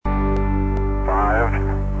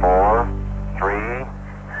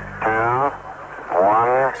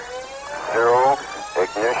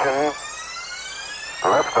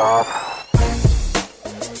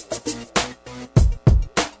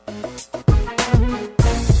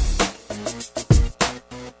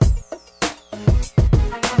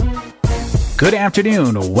Good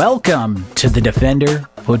afternoon. Welcome to the Defender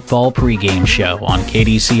Football Pregame Show on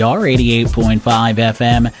KDCR 88.5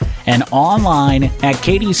 FM and online at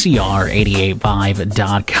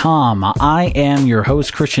KDCR885.com. I am your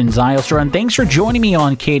host, Christian Zylstra, and thanks for joining me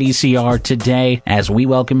on KDCR today as we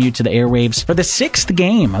welcome you to the airwaves for the sixth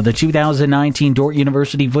game of the 2019 Dordt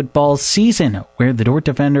University football season, where the Dordt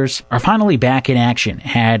Defenders are finally back in action.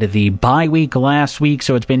 Had the bye week last week,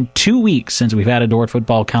 so it's been 2 weeks since we've had a Dordt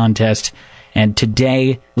football contest. And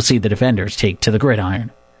today, we'll see the Defenders take to the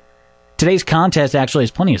gridiron. Today's contest actually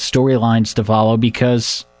has plenty of storylines to follow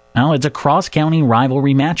because, well, it's a cross-county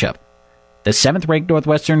rivalry matchup. The 7th-ranked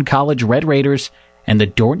Northwestern College Red Raiders and the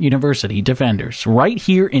Dordt University Defenders, right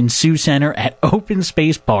here in Sioux Center at Open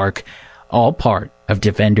Space Park, all part of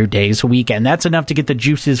Defender Days weekend. That's enough to get the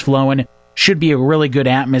juices flowing. Should be a really good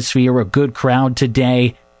atmosphere, a good crowd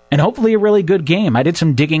today, and hopefully a really good game. I did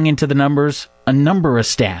some digging into the numbers, a number of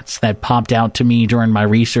stats that popped out to me during my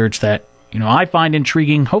research that, I find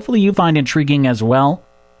intriguing. Hopefully you find intriguing as well.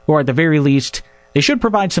 Or at the very least, they should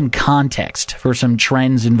provide some context for some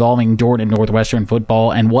trends involving Dordt and Northwestern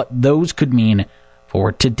football and what those could mean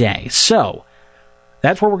for today. So,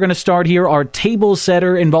 that's where we're going to start here. Our table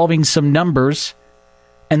setter involving some numbers.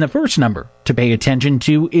 And the first number to pay attention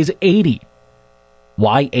to is 80.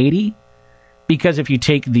 Why 80? Because if you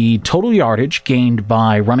take the total yardage gained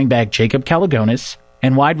by running back Jacob Calagonis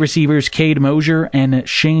and wide receivers Cade Mosier and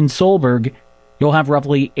Shane Solberg, you'll have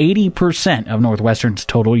roughly 80% of Northwestern's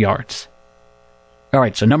total yards. All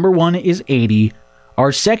right, so number 1 is 80.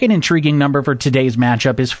 Our second intriguing number for today's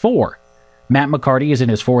matchup is 4. Matt McCarty is in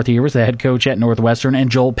his 4th year as the head coach at Northwestern, and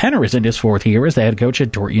Joel Penner is in his 4th year as the head coach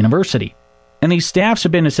at Dordt University. And these staffs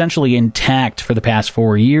have been essentially intact for the past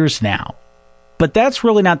 4 years now. But that's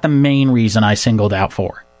really not the main reason I singled out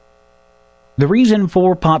 4. The reason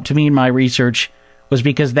 4 popped to me in my research was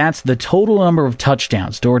because that's the total number of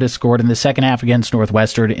touchdowns Dordt has scored in the second half against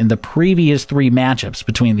Northwestern in the previous 3 matchups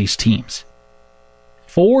between these teams.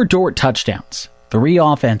 4 Dordt touchdowns, 3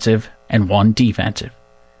 offensive and 1 defensive.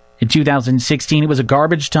 In 2016, it was a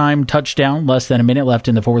garbage time touchdown, less than a minute left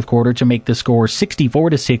in the fourth quarter to make the score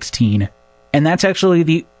 64-16. And that's actually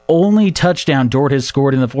the only touchdown Dordt has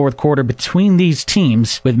scored in the fourth quarter between these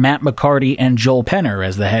teams, with Matt McCarty and Joel Penner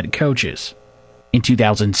as the head coaches. In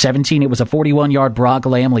 2017, it was a 41-yard Brock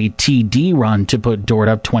Lamley TD run to put Dordt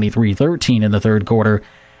up 23-13 in the third quarter.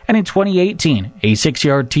 And in 2018, a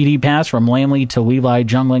 6-yard TD pass from Lamley to Levi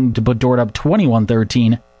Jungling to put Dordt up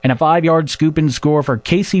 21-13, and a 5-yard scoop and score for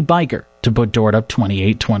Casey Biker to put Dordt up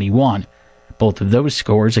 28-21. Both of those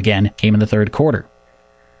scores, again, came in the third quarter.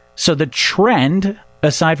 So the trend,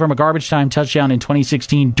 aside from a garbage time touchdown in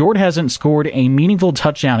 2016, Dordt hasn't scored a meaningful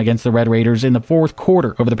touchdown against the Red Raiders in the fourth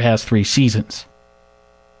quarter over the past 3 seasons.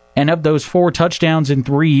 And of those 4 touchdowns in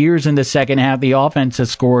 3 years in the second half, the offense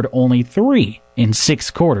has scored only 3 in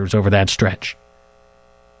 6 quarters over that stretch.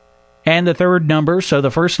 And the third number, so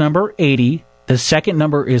the first number, 80. The second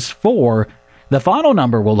number is 4. The final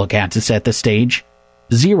number we'll look at to set the stage,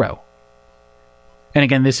 0. And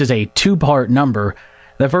again, this is a 2-part number.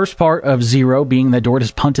 The first part of 0 being that Dordt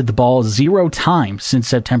has punted the ball 0 times since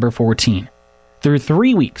September 14. Through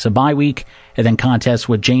 3 weeks, a bye week, and then contests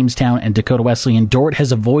with Jamestown and Dakota Wesleyan, Dordt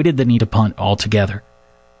has avoided the need to punt altogether.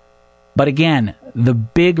 But again, the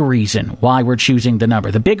big reason why we're choosing the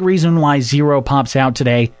number, the big reason why 0 pops out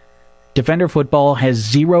today, Defender football has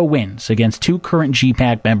 0 wins against 2 current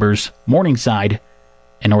GPAC members, Morningside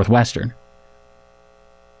and Northwestern.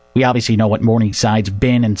 We obviously know what Morningside's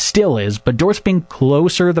been and still is, but Dordt's been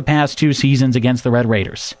closer the past 2 seasons against the Red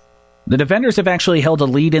Raiders. The Defenders have actually held a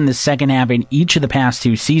lead in the second half in each of the past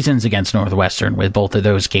 2 seasons against Northwestern, with both of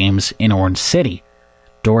those games in Orange City.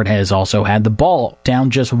 Dordt has also had the ball, down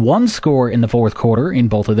just 1 score in the fourth quarter in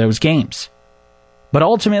both of those games. But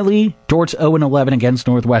ultimately, Dordt's 0-11 against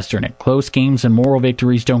Northwestern, and close games and moral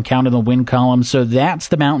victories don't count in the win column, so that's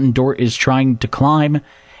the mountain Dordt is trying to climb.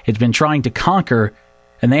 It's been trying to conquer,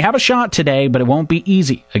 and they have a shot today, but it won't be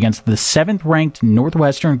easy against the 7th-ranked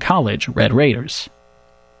Northwestern College Red Raiders.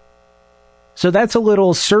 So that's a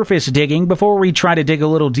little surface digging before we try to dig a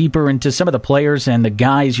little deeper into some of the players and the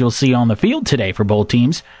guys you'll see on the field today for both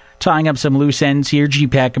teams. Tying up some loose ends here,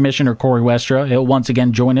 GPAC Commissioner Corey Westra. He'll once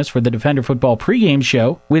again join us for the Defender Football pregame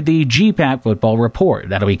show with the GPAC Football Report.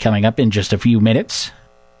 That'll be coming up in just a few minutes.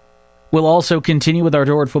 We'll also continue with our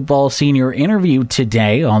Dordt Football senior interview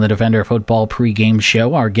today on the Defender Football pregame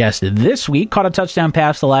show. Our guest this week caught a touchdown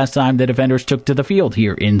pass the last time the Defenders took to the field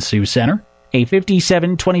here in Sioux Center. A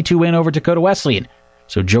 57-22 win over Dakota Wesleyan.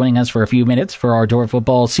 So joining us for a few minutes for our Dordt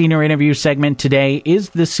Football senior interview segment today is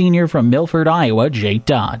the senior from Milford, Iowa, Jake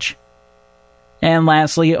Dodge. And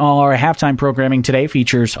lastly, our halftime programming today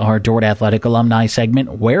features our Dordt Athletic alumni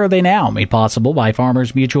segment, Where Are They Now?, made possible by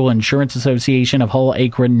Farmers Mutual Insurance Association of Hull,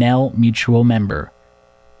 Akron, Nell Mutual member.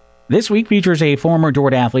 This week features a former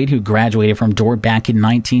Dordt athlete who graduated from Dordt back in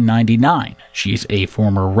 1999. She's a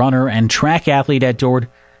former runner and track athlete at Dordt.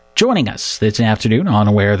 Joining us this afternoon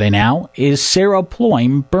on Where Are They Now is Sarah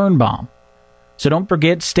Ploym Birnbaum. So don't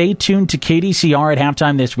forget, stay tuned to KDCR at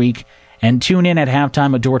halftime this week and tune in at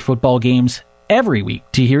halftime of Dordt football games every week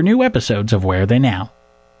to hear new episodes of Where Are They Now.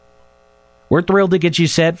 We're thrilled to get you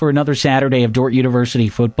set for another Saturday of Dordt University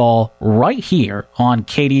football right here on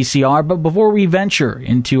KDCR. But before we venture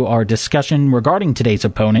into our discussion regarding today's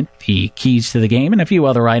opponent, the keys to the game, and a few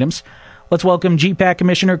other items, let's welcome GPAC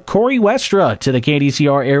Commissioner Corey Westra to the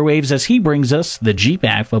KDCR airwaves as he brings us the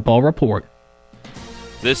GPAC Football Report.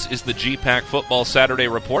 This is the GPAC Football Saturday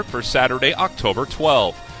Report for Saturday, October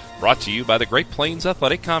 12th. Brought to you by the Great Plains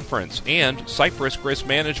Athletic Conference and Cypress Risk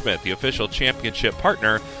Management, the official championship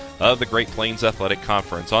partner of the Great Plains Athletic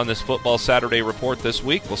Conference. On this Football Saturday Report this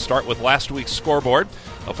week, we'll start with last week's scoreboard.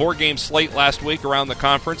 A 4-game slate last week around the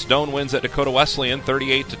conference. Doane wins at Dakota Wesleyan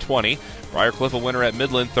 38-20. Briarcliff a winner at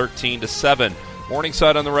Midland 13-7.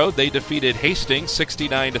 Morningside on the road, they defeated Hastings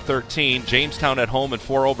 69-13. Jamestown at home in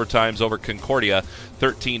 4 overtimes over Concordia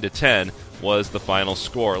 13-10. Was the final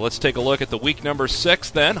score. Let's take a look at the week number 6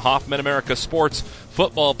 then. Hoffman America Sports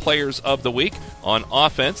Football Players of the Week. On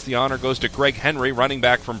offense, the honor goes to Greg Henry, running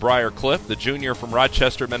back from Briarcliff, the junior from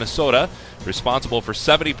Rochester, Minnesota, responsible for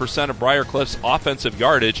 70% of Briarcliff's offensive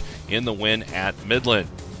yardage in the win at Midland.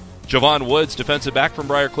 Javon Woods, defensive back from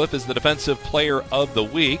Briarcliff, is the Defensive Player of the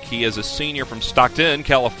Week. He is a senior from Stockton,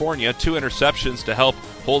 California. 2 interceptions to help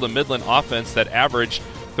hold a Midland offense that averaged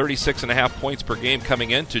 36.5 points per game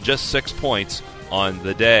coming in to just 6 points on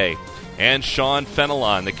the day. And Sean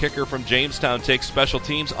Fenelon, the kicker from Jamestown, takes special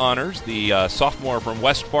teams honors. The sophomore from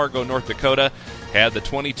West Fargo, North Dakota, had the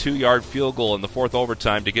 22-yard field goal in the 4th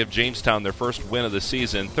overtime to give Jamestown their first win of the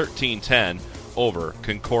season, 13-10 over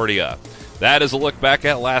Concordia. That is a look back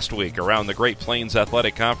at last week around the Great Plains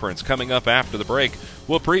Athletic Conference. Coming up after the break,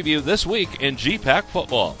 we'll preview this week in GPAC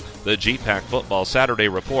football. The GPAC Football Saturday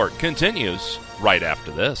Report continues right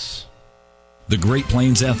after this. The Great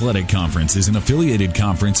Plains Athletic Conference is an affiliated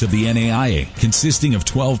conference of the NAIA, consisting of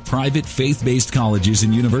 12 private faith-based colleges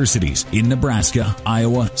and universities in Nebraska,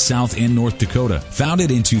 Iowa, South, and North Dakota. Founded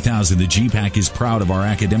in 2000, the GPAC is proud of our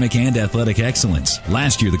academic and athletic excellence.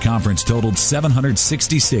 Last year, the conference totaled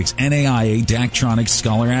 766 NAIA Daktronics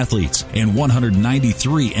Scholar athletes and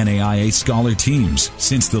 193 NAIA Scholar teams.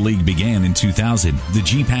 Since the league began in 2000, the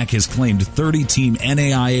GPAC has claimed 30-team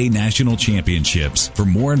NAIA national championships. For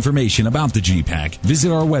more information about the GPAC,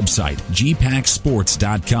 visit our website,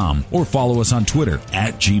 gpacsports.com, or follow us on Twitter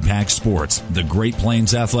at GPACsports. The Great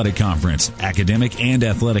Plains Athletic Conference, academic and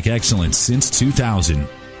athletic excellence since 2000.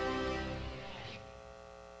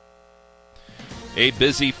 A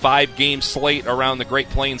busy 5-game slate around the Great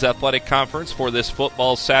Plains Athletic Conference for this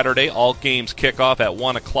football Saturday. All games kick off at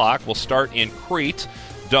 1 o'clock. We'll start in Crete.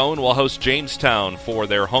 Doane will host Jamestown for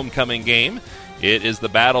their homecoming game. It is the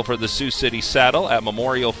battle for the Sioux City Saddle at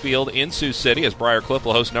Memorial Field in Sioux City as Briarcliff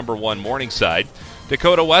will host number 1 Morningside.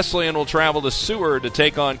 Dakota Wesleyan will travel to Seward to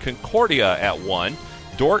take on Concordia at 1.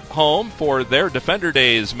 Dordt home for their Defender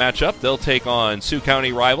Days matchup. They'll take on Sioux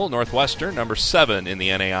County rival Northwestern, number 7 in the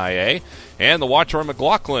NAIA. And the Watchor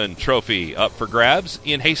McLaughlin Trophy up for grabs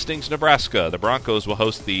in Hastings, Nebraska. The Broncos will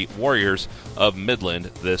host the Warriors of Midland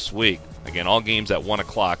this week. Again, all games at 1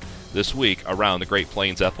 o'clock this week around the Great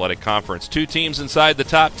Plains Athletic Conference. 2 teams inside the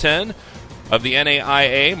top 10 of the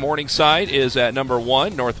NAIA. Morningside is at number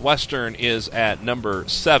 1. Northwestern is at number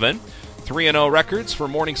 7. 3-0 records for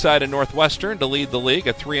Morningside and Northwestern to lead the league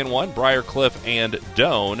at 3-1. Briarcliff and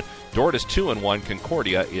Doane. Dordt is 2-1.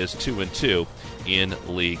 Concordia is 2-2 in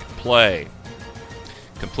league play.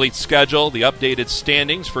 Complete schedule, the updated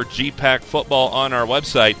standings for GPAC football on our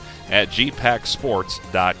website at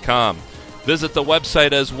gpacsports.com. Visit the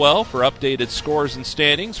website as well for updated scores and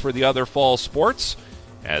standings for the other fall sports,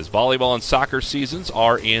 as volleyball and soccer seasons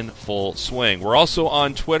are in full swing. We're also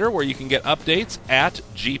on Twitter, where you can get updates at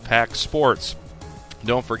GPAC Sports.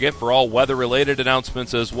 Don't forget, for all weather-related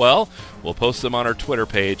announcements as well, we'll post them on our Twitter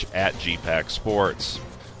page at GPAC Sports.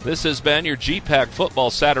 This has been your GPAC Football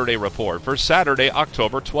Saturday Report for Saturday,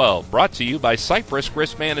 October 12, brought to you by Cypress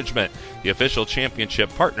Risk Management, the official championship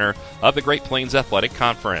partner of the Great Plains Athletic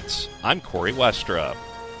Conference. I'm Corey Westra.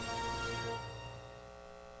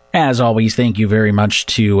 As always, thank you very much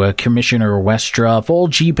to Commissioner Westra. Full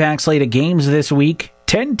GPAC slate of games this week.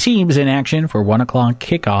 10 teams in action for 1 o'clock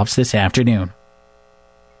kickoffs this afternoon.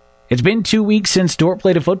 It's been 2 weeks since Dordt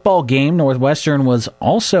played a football game. Northwestern was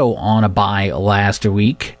also on a bye last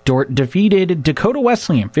week. Dordt defeated Dakota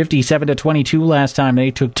Wesleyan 57-22 last time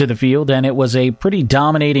they took to the field, and it was a pretty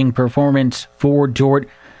dominating performance for Dordt.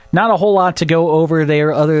 Not a whole lot to go over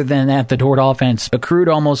there other than that the Dordt offense accrued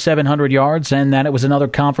almost 700 yards and that it was another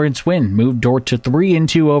conference win, moved Dordt to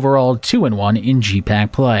 3-2 overall, 2-1 in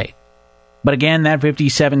GPAC play. But again, that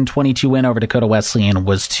 57-22 win over Dakota Wesleyan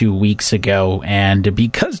was 2 weeks ago, and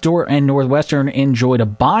because Dordt and Northwestern enjoyed a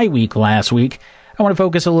bye week last week, I want to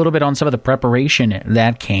focus a little bit on some of the preparation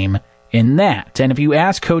that came in that. And if you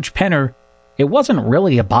ask Coach Penner, it wasn't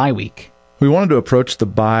really a bye week. We wanted to approach the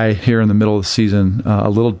bye here in the middle of the season a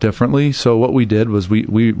little differently, so what we did was we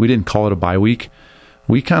didn't call it a bye week.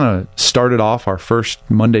 We kind of started off our first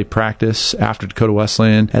Monday practice after Dakota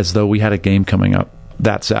Wesleyan as though we had a game coming up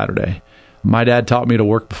that Saturday. My dad taught me to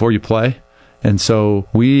work before you play, and so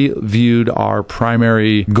we viewed our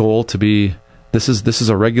primary goal to be this is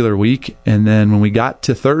a regular week, and then when we got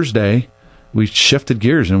to Thursday, we shifted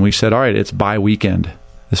gears and we said, all right, it's bye weekend.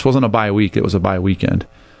 This wasn't a bye week, it was a bye weekend.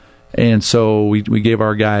 And so we gave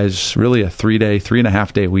our guys really a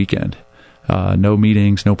 3.5 day weekend. No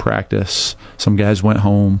meetings, no practice. Some guys went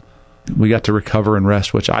home. We got to recover and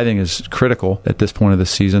rest, which I think is critical at this point of the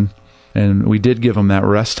season. And we did give them that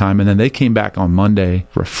rest time, and then they came back on Monday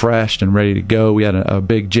refreshed and ready to go. We had a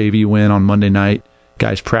big JV win on Monday night.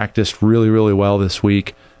 Guys practiced really, really well this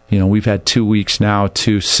week. We've had 2 weeks now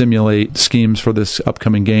to simulate schemes for this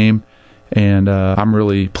upcoming game, and I'm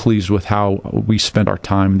really pleased with how we spent our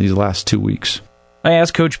time these last 2 weeks. I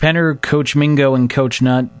asked Coach Penner, Coach Mingo, and Coach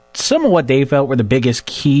Nutt some of what they felt were the biggest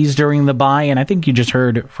keys during the bye, and I think you just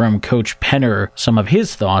heard from Coach Penner some of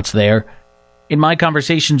his thoughts there. In my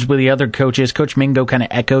conversations with the other coaches, Coach Mingo kind of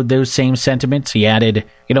echoed those same sentiments. He added,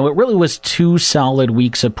 it really was 2 solid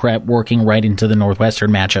weeks of prep working right into the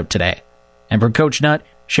Northwestern matchup today. And for Coach Nutt,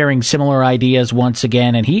 sharing similar ideas once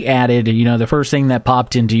again, and he added, the first thing that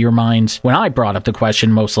popped into your minds when I brought up the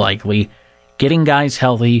question, most likely, getting guys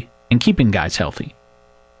healthy and keeping guys healthy.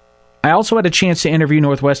 I also had a chance to interview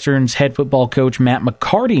Northwestern's head football coach, Matt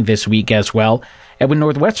McCarty, this week as well. And with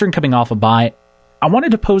Northwestern coming off a bye, I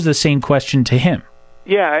wanted to pose the same question to him.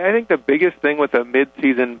 Yeah, I think the biggest thing with a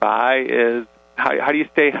mid-season bye is how do you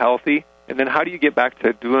stay healthy, and then how do you get back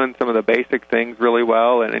to doing some of the basic things really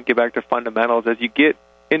well and get back to fundamentals. As you get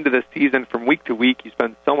into the season from week to week, you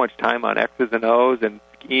spend so much time on X's and O's and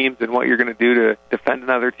schemes and what you're going to do to defend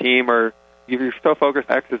another team, or you're so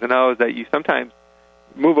focused on X's and O's that you sometimes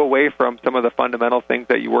move away from some of the fundamental things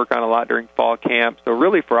that you work on a lot during fall camp. So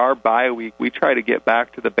really for our bye week, we try to get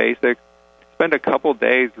back to the basics, spend a couple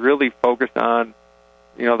days really focused on,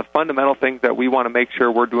 the fundamental things that we want to make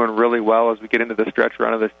sure we're doing really well as we get into the stretch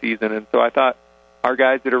run of the season. And so I thought our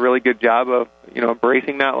guys did a really good job of,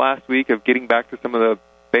 embracing that last week, of getting back to some of the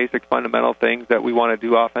basic fundamental things that we want to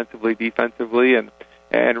do offensively, defensively,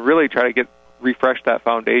 and really try to refresh that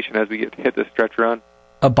foundation as we hit the stretch run.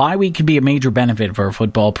 A bye week could be a major benefit for a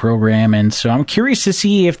football program, and so I'm curious to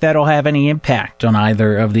see if that'll have any impact on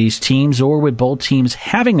either of these teams, or with both teams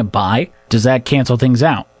having a bye, does that cancel things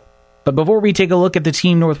out? But before we take a look at the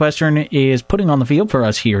team Northwestern is putting on the field for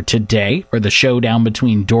us here today for the showdown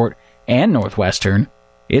between Dordt and Northwestern,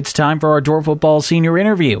 it's time for our Dordt football senior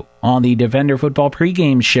interview on the Defender Football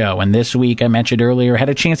pregame show. And this week, I mentioned earlier, had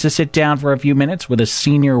a chance to sit down for a few minutes with a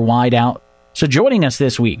senior wideout. So joining us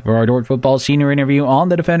this week for our Dordt football senior interview on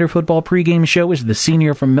the Defender Football pregame show is the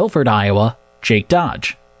senior from Milford, Iowa, Jake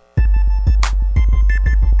Dodge.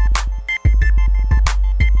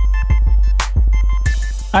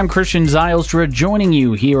 I'm Christian Zylstra, joining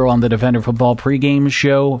you here on the Defender Football pregame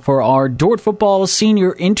show for our Dordt football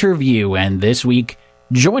senior interview. And this week,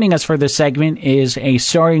 joining us for this segment is a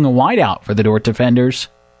starting wideout for the Dordt Defenders.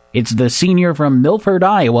 It's the senior from Milford,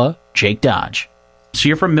 Iowa, Jake Dodge. So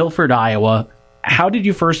you're from Milford, Iowa. How did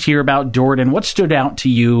you first hear about Dordt, and what stood out to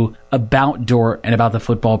you about Dordt and about the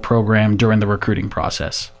football program during the recruiting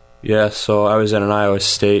process? Yeah, so I was at an Iowa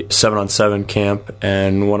State 7-on-7 camp,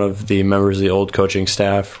 and one of the members of the old coaching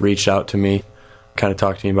staff reached out to me, kind of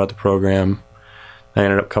talked to me about the program. I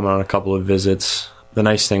ended up coming on a couple of visits. The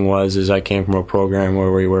nice thing is I came from a program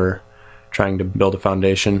where we were trying to build a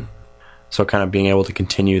foundation, so kind of being able to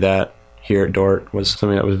continue that here at Dordt was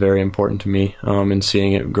something that was very important to me, and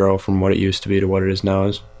seeing it grow from what it used to be to what it is now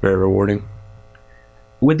is very rewarding.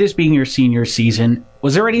 With this being your senior season,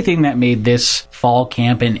 was there anything that made this fall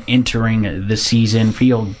camp and entering the season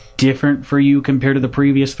feel different for you compared to the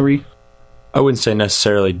previous 3? I wouldn't say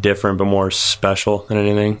necessarily different, but more special than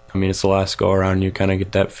anything. I mean, it's the last go-around, you kind of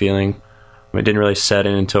get that feeling. It didn't really set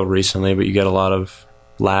in until recently, but you get a lot of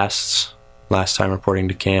lasts last time reporting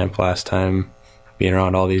to camp, last time being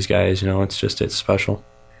around all these guys, it's special.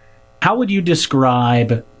 How would you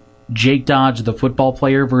describe Jake Dodge, the football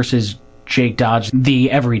player, versus Jake Dodge,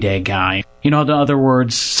 the everyday guy? In other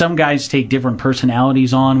words, some guys take different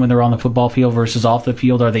personalities on when they're on the football field versus off the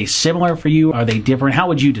field. Are they similar for you? Are they different? How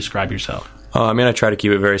would you describe yourself? I try to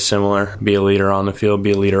keep it very similar. Be a leader on the field,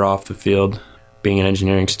 be a leader off the field. Being an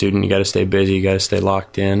engineering student, you got to stay busy, you got to stay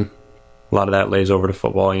locked in. A lot of that lays over to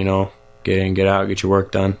football, get in, get out, get your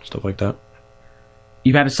work done, stuff like that.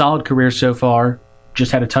 You've had a solid career so far.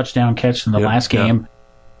 Just had a touchdown catch in the last game.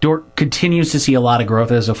 Dordt continues to see a lot of growth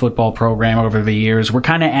as a football program over the years. We're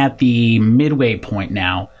kind of at the midway point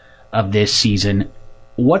now of this season.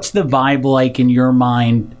 What's the vibe like in your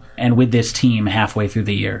mind and with this team halfway through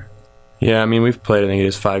the year? Yeah, we've played, I think it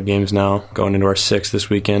is 5 games now, going into our 6th this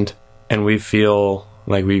weekend. And we feel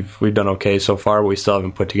like we've done okay so far, but we still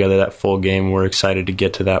haven't put together that full game. We're excited to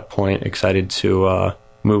get to that point, excited to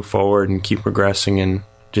move forward and keep progressing and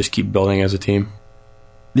just keep building as a team.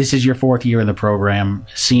 This is your 4th year in the program,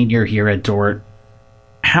 senior here at Dordt.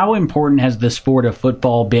 How important has the sport of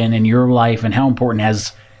football been in your life, and how important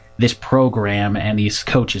has this program and these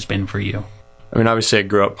coaches been for you? Obviously I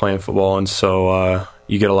grew up playing football, and so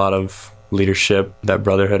you get a lot of leadership, that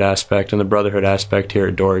brotherhood aspect, and the brotherhood aspect here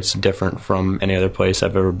at Dordt is different from any other place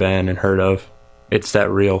I've ever been and heard of. It's that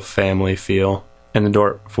real family feel, and the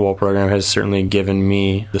Dordt football program has certainly given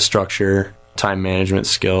me the structure, time management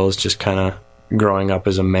skills, just kind of growing up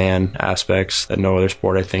as a man aspects that no other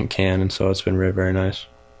sport I think can, and so it's been very, very nice.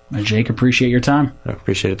 Jake, appreciate your time. I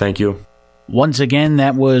appreciate it. Thank you. Once again,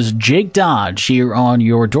 that was Jake Dodge here on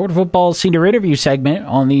your Dordt Football Senior Interview segment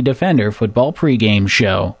on the Defender Football Pregame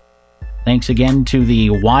Show. Thanks again to the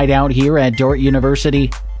wideout here at Dordt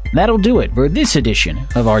University. That'll do it for this edition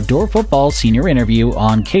of our Dordt Football Senior Interview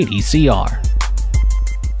on KDCR.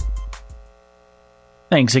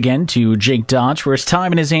 Thanks again to Jake Dodge for his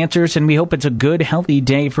time and his answers, and we hope it's a good, healthy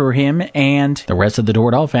day for him and the rest of the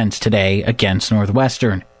Dordt offense today against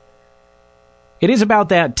Northwestern. It is about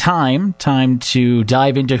that time to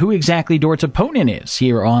dive into who exactly Dordt's opponent is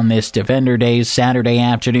here on this Defender Day Saturday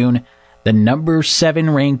afternoon, the number 7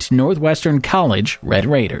 ranked Northwestern College Red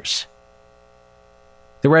Raiders.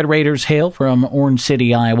 The Red Raiders hail from Orange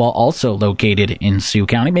City, Iowa, also located in Sioux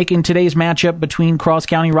County, making today's matchup between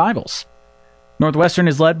cross-county rivals. Northwestern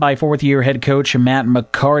is led by 4th-year head coach Matt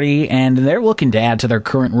McCarty, and they're looking to add to their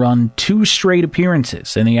current run 2 straight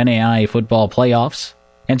appearances in the NAIA football playoffs.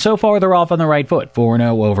 And so far, they're off on the right foot,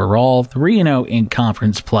 4-0 overall, 3-0 in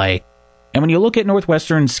conference play. And when you look at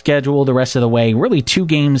Northwestern's schedule the rest of the way, really 2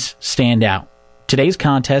 games stand out. Today's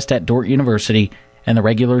contest at Dordt University and the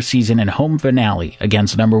regular season and home finale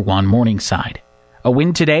against number 1 Morningside. A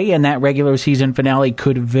win today and that regular season finale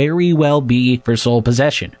could very well be for sole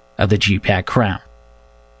possession of the GPAC crown.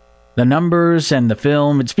 The numbers and the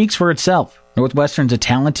film, it speaks for itself. Northwestern's a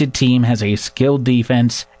talented team, has a skilled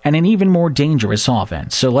defense, and an even more dangerous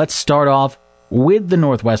offense. So let's start off with the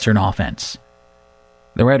Northwestern offense.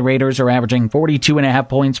 The Red Raiders are averaging 42.5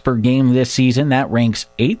 points per game this season. That ranks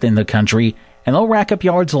 8th in the country, and they'll rack up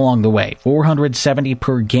yards along the way, 470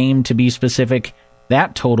 per game to be specific.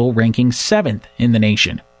 That total ranking 7th in the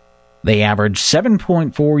nation. They average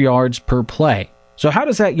 7.4 yards per play. So how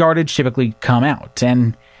does that yardage typically come out?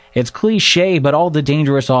 And it's cliche, but all the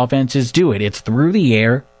dangerous offenses do it. It's through the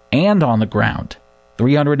air and on the ground.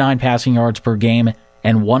 309 passing yards per game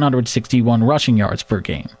and 161 rushing yards per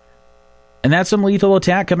game. And that's some lethal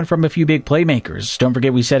attack coming from a few big playmakers. Don't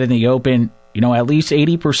forget we said in the open, at least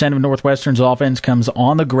 80% of Northwestern's offense comes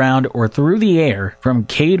on the ground or through the air from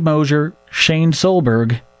Cade Mosier, Shane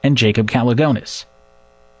Solberg, and Jacob Calagonis.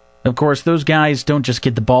 Of course, those guys don't just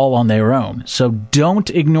get the ball on their own, so don't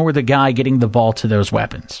ignore the guy getting the ball to those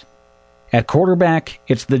weapons. At quarterback,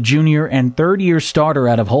 it's the junior and 3rd-year starter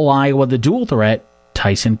out of Hull, Iowa, the dual threat,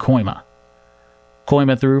 Tyson Koima.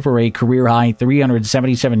 Koima threw for a career-high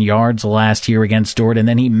 377 yards last year against Dordt, and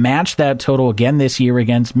then he matched that total again this year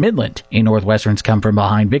against Midland in Northwestern's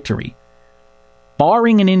come-from-behind victory.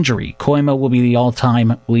 Barring an injury, Koima will be the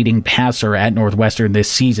all-time leading passer at Northwestern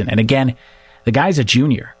this season, and again, the guy's a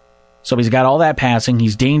junior. So he's got all that passing,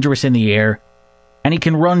 he's dangerous in the air, and he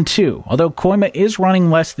can run too, although Koima is running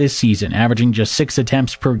less this season, averaging just 6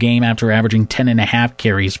 attempts per game after averaging 10.5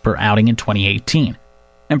 carries per outing in 2018.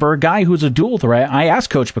 And for a guy who's a dual threat, I asked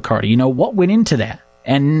Coach Picardi, what went into that?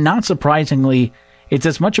 And not surprisingly, it's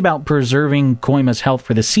as much about preserving Koima's health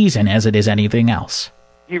for the season as it is anything else.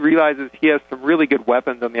 He realizes he has some really good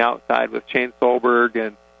weapons on the outside with Shane Solberg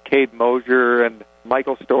and Cade Mosier and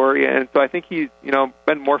Michael Story, and so I think he's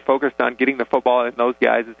been more focused on getting the football in those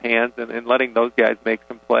guys' hands and letting those guys make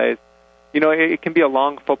some plays. it can be a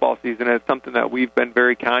long football season, and it's something that we've been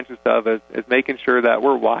very conscious of is making sure that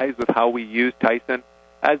we're wise with how we use Tyson.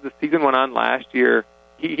 As the season went on last year,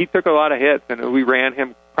 he took a lot of hits, and we ran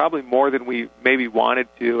him probably more than we maybe wanted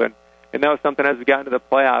to, and that was something as we got into the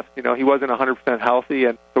playoffs, he wasn't 100% healthy,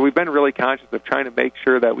 and so we've been really conscious of trying to make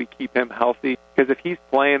sure that we keep him healthy, because if he's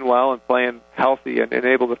playing well and playing healthy and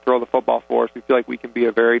able to throw the football for us, we feel like we can be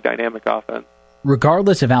a very dynamic offense.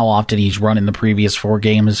 Regardless of how often he's run in the previous 4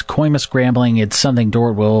 games, Koima scrambling, it's something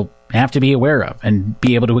Dort will have to be aware of and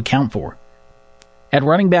be able to account for. At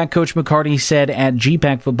running back, Coach McCarty said at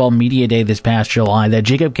GPAC Football Media Day this past July that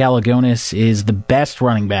Jacob Calagonis is the best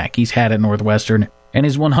running back he's had at Northwestern, and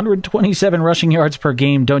his 127 rushing yards per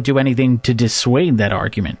game don't do anything to dissuade that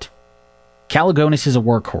argument. Calagonis is a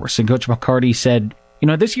workhorse, and Coach McCarty said,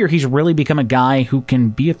 this year he's really become a guy who can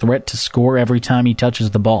be a threat to score every time he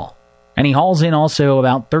touches the ball. And he hauls in also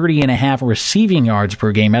about 30.5 receiving yards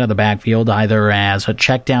per game out of the backfield, either as a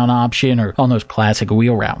check down option or on those classic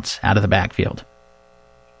wheel routes out of the backfield.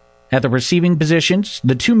 At the receiving positions,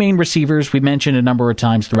 the 2 main receivers we mentioned a number of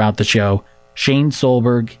times throughout the show, Shane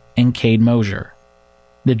Solberg and Cade Mosier.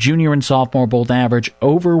 The junior and sophomore both average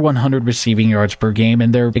over 100 receiving yards per game,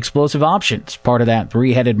 and they're explosive options, part of that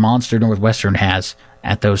 3-headed monster Northwestern has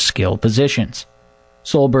at those skill positions.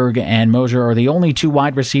 Solberg and Mosier are the only 2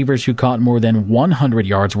 wide receivers who caught more than 100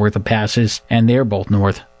 yards worth of passes, and they're both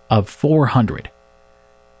north of 400.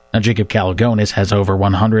 Now, Jacob Calagonis has over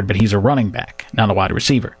 100, but he's a running back, not a wide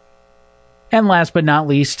receiver. And last but not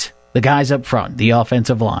least, the guys up front, the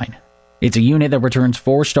offensive line. It's a unit that returns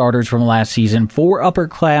 4 starters from last season, 4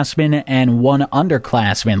 upperclassmen and 1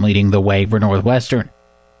 underclassman leading the way for Northwestern.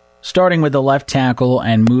 Starting with the left tackle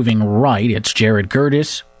and moving right, it's Jared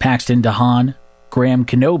Curtis, Paxton DeHaan, Graham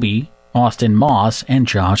Kenobi, Austin Moss, and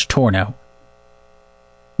Josh Torno.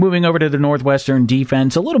 Moving over to the Northwestern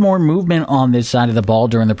defense, a little more movement on this side of the ball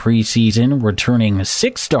during the preseason, returning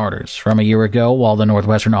 6 starters from a year ago, while the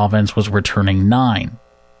Northwestern offense was returning 9.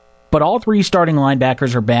 But all 3 starting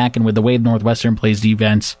linebackers are back, and with the way Northwestern plays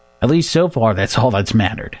defense, at least so far, that's all that's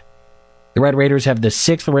mattered. The Red Raiders have the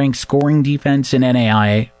 6th-ranked scoring defense in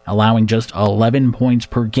NAIA, allowing just 11 points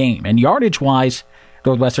per game, and yardage-wise,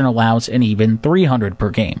 Northwestern allows an even 300 per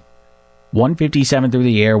game. 157 through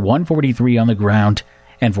the air, 143 on the ground,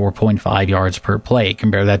 and 4.5 yards per play.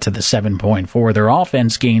 Compare that to the 7.4 their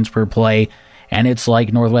offense gains per play, and it's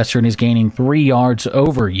like Northwestern is gaining 3 yards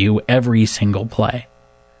over you every single play.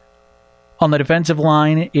 On the defensive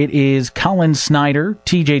line, it is Colin Snyder,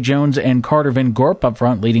 TJ Jones, and Carter Van Gorp up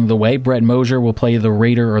front leading the way. Brett Mosier will play the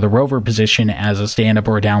Raider or the Rover position as a stand-up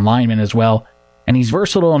or a down lineman as well, and he's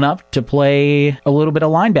versatile enough to play a little bit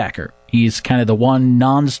of linebacker. He's kind of the one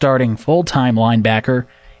non-starting full-time linebacker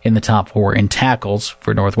in the top 4 in tackles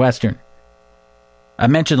for Northwestern. I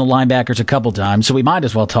mentioned the linebackers a couple times, so we might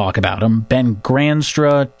as well talk about them. Ben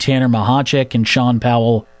Granstra, Tanner Mahacek, and Sean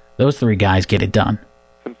Powell, those 3 guys get it done.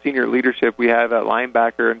 Some senior leadership we have at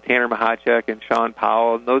linebacker, and Tanner Mahacek and Sean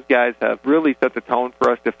Powell, and those guys have really set the tone for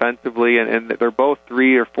us defensively, and they're both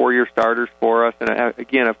 3 or 4-year starters for us, and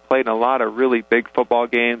again, have played in a lot of really big football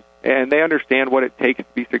games, and they understand what it takes to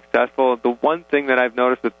be successful. The one thing that I've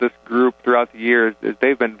noticed with this group throughout the years is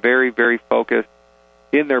they've been very, very focused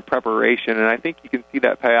in their preparation, and I think you can see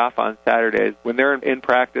that pay off on Saturdays. When they're in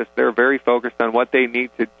practice, they're very focused on what they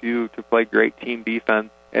need to do to play great team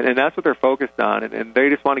defense, and that's what they're focused on, and they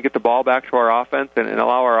just want to get the ball back to our offense and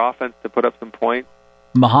allow our offense to put up some points.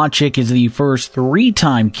 Mahacek is the first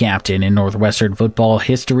 3-time captain in Northwestern football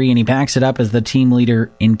history, and he backs it up as the team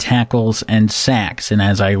leader in tackles and sacks. And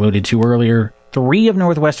as I alluded to earlier, 3 of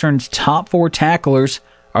Northwestern's top 4 tacklers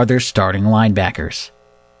are their starting linebackers.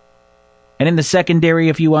 And in the secondary,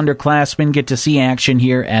 a few underclassmen get to see action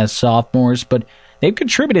here as sophomores, but they've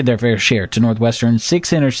contributed their fair share to Northwestern's 6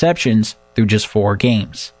 interceptions through just 4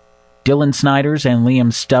 games. Dylan Snyders and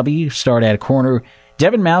Liam Stubby start at corner.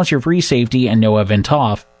 Devin Mauser, free safety, and Noah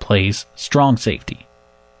Ventoff plays strong safety.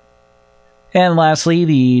 And lastly,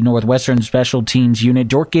 the Northwestern Special Teams unit.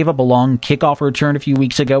 Dort gave up a long kickoff return a few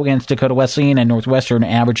weeks ago against Dakota Wesleyan, and Northwestern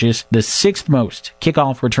averages the 6th most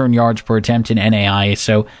kickoff return yards per attempt in NAIA,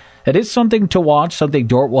 so that is something to watch, something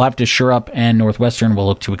Dort will have to shore up and Northwestern will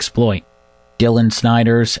look to exploit. Dylan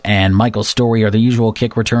Snyders and Michael Story are the usual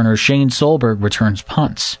kick returners. Shane Solberg returns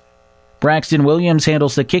punts. Braxton Williams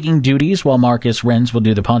handles the kicking duties, while Marcus Renz will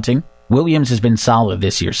do the punting. Williams has been solid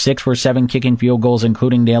this year, 6 for 7 kicking field goals,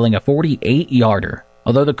 including nailing a 48-yarder,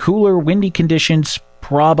 although the cooler, windy conditions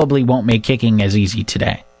probably won't make kicking as easy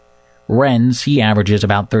today. Renz, he averages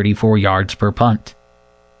about 34 yards per punt.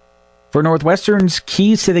 For Northwestern's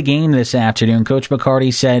keys to the game this afternoon, Coach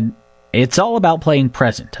McCarty said, It's all about playing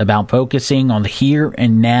present, about focusing on the here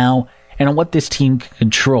and now and on what this team can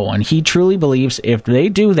control. And he truly believes if they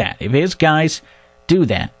do that, if his guys do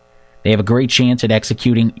that, they have a great chance at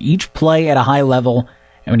executing each play at a high level.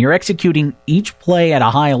 And when you're executing each play at a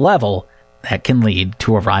high level, that can lead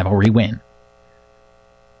to a rivalry win.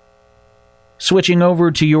 Switching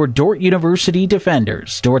over to your Dordt University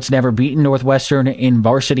Defenders. Dort's never beaten Northwestern in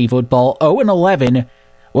varsity football. 0-11.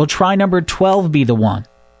 Will try number 12 be the one?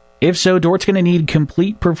 If so, Dort's going to need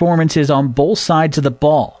complete performances on both sides of the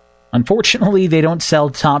ball. Unfortunately, they don't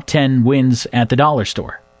sell top 10 wins at the dollar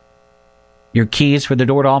store. Your keys for the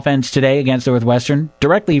Dordt offense today against Northwestern,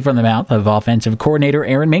 directly from the mouth of offensive coordinator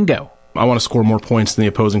Aaron Mingo. I want to score more points than the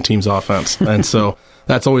opposing team's offense. And so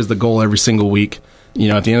that's always the goal every single week. You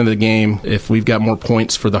know, at the end of the game, if we've got more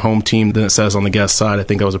points for the home team than it says on the guest side, I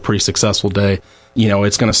think that was a pretty successful day. You know,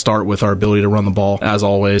 it's going to start with our ability to run the ball, as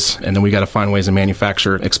always, and then we got to find ways to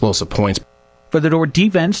manufacture explosive points. For the Dordt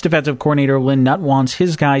defense, defensive coordinator Lynn Nutt wants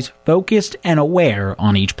his guys focused and aware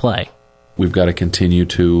on each play. We've got to continue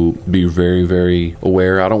to be very, very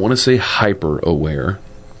aware. I don't want to say hyper aware,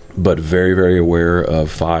 but very, very aware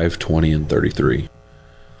of 5, 20, and 33.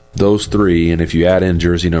 Those three, and if you add in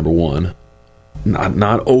jersey number 1,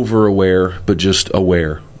 not over aware, but just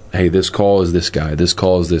aware. Hey, this call is this guy, this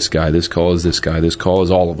call is this guy, this call is this guy, this call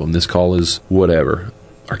is all of them, this call is whatever.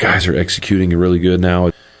 Our guys are executing really good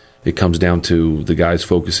now. It comes down to the guys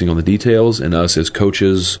focusing on the details and us as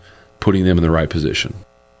coaches putting them in the right position.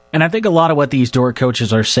 And I think a lot of what these Dordt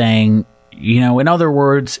coaches are saying, you know, in other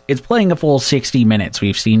words, it's playing a full 60 minutes.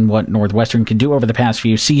 We've seen what Northwestern can do over the past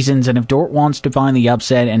few seasons, and if Dordt wants to find the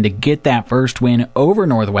upset and to get that first win over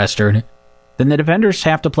Northwestern, then the defenders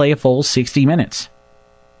have to play a full 60 minutes.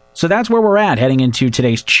 So that's where we're at heading into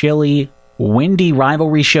today's chilly, windy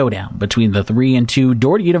rivalry showdown between the 3-2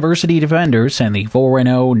 Dordt University Defenders and the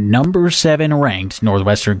 4-0 number 7 ranked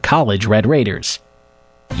Northwestern College Red Raiders.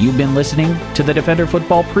 You've been listening to the Defender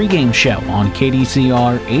Football Pregame Show on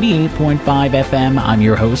KDCR 88.5 FM. I'm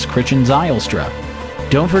your host, Christian Zylstra.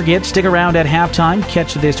 Don't forget, stick around at halftime.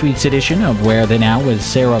 Catch this week's edition of Where the Now with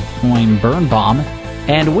Sarah Poyne-Birnbaum.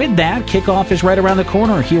 And with that, kickoff is right around the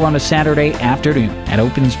corner here on a Saturday afternoon at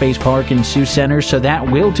Open Space Park in Sioux Center. So that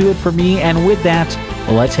will do it for me. And with that,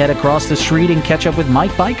 let's head across the street and catch up with Mike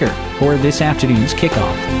Biker for this afternoon's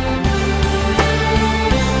kickoff.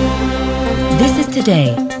 This is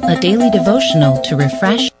Today, a daily devotional to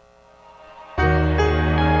refresh.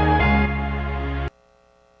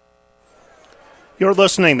 You're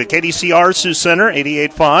listening to KDCR Sioux Center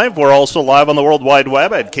 88.5. We're also live on the World Wide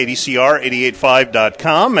Web at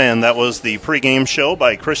KDCR885.com. And that was the pregame show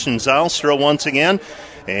by Christian Zylstra once again.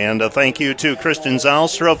 And thank you to Christian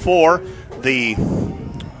Zylstra for the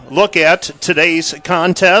look at today's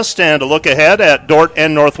contest and a look ahead at Dordt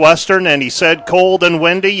and Northwestern. And he said cold and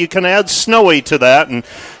windy. You can add snowy to that. And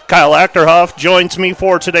Kyle Achterhoff joins me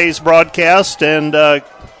for today's broadcast. And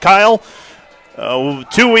Kyle,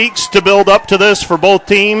 2 weeks to build up to this for both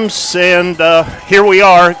teams, and here we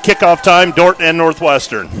are, kickoff time, Dordt and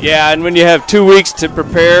Northwestern. Yeah, and when you have 2 weeks to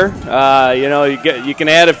prepare, you can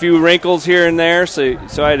add a few wrinkles here and there, so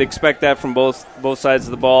I'd expect that from both sides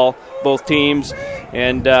of the ball, both teams,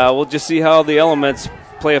 and we'll just see how the elements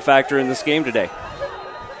play a factor in this game today.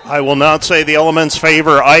 I will not say the elements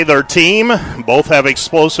favor either team. Both have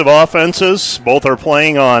explosive offenses. Both are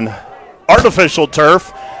playing on artificial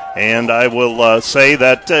turf. And I will say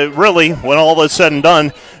that really, when all is said and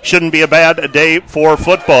done, shouldn't be a bad day for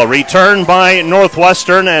football. Return by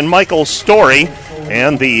Northwestern and Michael Story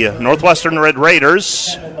and the Northwestern Red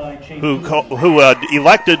Raiders, who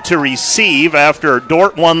elected to receive after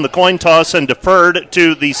Dordt won the coin toss and deferred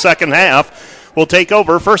to the second half, will take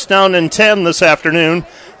over first down and 10 this afternoon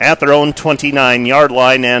at their own 29-yard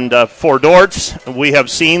line. And for Dordt, we have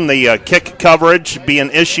seen the kick coverage be an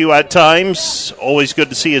issue at times. Always good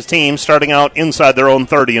to see his team starting out inside their own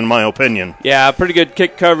 30, in my opinion. Yeah, pretty good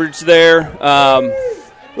kick coverage there.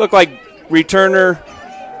 Looked like returner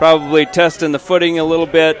probably testing the footing a little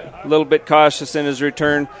bit cautious in his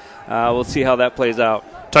return. We'll see how that plays out.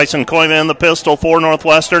 Tyson Koyman, the pistol for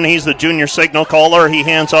Northwestern. He's the junior signal caller. He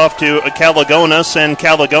hands off to Calagonis, and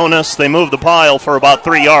Calagonis, they move the pile for about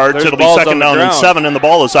 3 yards. It'll be second down and 7, and the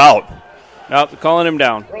ball is out. Nope, calling him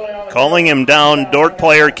down. Calling him down. Dordt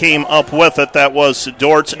player came up with it. That was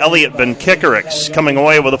Dordt's Elliot Van Kickerix coming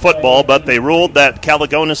away with the football, but they ruled that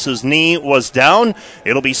Calagonis' knee was down.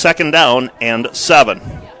 It'll be second down and 7.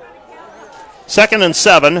 Second and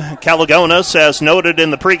 7, Calagonis, as noted in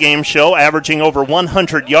the pregame show, averaging over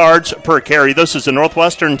 100 yards per carry. This is a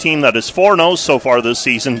Northwestern team that is 4-0 so far this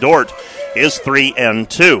season. Dordt is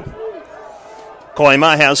 3-2.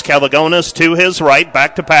 Koima has Calagonis to his right.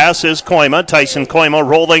 Back to pass is Koima. Tyson Koima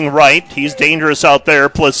rolling right. He's dangerous out there.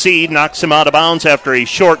 Placide knocks him out of bounds after a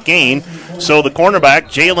short gain. So the cornerback,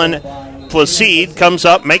 Jalen Placide, comes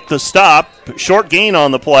up, make the stop. Short gain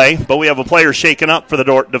on the play, but we have a player shaken up for the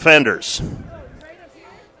Dordt defenders.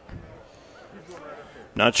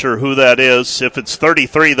 Not sure who that is. If it's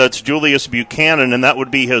 33, that's Julius Buchanan, and that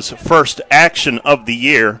would be his first action of the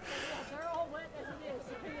year.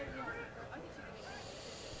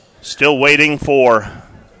 Still waiting for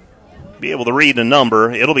be able to read a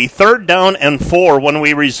number. It'll be 3rd down and 4 when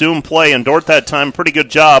we resume play, and Dordt that time pretty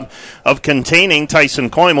good job of containing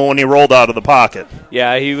Tyson Koima when he rolled out of the pocket.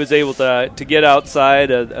 Yeah, he was able to get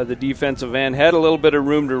outside of the defensive end. Had a little bit of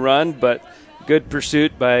room to run, but good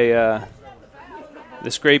pursuit by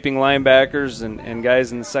the scraping linebackers and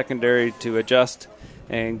guys in the secondary to adjust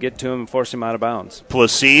and get to him and force him out of bounds.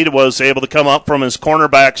 Placide was able to come up from his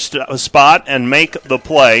cornerback spot and make the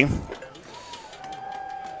play.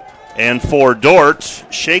 And for Dordt,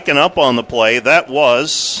 shaken up on the play, that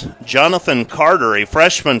was Jonathan Carter, a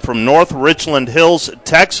freshman from North Richland Hills,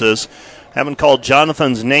 Texas. Haven't called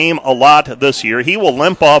Jonathan's name a lot this year. He will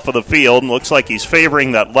limp off of the field. Looks like he's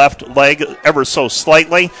favoring that left leg ever so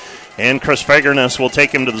slightly. And Chris Fagerness will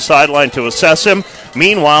take him to the sideline to assess him.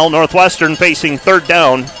 Meanwhile, Northwestern facing 3rd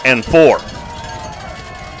down and 4.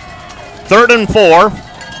 3rd and 4.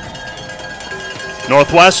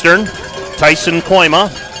 Northwestern, Tyson Koima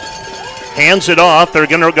hands it off. They're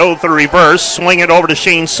going to go with the reverse, swing it over to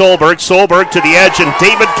Shane Solberg. Solberg to the edge, and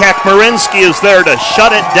David Kakmarinsky is there to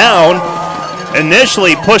shut it down.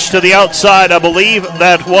 Initially pushed to the outside. I believe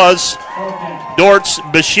that was Dort's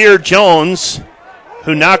Bashir Jones,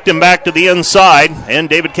 who knocked him back to the inside, and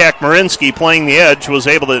David Kakmarinsky, playing the edge, was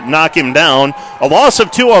able to knock him down. A loss of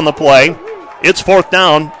 2 on the play. It's 4th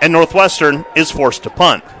down, and Northwestern is forced to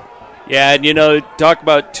punt. Yeah, and talk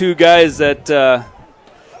about 2 guys that the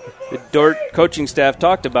Dordt coaching staff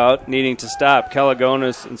talked about needing to stop,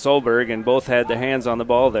 Calagonis and Solberg, and both had their hands on the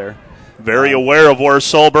ball there. Very aware of where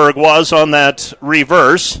Solberg was on that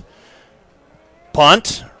reverse.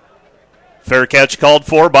 Punt. Fair catch called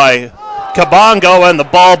for by Kabongo, and the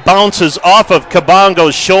ball bounces off of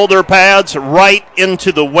Kabongo's shoulder pads right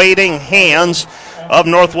into the waiting hands of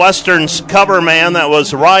Northwestern's cover man. That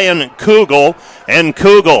was Ryan Kugel. And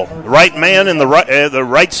Kugel, right man in the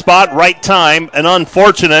right spot, right time, and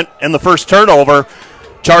unfortunate in the first turnover,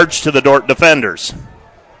 charge to the Dordt defenders.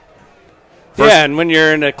 Yeah, and when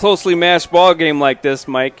you're in a closely matched ball game like this,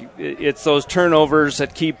 Mike, it's those turnovers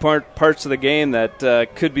at key parts of the game that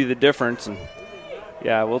could be the difference. And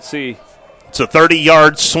yeah, we'll see. It's a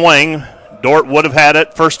 30-yard swing. Dordt would have had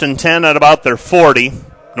it 1st and 10 at about their 40.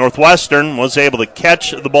 Northwestern was able to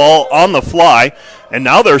catch the ball on the fly, and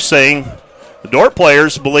now they're saying the Dordt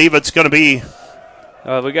players believe it's going to be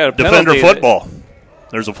we got a defender football.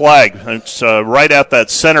 There's a flag. It's right at that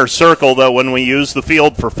center circle that when we use the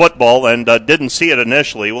field for football, and didn't see it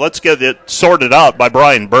initially. Well, let's get it sorted out by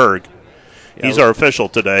Brian Berg. Yeah, he's our official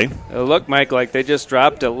today. Look, Mike, like they just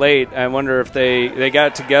dropped it late. I wonder if they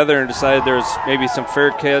got together and decided there was maybe some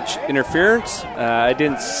fair catch interference. I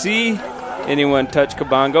didn't see anyone touch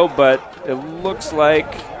Kabongo, but it looks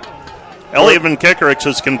like Elliot Van Kickerix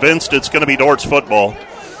is convinced it's going to be Dort's football.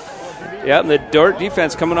 Yeah, and the Dordt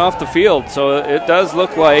defense coming off the field, so it does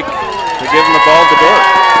look like they're giving the ball to Dordt.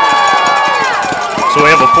 So we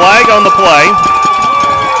have a flag on the play.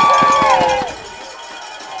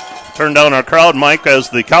 Turn down our crowd, Mike, as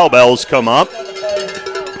the cowbells come up.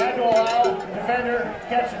 Had to allow the defender to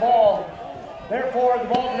catch the ball. Therefore, the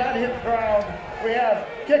ball did not hit the ground. We have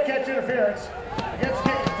kick-catch interference against the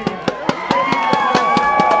kicking team.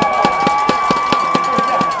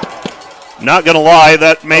 Not going to lie,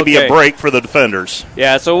 that may be a break for the defenders.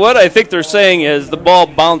 Yeah, so what I think they're saying is the ball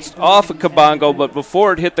bounced off of Kabongo, but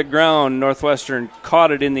before it hit the ground, Northwestern caught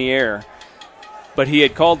it in the air. But he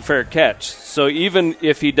had called fair catch. So even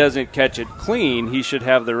if he doesn't catch it clean, he should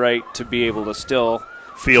have the right to be able to still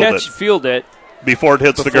field it before it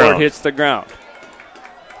hits the ground.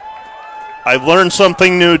 I've learned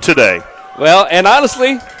something new today. Well, and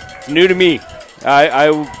honestly, new to me.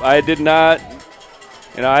 I did not.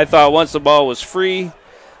 I thought once the ball was free,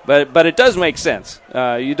 but it does make sense.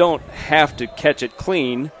 You don't have to catch it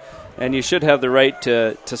clean, and you should have the right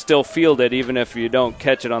to still field it even if you don't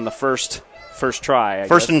catch it on the first try.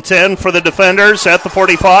 First and 10 for the defenders at the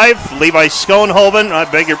 45. Levi Schoenhoven,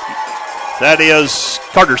 that is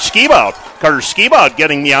Carter Skibout. Carter Skibout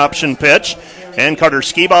getting the option pitch, and Carter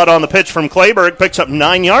Skibout on the pitch from Clayburg picks up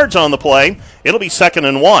 9 yards on the play. It'll be 2nd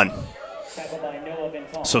and 1.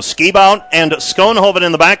 So Skibout and Schoenhoven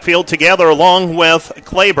in the backfield together along with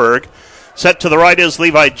Clayburg. Set to the right is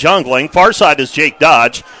Levi Jungling. Far side is Jake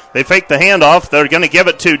Dodge. They fake the handoff. They're going to give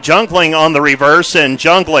it to Jungling on the reverse, and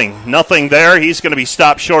Jungling, nothing there. He's going to be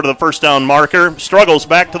stopped short of the first down marker. Struggles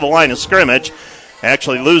back to the line of scrimmage.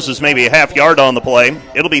 Actually loses maybe a half yard on the play.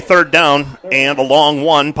 It'll be third down and a long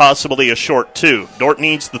one, possibly a short two. Dordt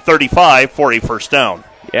needs the 35 for a first down.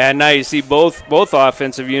 Yeah, now you see both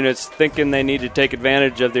offensive units thinking they need to take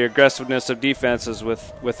advantage of the aggressiveness of defenses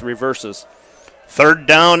with reverses. Third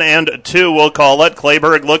down and 2, we'll call it.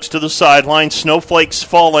 Clayburgh looks to the sideline. Snowflakes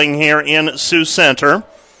falling here in Sioux Center.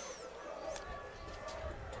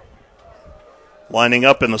 Lining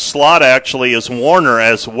up in the slot, actually, is Warner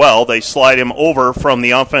as well. They slide him over from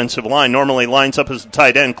the offensive line. Normally lines up as a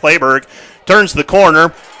tight end. Clayburgh turns the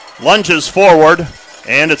corner, lunges forward,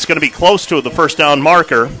 and it's going to be close to the first down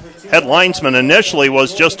marker. Head linesman initially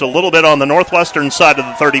was just a little bit on the northwestern side of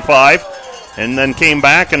the 35, and then came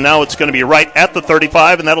back, and now it's going to be right at the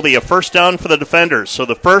 35, and that'll be a first down for the defenders. So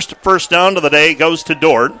the first down of the day goes to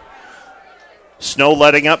Dordt. Snow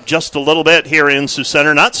letting up just a little bit here in Sioux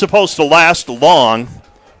Center. Not supposed to last long,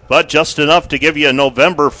 but just enough to give you a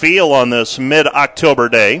November feel on this mid-October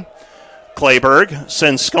day. Clayburgh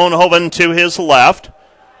sends Schoenhoven to his left.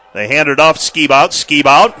 They hand it off Skiebout.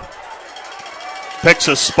 Skiebout picks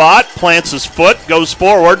a spot, plants his foot, goes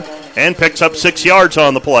forward, and picks up 6 yards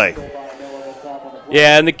on the play.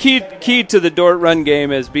 Yeah, and the key to the Dordt run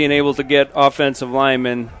game is being able to get offensive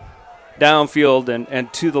linemen downfield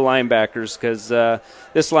and to the linebackers, because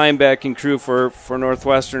this linebacking crew for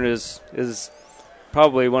Northwestern is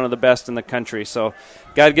probably one of the best in the country. So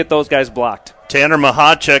got to get those guys blocked. Tanner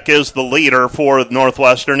Mahacek is the leader for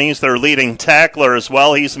Northwestern. He's their leading tackler as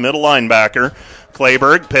well. He's the middle linebacker.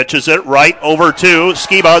 Clayburgh pitches it right over to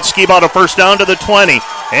Skiebout. Skiebout a first down to the 20.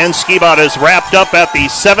 And Skiebout is wrapped up at the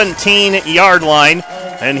 17-yard line,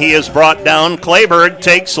 and he is brought down. Clayburgh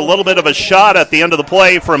takes a little bit of a shot at the end of the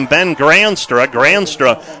play from Ben Granstra.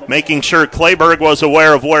 Granstra making sure Clayburgh was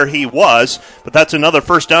aware of where he was. But that's another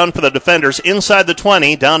first down for the defenders inside the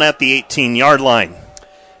 20, down at the 18-yard line.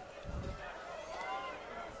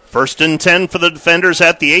 First and 10 for the defenders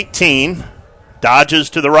at the 18. Dodges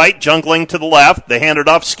to the right, Jungling to the left. They hand it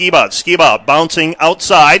off Skiebout. Skiebout bouncing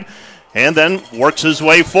outside and then works his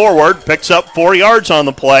way forward, picks up 4 yards on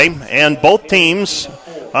the play. And both teams,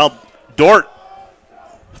 well, Dordt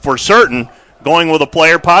for certain, going with a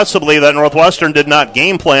player possibly that Northwestern did not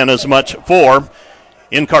game plan as much for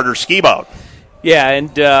in Carter Skiebout. Yeah,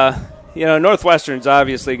 and Northwestern's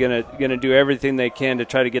obviously going to do everything they can to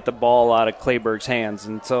try to get the ball out of Clayburgh's hands,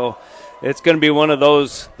 and so it's going to be one of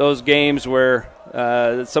those games where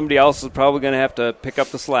somebody else is probably going to have to pick up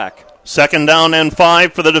the slack. Second down and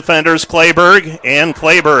 5 for the defenders, Clayburgh, and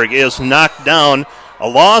Clayburgh is knocked down. A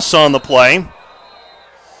loss on the play.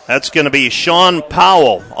 That's going to be Sean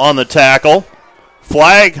Powell on the tackle.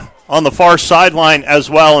 Flag on the far sideline as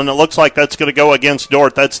well, and it looks like that's going to go against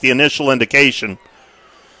Dordt. That's the initial indication.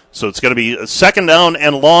 So it's going to be a second down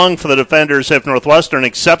and long for the defenders if Northwestern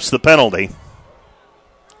accepts the penalty.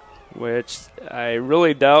 Which I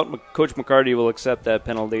really doubt Coach McCarty will accept that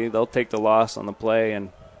penalty. They'll take the loss on the play and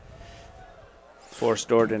force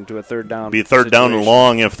Dordt into a third down. Be a third down and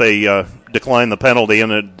long if they decline the penalty,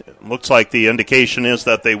 and it looks like the indication is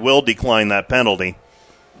that they will decline that penalty.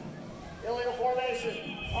 Illegal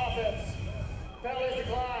formation, offense, penalty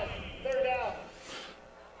decline, third down.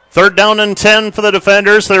 Third down and 10 for the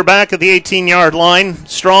defenders. They're back at the 18-yard line.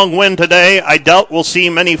 Strong win today. I doubt we'll see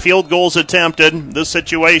many field goals attempted. This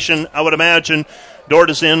situation, I would imagine,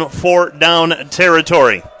 Dordt is in 4-down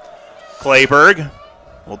territory. Clayburgh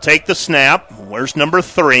will take the snap. Where's number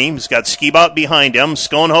 3? He's got Skiebout behind him.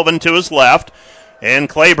 Schoenhoven to his left. And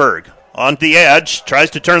Clayburgh on the edge.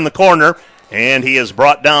 Tries to turn the corner. And he is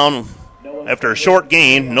brought down after a short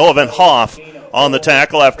gain. Novan Hoff on the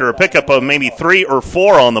tackle after a pickup of maybe 3 or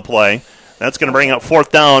 4 on the play. That's going to bring up fourth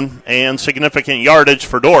down and significant yardage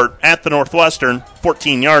for Dordt at the Northwestern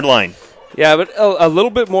 14-yard line. Yeah, but a little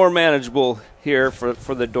bit more manageable here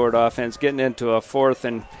for the Dordt offense, getting into a 4th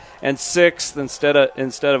and 6th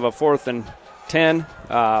instead of a 4th and 10.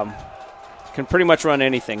 Can pretty much run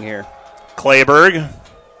anything here. Clayburgh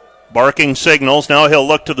barking signals. Now he'll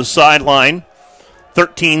look to the sideline.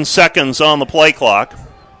 13 seconds on the play clock.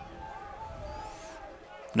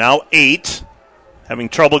 Now 8. Having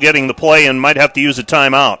trouble getting the play and might have to use a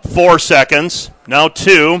timeout. 4 seconds. Now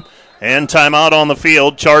 2. And timeout on the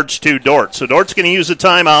field, charged to Dordt. So Dort's going to use a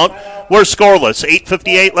timeout. We're scoreless.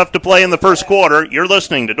 8:58 left to play in the first quarter. You're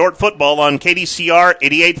listening to Dordt Football on KDCR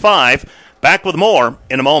 88.5. Back with more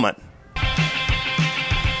in a moment.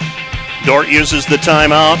 Dort uses the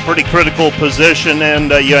timeout, pretty critical position,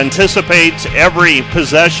 and you anticipate every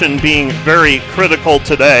possession being very critical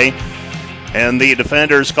today. And the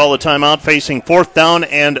defenders call a timeout facing 4th down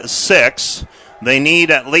and 6. They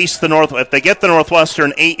need at least if they get the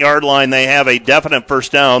Northwestern 8-yard line, they have a definite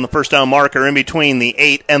first down. The first down marker in between the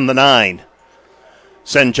 8 and the 9.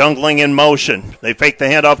 Send Jungling in motion. They fake the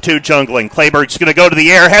handoff to Jungling. Clayberg's going to go to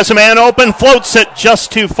the air, has a man open, floats it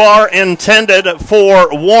just too far, intended for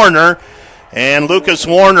Warner. And Lucas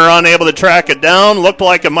Warner unable to track it down. Looked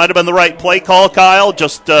like it might have been the right play call, Kyle.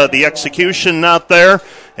 Just the execution not there.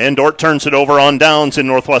 And Dort turns it over on downs in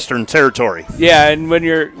Northwestern territory. Yeah, and when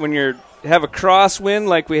you're have a crosswind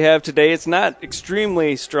like we have today, it's not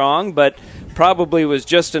extremely strong, but probably was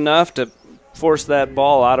just enough to force that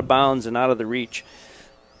ball out of bounds and out of the reach.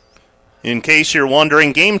 In case you're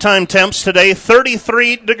wondering, game time temps today,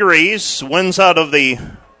 33 degrees. Winds out of the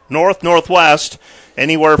north-northwest,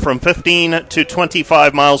 anywhere from 15 to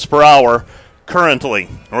 25 miles per hour currently.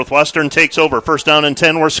 Northwestern takes over. First down and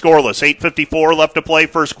 10. We're scoreless. 8:54 left to play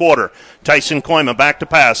first quarter. Tyson Koima back to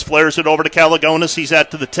pass. Flares it over to Calagonis. He's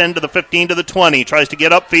at to the 10 to the 15 to the 20. Tries to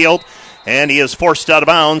get upfield. And he is forced out of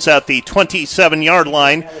bounds at the 27-yard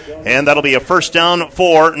line. And that'll be a first down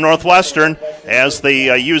for Northwestern as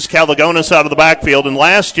they use Calagonis out of the backfield. And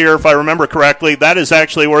last year, if I remember correctly, that is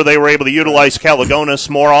actually where they were able to utilize Calagonis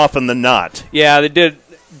more often than not. Yeah, they did.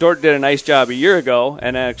 Dort did a nice job a year ago,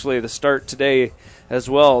 and actually the start today as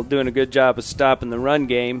well, doing a good job of stopping the run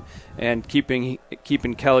game and keeping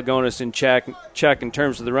Calagonis in check in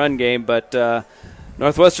terms of the run game. But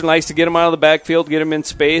Northwestern likes to get him out of the backfield, get him in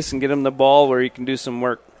space, and get him the ball where he can do some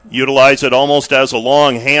work. Utilize it almost as a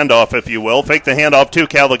long handoff, if you will. Fake the handoff to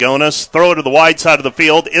Calagonis. Throw it to the wide side of the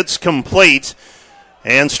field. It's complete.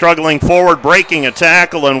 And struggling forward, breaking a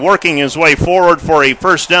tackle and working his way forward for a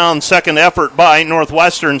first down, second effort by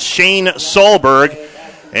Northwestern's Shane Solberg.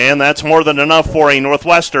 And that's more than enough for a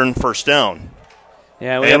Northwestern first down.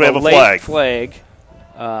 Yeah, we have a late flag.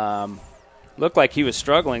 Looked like he was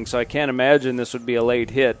struggling, so I can't imagine this would be a late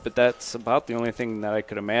hit, but that's about the only thing that I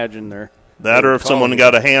could imagine there. That or if someone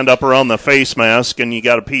got a hand up around the face mask and you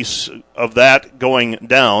got a piece of that going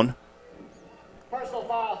down. Personal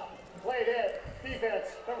foul, late hit, defense,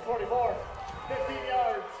 number 44, 15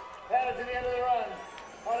 yards, added to the end of the run,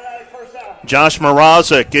 automatic first down. Josh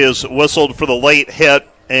Mrazek is whistled for the late hit,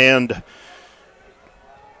 and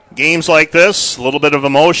games like this, a little bit of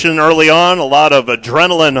emotion early on, a lot of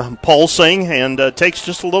adrenaline pulsing, and takes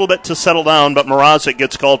just a little bit to settle down, but Mrazek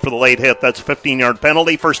gets called for the late hit. That's a 15-yard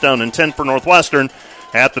penalty, first down and 10 for Northwestern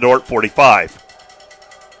at the Dort 45.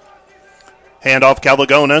 Handoff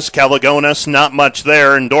Calagonis. Calagonis, not much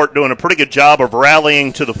there, and Dort doing a pretty good job of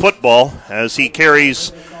rallying to the football as he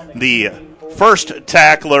carries the first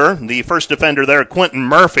tackler, the first defender there, Quentin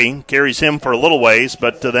Murphy, carries him for a little ways,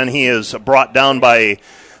 but then he is brought down by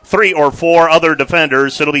 3 or 4 other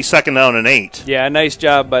defenders. It'll be second down and 8. Yeah, nice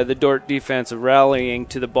job by the Dort defense of rallying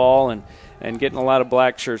to the ball and getting a lot of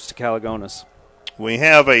black shirts to Calagonis. We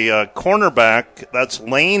have a cornerback. That's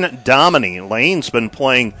Lane Dominy. Lane's been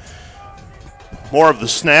playing more of the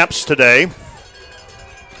snaps today.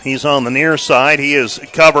 He's on the near side. He is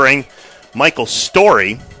covering Michael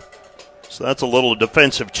Story. So that's a little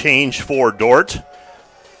defensive change for Dort.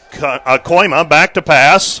 Koima back to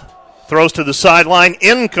pass. Throws to the sideline.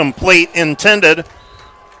 Incomplete. Intended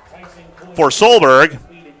for Solberg.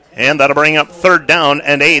 And that'll bring up third down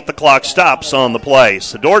and 8. The clock stops on the play.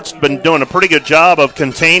 So Dort's been doing a pretty good job of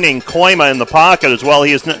containing Koima in the pocket as well.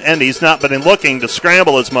 He's not been looking to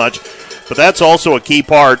scramble as much. But that's also a key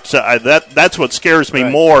part. That's what scares me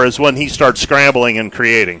more is when he starts scrambling and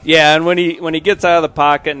creating. Yeah, and when he gets out of the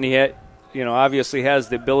pocket and he obviously has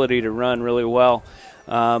the ability to run really well.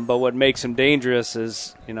 But what makes him dangerous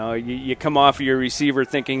is, you come off of your receiver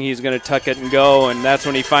thinking he's going to tuck it and go, and that's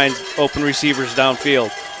when he finds open receivers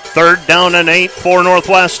downfield. Third down and 8 for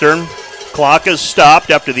Northwestern. Clock is stopped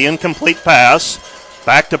after the incomplete pass.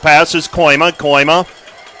 Back to pass is Koima. Koima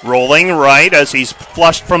rolling right as he's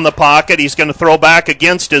flushed from the pocket. He's going to throw back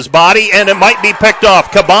against his body, and it might be picked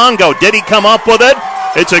off. Kabongo, did he come up with it?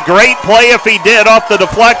 It's a great play if he did off the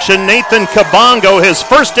deflection. Nathan Kabongo, his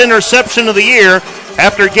first interception of the year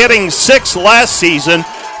after getting 6 last season.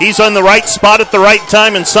 He's on the right spot at the right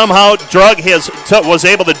time and somehow was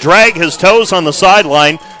able to drag his toes on the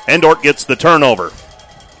sideline, and Dort gets the turnover.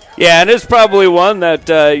 Yeah, and it's probably one that,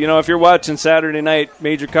 if you're watching Saturday night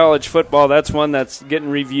major college football, that's one that's getting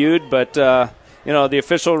reviewed. But, the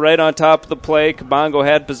official right on top of the play, Kabongo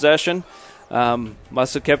had possession.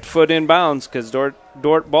 Must have kept foot in bounds because Dort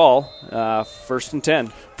Dordt ball, 1st and 10.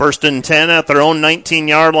 1st and 10 at their own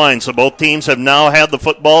 19-yard line. So both teams have now had the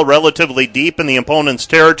football relatively deep in the opponent's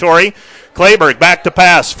territory. Clayberg back to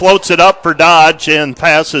pass, floats it up for Dodge, and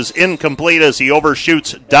pass is incomplete as he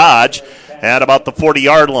overshoots Dodge at about the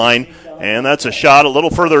 40-yard line. And that's a shot a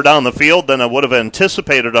little further down the field than I would have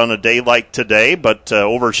anticipated on a day like today, but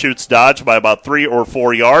overshoots Dodge by about 3 or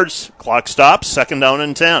 4 yards. Clock stops, 2nd down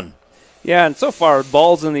and 10. Yeah, and so far,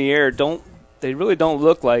 balls in the air they really don't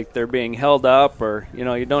look like they're being held up, or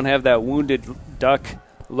you don't have that wounded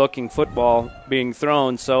duck-looking football being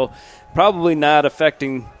thrown. So probably not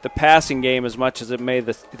affecting the passing game as much as it may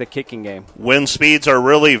the kicking game. Wind speeds are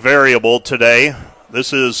really variable today.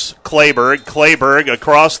 This is Clayberg. Clayberg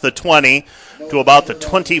across the 20 to about the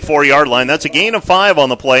 24-yard line. That's a gain of 5 on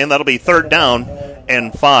the play, and that'll be 3rd down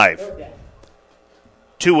and 5.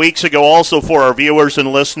 2 weeks ago, also for our viewers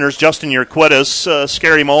and listeners, Justin Urquidis, a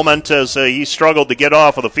scary moment as he struggled to get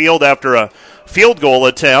off of the field after a field goal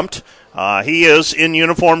attempt. He is in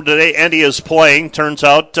uniform today, and he is playing. Turns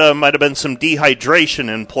out might have been some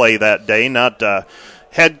dehydration in play that day, not a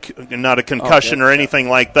concussion or anything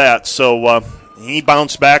like that. So he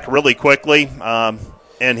bounced back really quickly,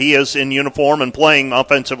 and he is in uniform and playing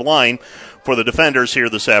offensive line for the Defenders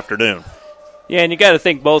here this afternoon. Yeah, and you got to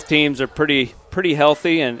think both teams are pretty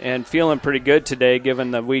healthy and feeling pretty good today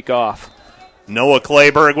given the week off. Noah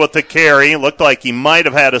Clayberg with the carry. Looked like he might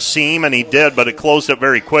have had a seam, and he did, but it closed up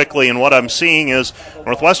very quickly. And what I'm seeing is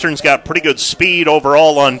Northwestern's got pretty good speed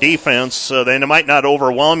overall on defense. They might not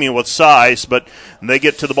overwhelm you with size, but they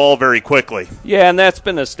get to the ball very quickly. Yeah, and that's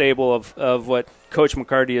been a staple of what Coach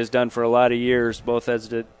McCarty has done for a lot of years, both as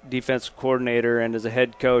the defensive coordinator and as a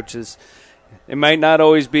head coach. It might not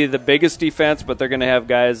always be the biggest defense, but they're going to have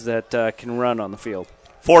guys that can run on the field.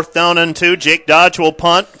 4th down and 2. Jake Dodge will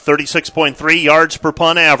punt, 36.3 yards per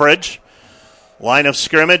punt average. Line of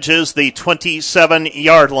scrimmage is the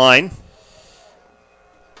 27-yard line.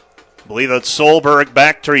 I believe that's Solberg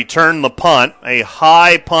back to return the punt. A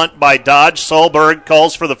high punt by Dodge. Solberg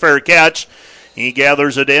calls for the fair catch. He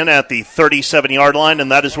gathers it in at the 37-yard line,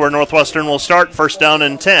 and that is where Northwestern will start. 1st down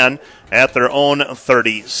and 10 at their own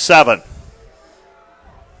 37.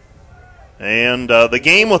 And the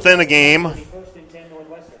game within a game,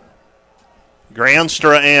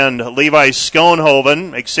 Granstra and Levi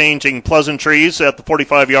Schoenhoven exchanging pleasantries at the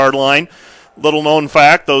 45-yard line. Little known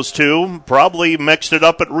fact, those two probably mixed it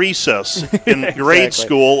up at recess in grade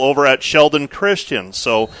school over at Sheldon Christian.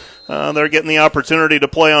 So they're getting the opportunity to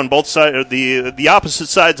play on both sides, the opposite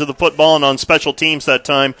sides of the football, and on special teams that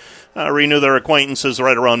time. Renew their acquaintances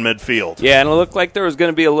right around midfield. Yeah, and it looked like there was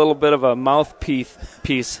going to be a little bit of a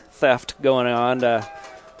mouthpiece theft going on.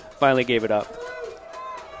 Finally gave it up.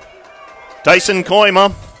 Tyson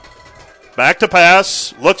Koima back to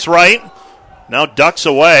pass, looks right, now ducks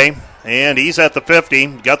away, and he's at the 50.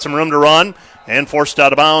 Got some room to run, and forced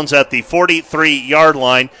out of bounds at the 43-yard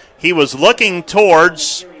line. He was looking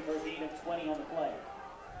towards...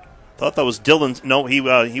 thought that was Dylan. No, he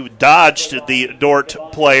dodged the Dordt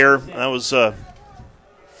player. That was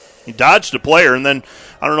he dodged a player, and then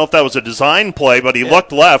I don't know if that was a design play, but he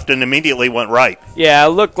looked left and immediately went right. Yeah, it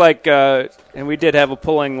looked like, and we did have a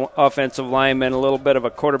pulling offensive lineman, a little bit of a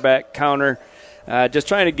quarterback counter, just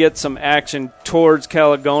trying to get some action towards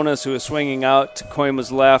Calagonis, who is swinging out to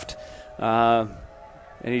Koima's left, and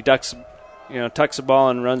he tucks the ball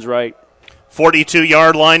and runs right.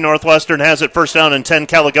 42-yard line. Northwestern has it 1st down and 10.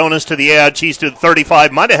 Calagonis to the edge. He's to the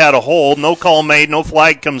 35. Might have had a hold. No call made. No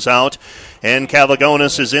flag comes out. And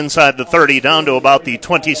Calagonis is inside the 30 down to about the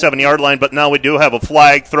 27-yard line. But now we do have a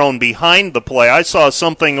flag thrown behind the play. I saw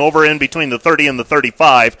something over in between the 30 and the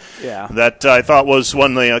 35 that I thought was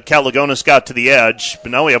when the Calagonis got to the edge.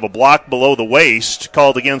 But now we have a block below the waist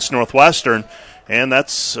called against Northwestern. And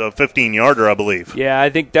that's a 15-yarder, I believe. Yeah, I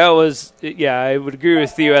think that was, I would agree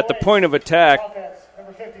with you. At the point of attack,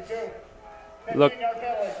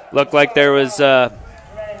 looked like there was an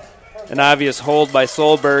obvious hold by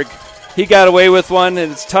Solberg. He got away with one,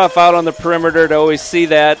 and it's tough out on the perimeter to always see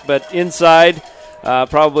that. But inside,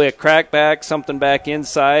 probably a crackback, something back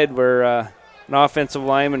inside where an offensive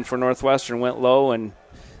lineman for Northwestern went low, and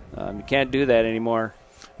you can't do that anymore.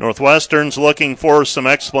 Northwestern's looking for some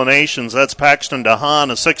explanations. That's Paxton DeHaan,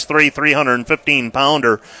 a 6'3",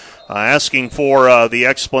 315-pounder, asking for the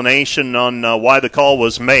explanation on why the call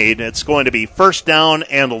was made. It's going to be 1st down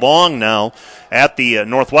and long now at the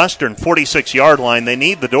Northwestern 46-yard line. They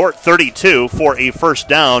need the Dordt 32 for a 1st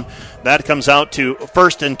down. That comes out to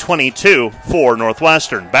 1st and 22 for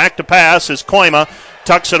Northwestern. Back to pass is Koima.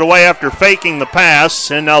 Tucks it away after faking the pass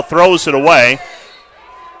and now throws it away.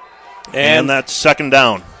 And that's 2nd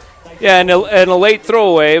down. Yeah, and a late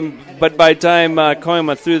throwaway, but by the time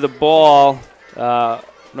Koima threw the ball,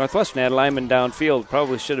 Northwestern had a lineman downfield.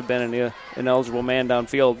 Probably should have been an eligible man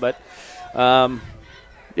downfield, but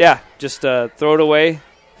just throw it away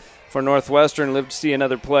for Northwestern. Live to see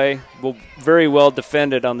another play. Very well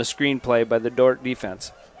defended on the screen play by the Dordt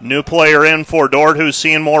defense. New player in for Dordt who's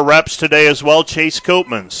seeing more reps today as well, Chase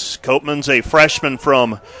Copeman's. Copeman's a freshman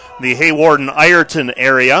from the Hayward and Ireton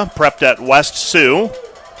area, prepped at West Sioux.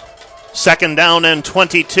 Second down and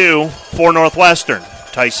 22 for Northwestern.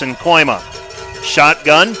 Tyson Koima.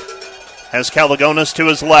 Shotgun. Has Calagonis to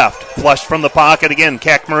his left. Flushed from the pocket again.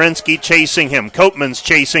 Kakmarinsky chasing him. Copeman's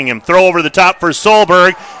chasing him. Throw over the top for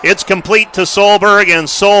Solberg. It's complete to Solberg, and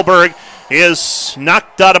Solberg is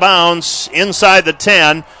knocked out of bounds inside the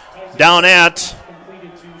 10, down at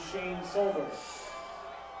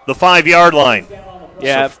the 5-yard line.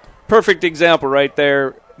 Yeah, perfect example right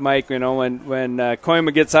there, Mike. You know, when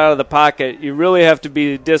Koima gets out of the pocket, you really have to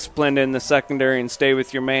be disciplined in the secondary and stay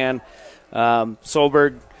with your man.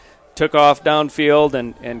 Solberg took off downfield,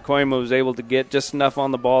 and Koima was able to get just enough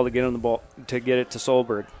on the ball to get him the ball to get it to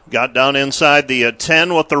Solberg. Got down inside the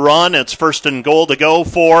 10 with the run. It's first and goal to go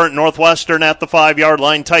for Northwestern at the 5-yard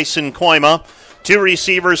line. Tyson Koima. 2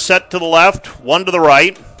 receivers set to the left, 1 to the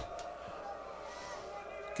right.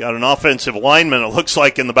 Got an offensive lineman, it looks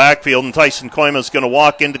like, in the backfield, and Tyson Koima is going to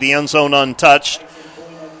walk into the end zone untouched.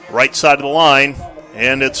 Right side of the line,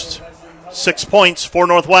 and it's 6 points for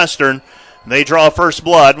Northwestern. They draw first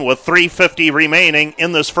blood with 3:50 remaining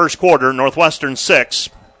in this first quarter. Northwestern 6,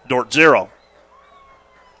 Dordt 0.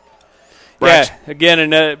 Yeah,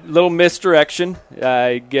 again, a little misdirection.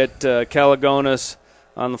 Get Calagonis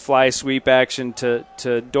on the fly sweep action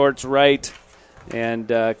to Dort's right, and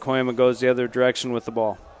Koima goes the other direction with the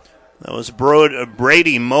ball. That was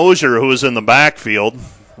Brady Mosier who was in the backfield.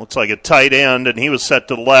 Looks like a tight end, and he was set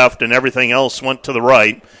to the left, and everything else went to the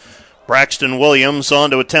right. Braxton Williams on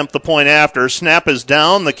to attempt the point after. Snap is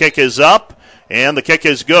down, the kick is up, and the kick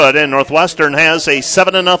is good. And Northwestern has a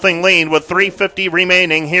 7-0 lead with 3:50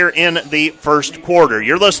 remaining here in the first quarter.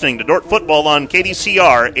 You're listening to Dordt Football on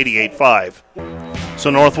KDCR 88.5. So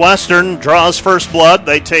Northwestern draws first blood.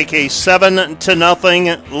 They take a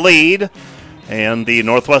 7-0 lead. And the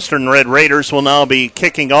Northwestern Red Raiders will now be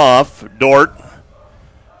kicking off. Dordt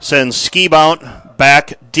sends Skibout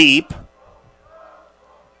back deep.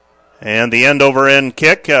 And the end-over-end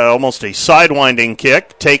kick, almost a sidewinding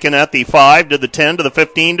kick, taken at the 5, to the 10, to the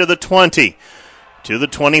 15, to the 20, to the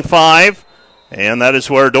 25. And that is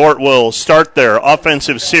where Dordt will start their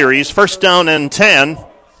offensive series. First down and 10.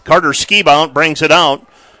 Carter Skibout brings it out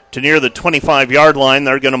to near the 25-yard line.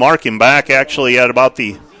 They're going to mark him back, actually, at about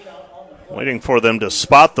waiting for them to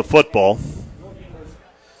spot the football.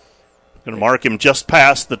 Going to mark him just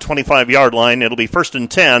past the 25-yard line. It'll be first and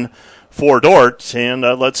 10 for Dordt, and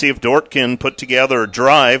let's see if Dordt can put together a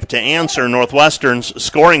drive to answer Northwestern's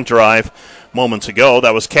scoring drive moments ago.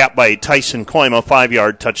 That was capped by Tyson Koima,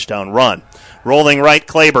 5-yard touchdown run. Rolling right,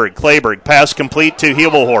 Kleberg, pass complete to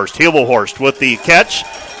Hebelhorst. Hebelhorst with the catch,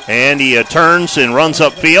 and he turns and runs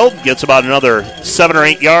upfield, gets about another 7 or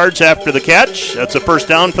 8 yards after the catch. That's a first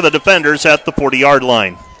down for the defenders at the 40-yard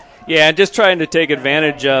line. Yeah, just trying to take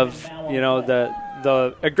advantage of,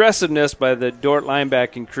 the aggressiveness by the Dordt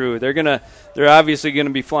linebacking crew. They're obviously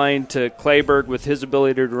gonna be flying to Kleberg with his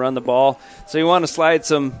ability to run the ball. So you want to slide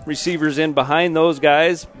some receivers in behind those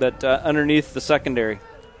guys, but underneath the secondary.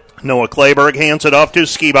 Noah Kleberg hands it off to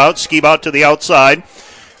Skibout. Skibout to the outside,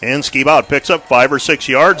 and Skibout picks up 5 or 6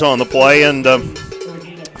 yards on the play, and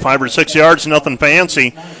 5 or 6 yards, nothing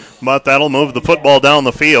fancy, but that'll move the football down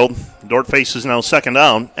the field. Dordt faces now second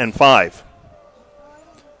down and 5.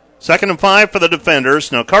 Second and 5 for the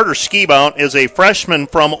defenders. Now, Carter Skibout is a freshman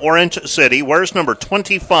from Orange City, wears number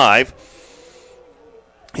 25.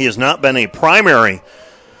 He has not been a primary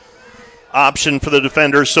option for the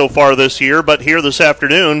defenders so far this year, but here this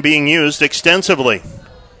afternoon being used extensively.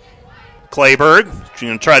 Kleberg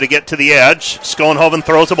going to try to get to the edge. Schoenhoven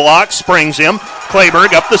throws a block, springs him.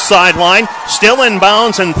 Kleberg up the sideline, still in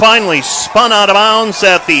bounds, and finally spun out of bounds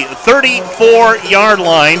at the 34-yard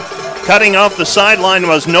line. Cutting off the sideline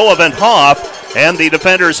was Noah Van Hoff, and the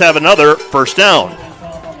defenders have another first down.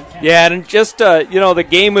 Yeah, and just, the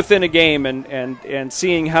game within a game and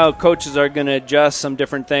seeing how coaches are going to adjust some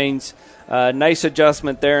different things. Nice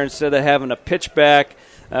adjustment there. Instead of having a pitch back,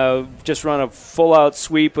 just run a full-out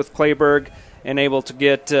sweep with Kleberg and able to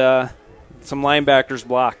get some linebackers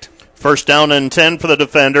blocked. First down and 10 for the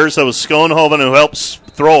defenders. That was Schoenhoven who helps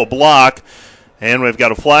throw a block. And we've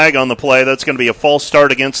got a flag on the play. That's going to be a false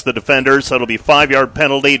start against the defenders. That'll be 5-yard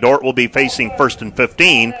penalty. Dordt will be facing first and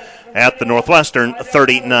 15 at the Northwestern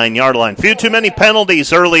 39-yard line. Few too many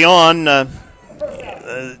penalties early on.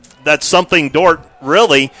 That's something Dordt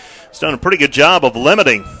really has done a pretty good job of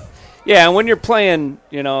limiting. Yeah, and when you're playing,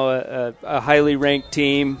 a highly ranked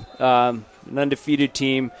team, an undefeated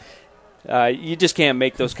team, you just can't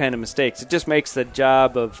make those kind of mistakes. It just makes the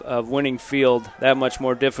job of winning field that much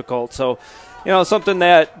more difficult. So, something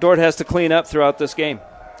that Dordt has to clean up throughout this game.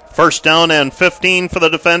 First down and 15 for the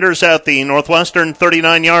defenders at the Northwestern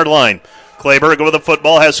 39-yard line. Clayberg with the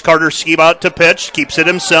football, has Carter Skibout to pitch, keeps it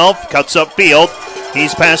himself, cuts up field.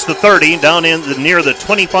 He's past the 30, down near the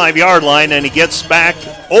 25-yard line, and he gets back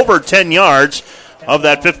over 10 yards of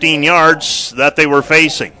that 15 yards that they were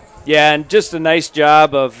facing. Yeah, and just a nice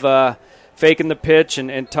job of faking the pitch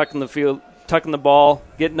and tucking the ball,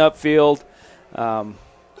 getting upfield. A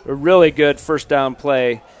really good first down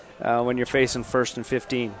play when you're facing 1st and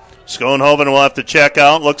 15. Schoenhoven will have to check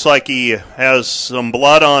out. Looks like he has some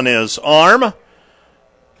blood on his arm.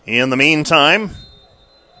 In the meantime,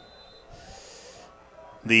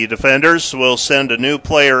 the defenders will send a new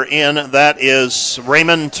player in. That is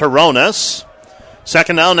Raymond Taronis.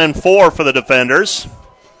 2nd down and 4 for the defenders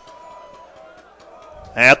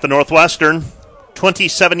at the Northwestern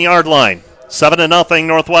 27-yard line. 7-0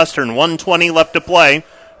 Northwestern. 1:20 left to play.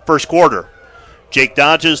 First quarter. Jake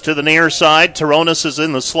dodges to the near side. Taronis is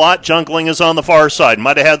in the slot. Jungling is on the far side.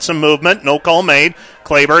 Might have had some movement. No call made.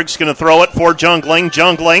 Clayberg's going to throw it for Jungling.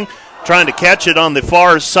 Jungling trying to catch it on the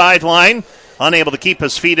far sideline. Unable to keep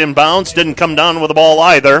his feet in bounds. Didn't come down with the ball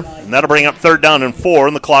either. And that'll bring up 3rd down and 4,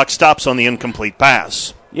 and the clock stops on the incomplete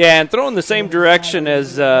pass. Yeah, and throwing the same direction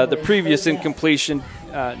as the previous incompletion,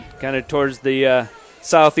 kind of towards the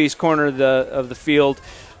southeast corner of the field.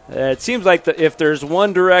 It seems like if there's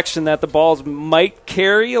one direction that the balls might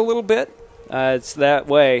carry a little bit, it's that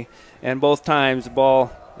way. And both times the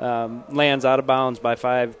ball lands out of bounds by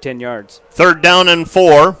 5-10 yards. 3rd down and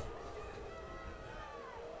 4.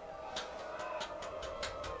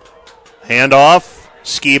 Handoff.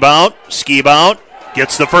 Skibout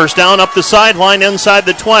gets the first down up the sideline inside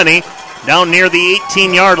the 20. Down near the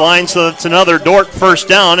 18-yard line, so that's another Dordt first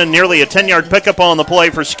down and nearly a 10-yard pickup on the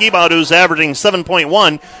play for Skibout, who's averaging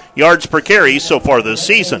 7.1 yards per carry so far this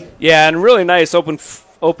season. Yeah, and really nice open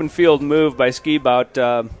field move by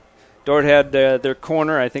Skibout. Dordt had their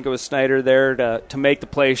corner, I think it was Snyder there, to make the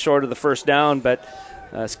play short of the first down, but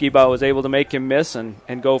Skibout was able to make him miss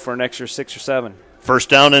and go for an extra 6 or 7. First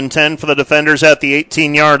down and 10 for the defenders at the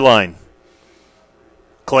 18-yard line.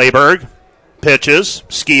 Clayberg pitches,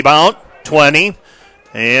 Skibout, 20,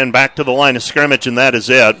 and back to the line of scrimmage, and that is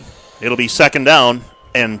it. It'll be 2nd down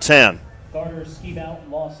and 10.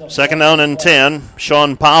 2nd down and 10.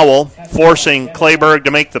 Sean Powell forcing Clayberg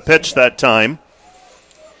to make the pitch that time.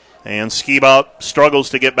 And Skibout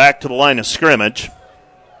struggles to get back to the line of scrimmage.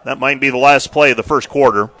 That might be the last play of the first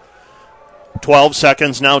quarter. 12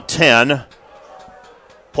 seconds, now 10.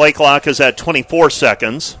 Play clock is at 24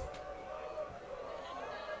 seconds.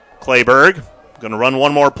 Clayberg going to run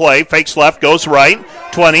one more play. Fakes left, goes right.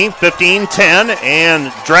 20, 15, 10,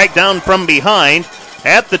 and dragged down from behind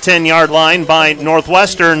at the 10-yard line by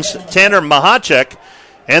Northwestern's Tanner Mahachek.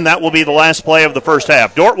 And that will be the last play of the first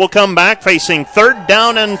half. Dordt will come back facing 3rd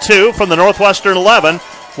down and 2 from the Northwestern 11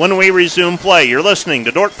 when we resume play. You're listening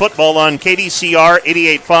to Dordt Football on KDCR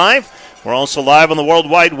 88.5. We're also live on the World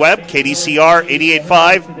Wide Web,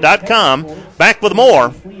 KDCR885.com. Back with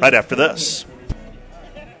more right after this.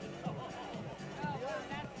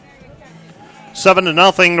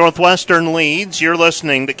 7-0 Northwestern leads. You're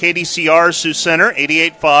listening to KDCR Sioux Center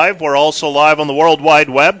 88.5. We're also live on the World Wide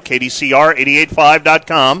Web,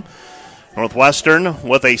 KDCR885.com. Northwestern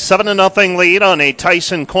with a 7-0 lead on a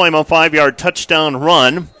Tyson Koima 5-yard touchdown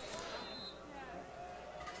run.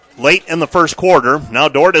 Late in the first quarter, now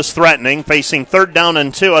Dordt is threatening, facing 3rd down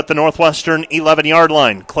and 2 at the Northwestern 11-yard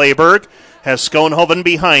line. Clayberg has Schoenhoven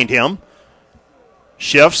behind him.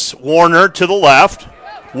 Shifts Warner to the left.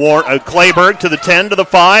 Clayberg to the 10, to the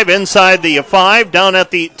 5, inside the 5, down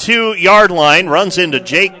at the 2-yard line, runs into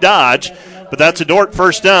Jake Dodge, but that's a Dordt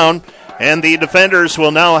first down, and the defenders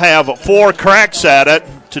will now have 4 cracks at it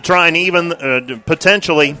to try and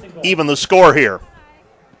potentially even the score here.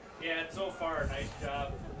 Yeah, and so far, nice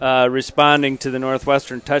job responding to the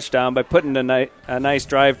Northwestern touchdown by putting a nice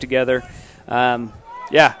drive together.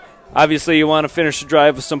 Obviously you want to finish the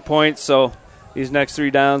drive with some points, so these next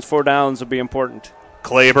 4 downs will be important.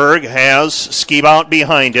 Clayberg has Skibout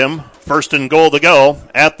behind him. 1st and goal to go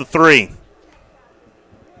at the 3.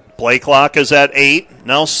 Play clock is at 8.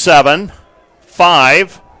 Now 7,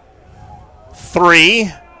 5,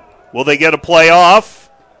 3. Will they get a play off?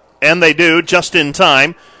 And they do, just in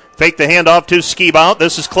time. fake the handoff to Skibout.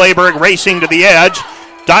 This is Clayberg racing to the edge,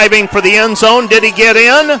 diving for the end zone. Did he get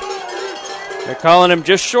in? They're calling him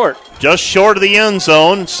just short. Just short of the end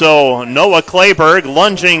zone, so Noah Clayberg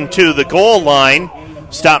lunging to the goal line,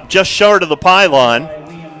 stopped just short of the pylon.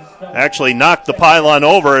 Actually knocked the pylon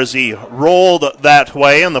over as he rolled that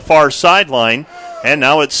way on the far sideline. And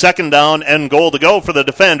now it's second down and goal to go for the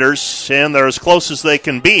defenders, and they're as close as they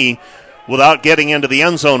can be without getting into the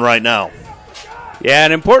end zone right now. Yeah,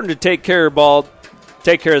 and important to take care of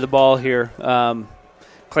the ball here.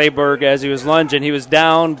 Clayberg, as he was lunging, he was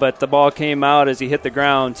down, but the ball came out as he hit the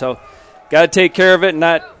ground. So got to take care of it and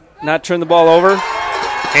not turn the ball over.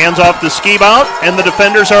 Hands off to Skibout, and the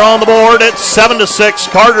defenders are on the board at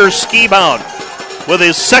 7-6. Carter Skibout with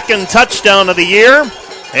his second touchdown of the year,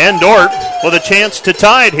 and Dordt with a chance to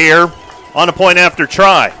tie it here on a point after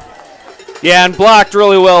try. Yeah, and blocked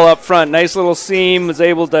really well up front. Nice little seam.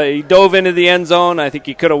 He dove into the end zone. I think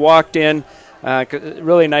he could have walked in.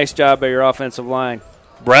 Really nice job by your offensive line.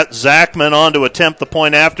 Brett Zachman on to attempt the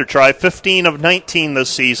point after try. 15 of 19 this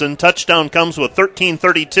season. Touchdown comes with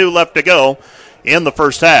 13:32 left to go in the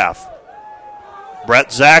first half. Brett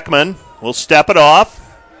Zachman will step it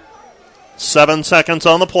off. 7 seconds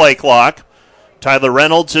on the play clock. Tyler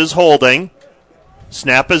Reynolds is holding.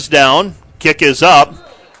 Snap is down. Kick is up.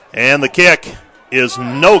 And the kick is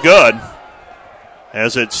no good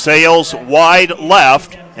as it sails wide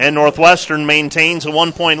left, and Northwestern maintains a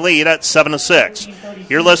 1-point lead at 7-6.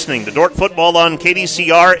 You're listening to Dordt Football on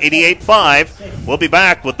KDCR 88.5. We'll be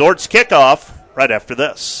back with Dordt's kickoff right after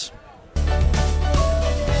this.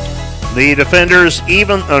 The defenders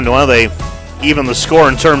even the score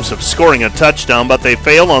in terms of scoring a touchdown, but they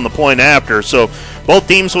fail on the point after. So both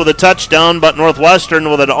teams with a touchdown, but Northwestern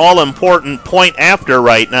with an all-important point after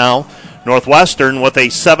right now. Northwestern with a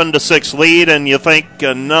 7-6 lead, and you think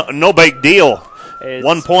no big deal.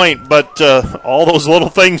 1 point, but all those little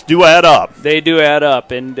things do add up. They do add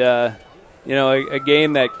up, and a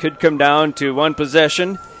game that could come down to one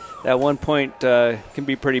possession, that 1 point can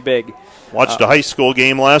be pretty big. Watched a high school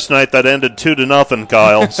game last night that ended 2-0,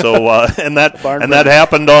 Kyle. So and that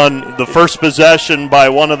happened on the first possession by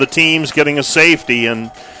one of the teams getting a safety, and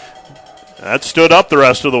that stood up the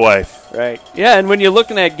rest of the way. Right. Yeah, and when you're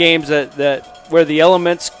looking at games that where the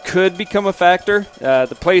elements could become a factor,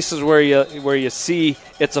 the places where you see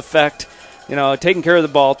its effect, taking care of the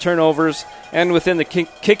ball, turnovers, and within the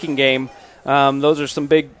kicking game, those are some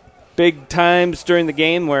big times during the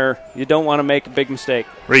game where you don't want to make a big mistake.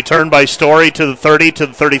 Return by Story to the 30, to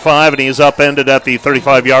the 35, and he is upended at the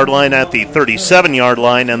 35-yard line, at the 37-yard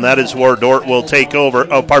line, and that is where Dordt will take over.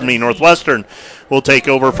 Northwestern will take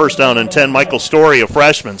over. First down and 10. Michael Story, a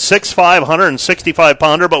freshman, 6'5",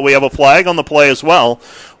 165-pounder, but we have a flag on the play as well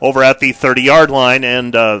over at the 30-yard line,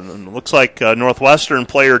 and looks like Northwestern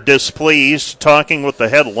player displeased, talking with the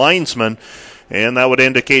head linesman. And that would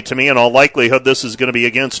indicate to me, in all likelihood, this is going to be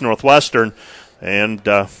against Northwestern. And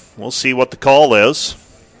we'll see what the call is.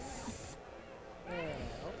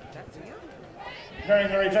 During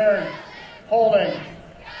the return, holding,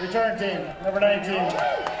 return team, number 19,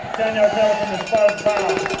 10-yard penalty from the spot of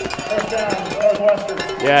foul. First down, Northwestern.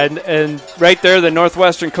 Yeah, and right there, the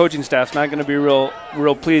Northwestern coaching staff's not going to be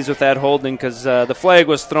real pleased with that holding, because the flag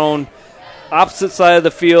was thrown opposite side of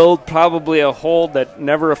the field, probably a hold that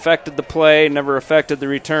never affected the play, never affected the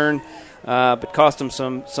return, but cost them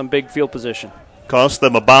some big field position. Cost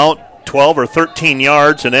them about 12 or 13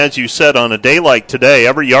 yards, and as you said, on a day like today,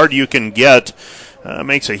 every yard you can get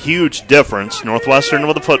makes a huge difference. Northwestern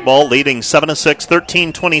with the football, leading 7-6,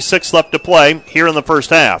 13:26 left to play here in the first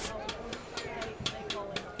half.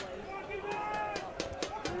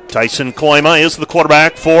 Tyson Koima is the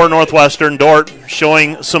quarterback for Northwestern. Dordt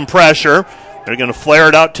showing some pressure. They're going to flare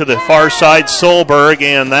it out to the far side, Solberg,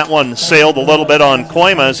 and that one sailed a little bit on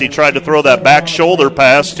Koima as he tried to throw that back shoulder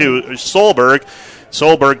pass to Solberg.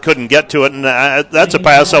 Solberg couldn't get to it, and that's a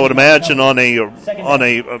pass I would imagine on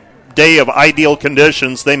a day of ideal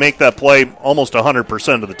conditions, they make that play almost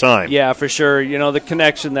 100% of the time. Yeah, for sure. The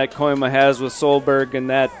connection that Koima has with Solberg,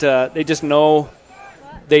 and that they just know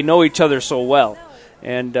each other so well.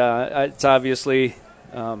 And it's obviously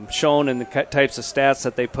shown in the types of stats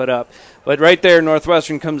that they put up. But right there,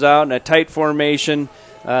 Northwestern comes out in a tight formation,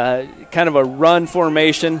 kind of a run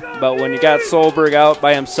formation. But when you got Solberg out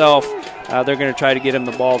by himself, they're going to try to get him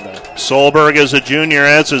the ball there. Solberg is a junior,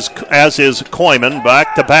 as is Koiman.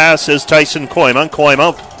 Back to pass is Tyson Koima.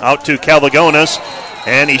 Koima out to Calagonis,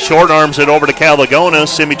 and he short arms it over to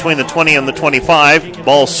Calagonis in between the 20 and the 25.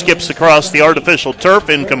 Ball skips across the artificial turf,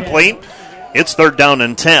 incomplete. It's third down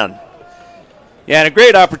and 10. Yeah, and a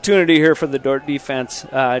great opportunity here for the Dordt defense.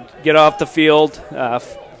 Get off the field,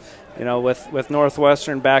 with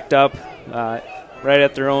Northwestern backed up right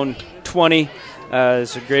at their own 20,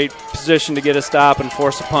 it's a great position to get a stop and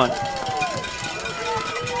force a punt.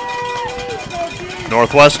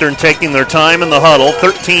 Northwestern taking their time in the huddle.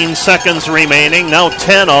 13 seconds remaining. Now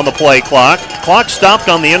 10 on the play clock. Clock stopped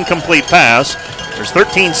on the incomplete pass. There's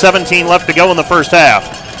 13-17 left to go in the first half.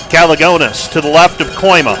 Calagonis to the left of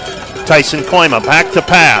Koima. Tyson Koima back to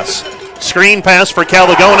pass. Screen pass for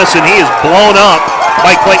Calagonis, and he is blown up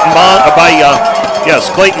by Clayton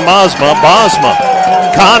Bosma.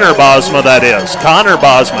 Connor Bosma, that is. Connor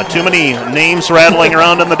Bosma. Too many names rattling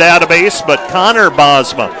around in the database, but Connor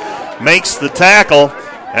Bosma makes the tackle.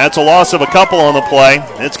 That's a loss of a couple on the play.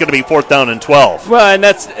 It's going to be 4th down and 12. Well, and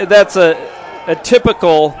that's a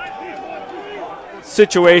typical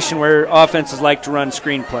situation where offenses like to run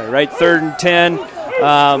screenplay, right? 3rd and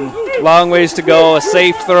 10, long ways to go, a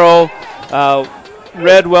safe throw,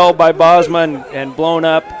 read well by Bosma and blown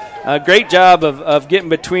up. Great job of getting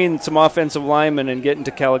between some offensive linemen and getting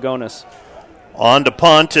to Calagonis. On to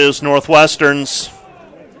punt is Northwestern's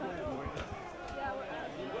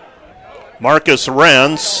Marcus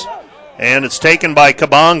Renz, and it's taken by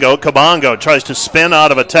Kabongo. Kabongo tries to spin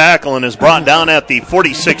out of a tackle and is brought down at the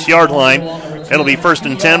 46-yard line. It'll be 1st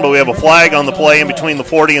and 10, but we have a flag on the play in between the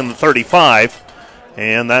 40 and the 35,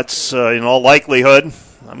 and that's in all likelihood,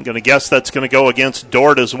 I'm going to guess that's going to go against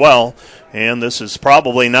Dordt as well, and this is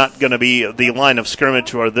probably not going to be the line of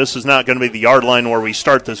scrimmage, or this is not going to be the yard line where we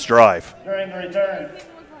start this drive. During the return,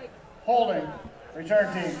 holding,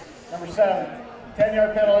 return team, number 7,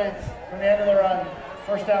 10-yard penalty from the end of the run,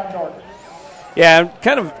 1st down Dordt. Yeah,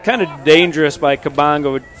 kind of dangerous by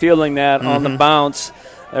Kabongo fielding that on the bounce.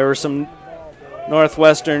 There were some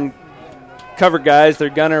Northwestern cover guys. Their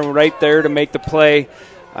gunner right there to make the play.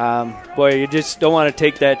 Boy, you just don't want to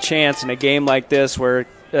take that chance in a game like this where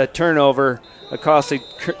a costly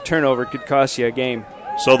turnover could cost you a game.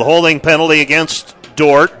 So the holding penalty against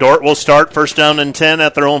Dordt. Dordt will start 1st down and 10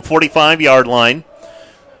 at their own 45-yard line.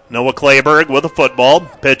 Noah Clayberg with a football,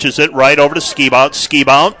 pitches it right over to Skibout.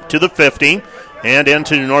 Skibout to the 50 and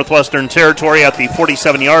into Northwestern territory at the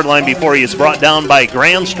 47-yard line before he is brought down by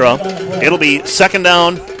Granstra. It'll be 2nd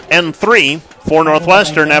down and 3 for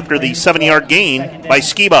Northwestern after the 7-yard gain by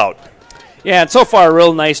Skibout. Yeah, and so far a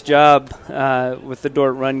real nice job with the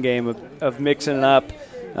Dordt run game of mixing it up.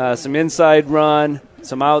 Some inside run,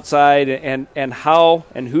 some outside, and how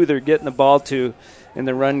and who they're getting the ball to in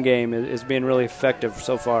the run game is being really effective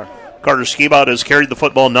so far. Carter Skibout has carried the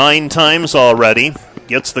football 9 times already.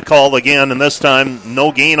 Gets the call again, and this time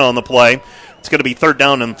no gain on the play. It's going to be 3rd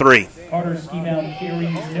down and 3.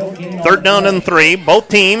 3rd down and 3. Both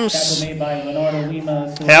teams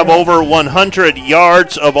have over 100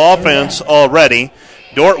 yards of offense already.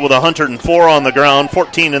 Dordt with 104 on the ground,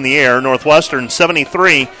 14 in the air. Northwestern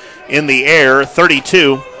 73 in the air,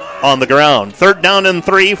 32 on the ground. 3rd down and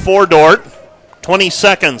 3 for Dordt. 20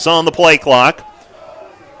 seconds on the play clock.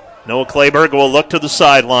 Noah Clayberg will look to the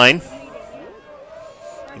sideline.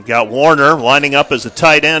 You've got Warner lining up as a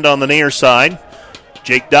tight end on the near side.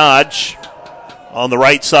 Jake Dodge on the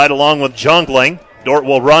right side along with Jungling. Dordt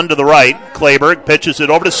will run to the right. Clayberg pitches it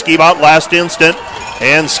over to Skibout last instant,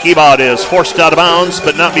 and Skibout is forced out of bounds,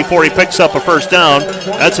 but not before he picks up a 1st down.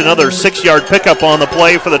 That's another 6-yard pickup on the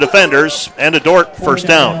play for the defenders, and a Dordt 1st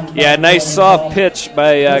down. Yeah, nice soft pitch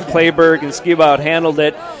by Clayberg, and Skibout handled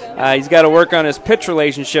it. He's got to work on his pitch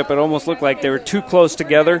relationship. It almost looked like they were too close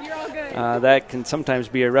together. That can sometimes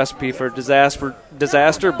be a recipe for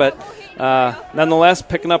disaster, but nonetheless,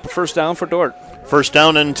 picking up a 1st down for Dordt. 1st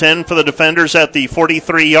down and 10 for the defenders at the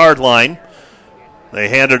 43-yard line. They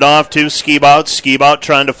hand it off to Skibout. Skibout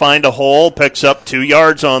trying to find a hole, picks up 2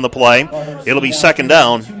 yards on the play. It'll be 2nd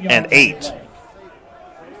down and 8.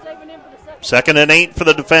 2nd and 8 for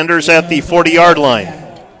the defenders at the 40-yard line.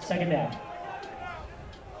 2nd down.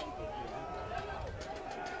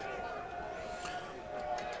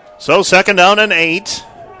 So 2nd down and 8.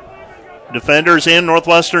 Defenders in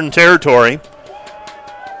Northwestern territory.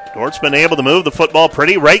 Dort's been able to move the football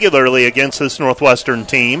pretty regularly against this Northwestern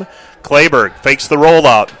team. Clayberg fakes the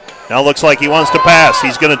rollout. Now looks like he wants to pass.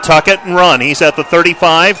 He's going to tuck it and run. He's at the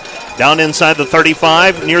 35, down inside the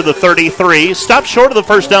 35, near the 33. Stopped short of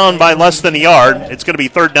the 1st down by less than a yard. It's going to be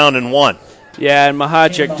 3rd down and 1. Yeah, and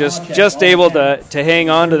Mahachik just able to hang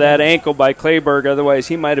on to that ankle by Clayberg. Otherwise,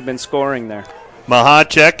 he might have been scoring there.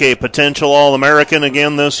 Mahachek, a potential All-American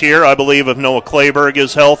again this year. I believe if Noah Clayberg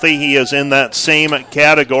is healthy, he is in that same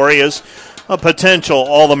category as a potential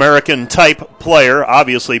All-American type player.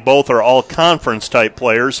 Obviously, both are all-conference type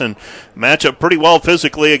players and match up pretty well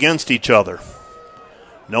physically against each other.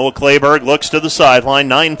 Noah Clayberg looks to the sideline.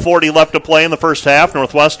 9:40 left to play in the first half.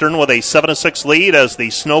 Northwestern with a 7-6 lead as the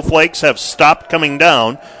Snowflakes have stopped coming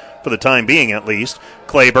down, for the time being at least.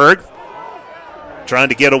 Clayberg trying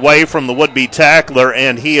to get away from the would-be tackler,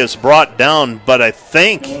 and he is brought down, but I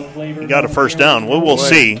think he got a first down. We will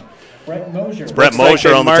see. It's Brett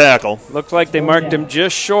Mosier on the tackle. Looks like they marked him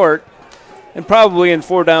just short, and probably in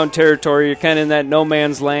 4-down territory. You're kind of in that no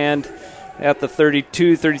man's land at the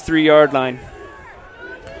 32, 33-yard line.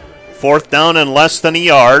 4th down and less than a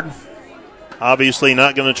yard. Obviously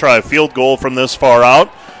not going to try a field goal from this far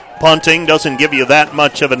out. Punting doesn't give you that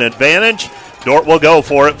much of an advantage. Dordt will go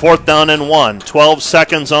for it. 4th down and 1. 12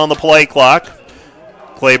 seconds on the play clock.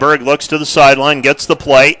 Clayberg looks to the sideline, gets the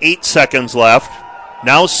play. 8 seconds left.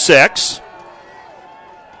 Now 6.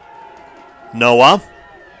 Noah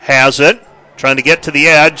has it. Trying to get to the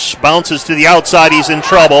edge. Bounces to the outside. He's in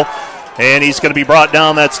trouble. And he's going to be brought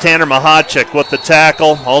down. That's Tanner Mahachik with the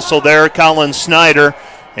tackle. Also there, Colin Snyder.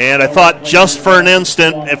 And I thought just for an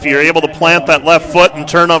instant, if you're able to plant that left foot and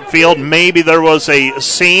turn upfield, maybe there was a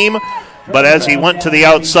seam. But as he went to the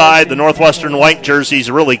outside, the Northwestern white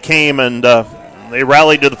jerseys really came and they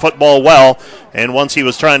rallied to the football well. And once he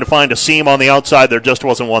was trying to find a seam on the outside, there just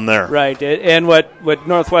wasn't one there. Right. And what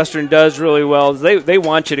Northwestern does really well is they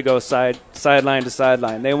want you to go sideline to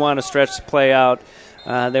sideline. They want to stretch the play out.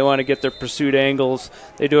 They want to get their pursuit angles.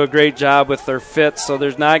 They do a great job with their fits, so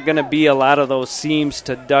there's not going to be a lot of those seams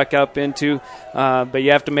to duck up into. But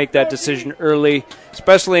you have to make that decision early,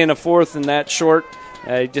 especially in a 4th and that short.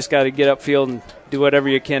 You just got to get upfield and do whatever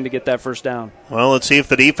you can to get that first down. Well, let's see if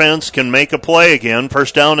the defense can make a play again.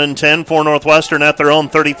 1st down and 10 for Northwestern at their own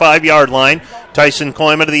 35-yard line. Tyson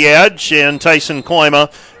Koima to the edge, and Tyson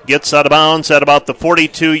Koima gets out of bounds at about the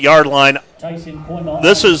 42-yard line.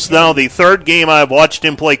 This is now the 3rd game I've watched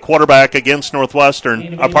him play quarterback against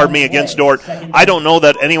Northwestern. Against Dordt. I don't know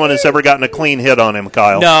that anyone has ever gotten a clean hit on him,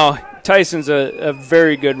 Kyle. No, Tyson's a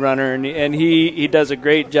very good runner, and he does a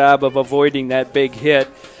great job of avoiding that big hit.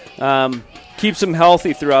 Keeps him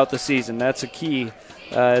healthy throughout the season. That's a key,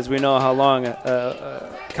 as we know how long a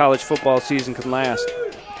college football season can last.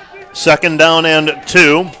 2nd down and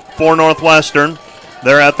 2 for Northwestern.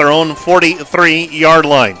 They're at their own 43-yard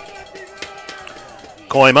line.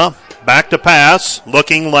 Koima back to pass,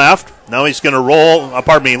 looking left. Now he's going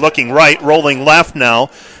to looking right, rolling left now.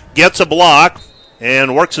 Gets a block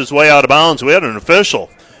and works his way out of bounds. We had an official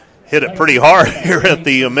hit it pretty hard here at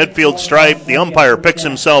the midfield stripe. The umpire picks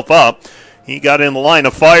himself up. He got in the line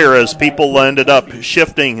of fire as people ended up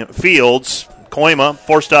shifting fields. Koima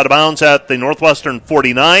forced out of bounds at the Northwestern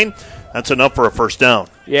 49. That's enough for a first down.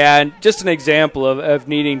 Yeah, and just an example of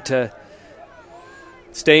needing to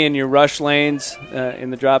stay in your rush lanes in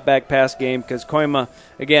the drop-back pass game, because Koima,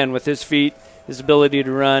 again, with his feet, his ability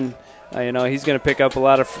to run, he's going to pick up a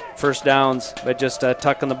lot of first downs by just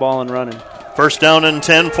tucking the ball and running. 1st down and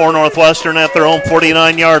 10 for Northwestern at their own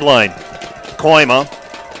 49-yard line. Koima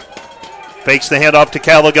fakes the handoff to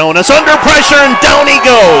Calagonis. Under pressure, and down he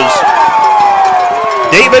goes.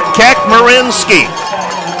 David Kakmarinski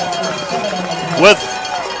with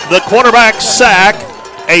the quarterback sack.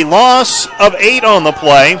 A loss of 8 on the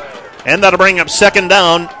play, and that'll bring up 2nd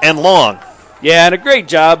down and long. Yeah, and a great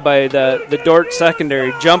job by the Dordt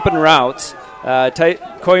secondary, jumping routes.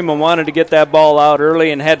 Koima wanted to get that ball out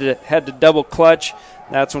early and had to double clutch.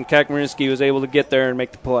 That's when Kakmarinski was able to get there and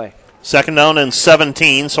make the play. 2nd down and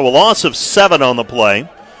 17, so a loss of 7 on the play.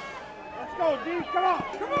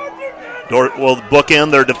 Dordt will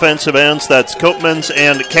bookend their defensive ends. That's Koopmans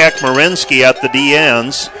and Kakmarinski at the D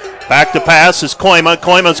ends. Back to pass is Koima.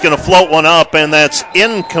 Koima's going to float one up, and that's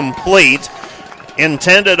incomplete.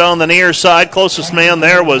 Intended on the near side. Closest man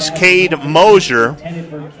there was Cade Mosier.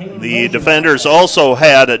 The defenders also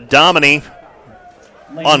had Domini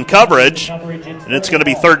on coverage, and it's going to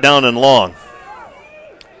be 3rd down and long.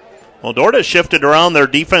 Well, Dordt has shifted around their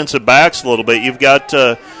defensive backs a little bit. You've got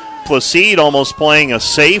Placide almost playing a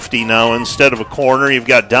safety now instead of a corner. You've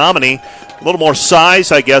got Domini, a little more size,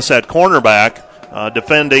 I guess, at cornerback.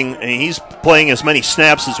 Defending, he's playing as many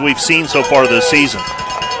snaps as we've seen so far this season.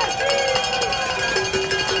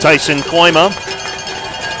 Tyson Koima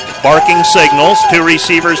barking signals. 2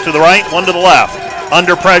 receivers to the right, 1 to the left.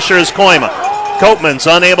 Under pressure is Koima.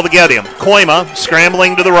 Koopmans unable to get him. Koima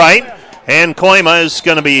scrambling to the right, and Koima is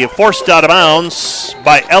going to be forced out of bounds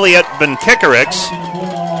by Elliot Van Kickerix.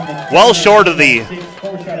 Well short of the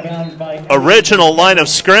original line of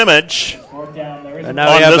scrimmage. And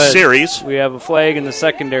now on this series. We have a flag in the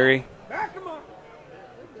secondary.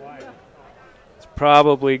 It's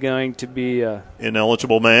probably going to be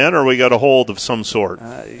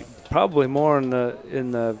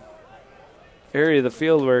area of the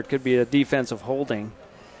field where it could be a defensive holding.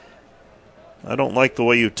 I don't like the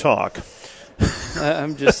way you talk.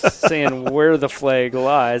 I'm just saying where the flag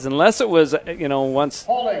lies. Unless it was, once.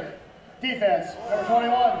 Holding. Defense. Number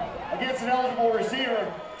 21. Against an eligible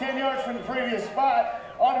receiver. 10 yards from the previous spot.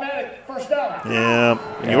 Automatic first down.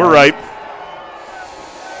 Yeah, you were right.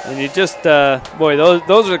 And you just, those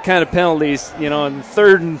are the kind of penalties, in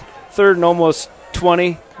third and almost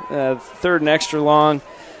 20, third and extra long.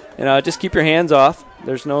 Just keep your hands off.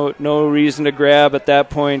 There's no reason to grab at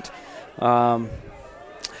that point. And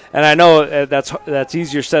I know that's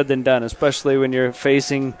easier said than done, especially when you're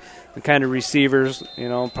facing the kind of receivers,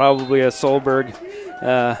 probably a Solberg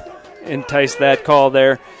enticed that call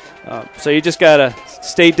there. So you just got to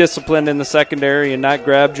stay disciplined in the secondary and not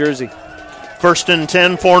grab jersey. 1st and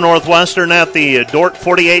 10 for Northwestern at the Dordt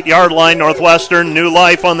 48-yard line. Northwestern, new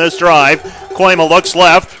life on this drive. Koima looks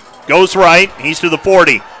left, goes right. He's to the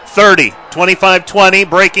 40, 30, 25-20,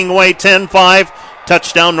 breaking away 10-5.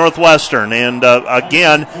 Touchdown Northwestern. And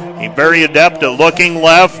again, very adept at looking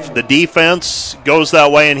left. The defense goes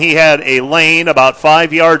that way, and he had a lane about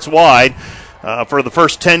 5 yards wide for the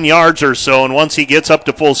first 10 yards or so. And once he gets up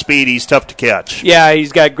to full speed, he's tough to catch. Yeah,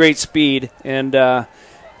 he's got great speed. And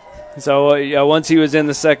so once he was in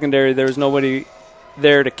the secondary, there was nobody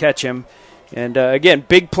there to catch him. And again,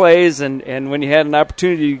 big plays. And when you had an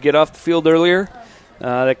opportunity to get off the field earlier,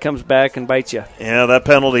 that comes back and bites you. Yeah, that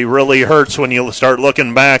penalty really hurts when you start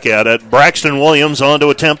looking back at it. Braxton Williams on to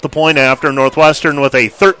attempt the point after. Northwestern with a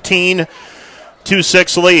 13-6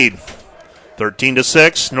 lead.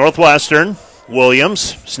 13-6, Northwestern.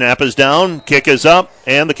 Williams, snap is down, kick is up,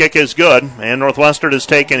 and the kick is good. And Northwestern has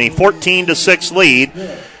taken a 14-6 lead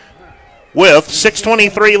with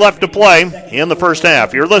 6:23 left to play in the first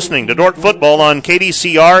half. You're listening to Dordt Football on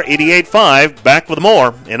KDCR 88.5. Back with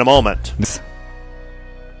more in a moment.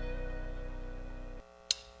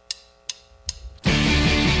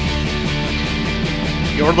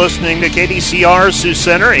 You're listening to KDCR Sioux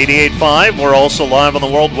Center 88.5. We're also live on the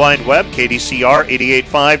World Wide Web,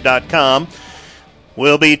 KDCR885.com.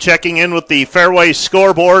 We'll be checking in with the Fairway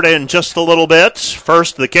scoreboard in just a little bit.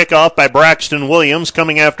 First, the kickoff by Braxton Williams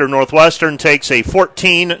coming after Northwestern takes a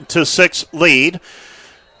 14-6 lead.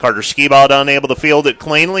 Carter Skibout unable to field it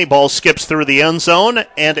cleanly. Ball skips through the end zone,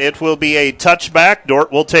 and it will be a touchback.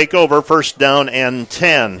 Dordt will take over, first down and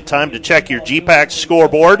 10. Time to check your GPAC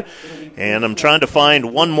scoreboard. And I'm trying to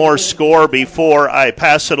find one more score before I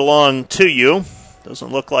pass it along to you.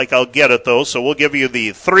 Doesn't look like I'll get it, though, so we'll give you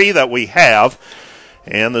the three that we have.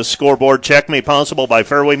 And the scoreboard check made possible by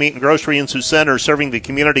Fairway Meat and Grocery in Sioux Center, serving the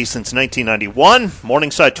community since 1991.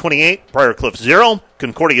 Morningside 28, Briar Cliff 0,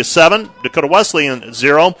 Concordia 7, Dakota Wesleyan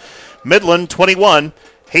 0, Midland 21,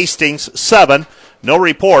 Hastings 7. No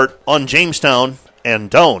report on Jamestown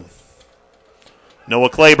and Doane. Noah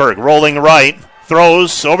Clayberg rolling right.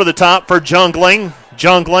 Throws over the top for Jungling.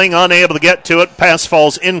 Jungling unable to get to it. Pass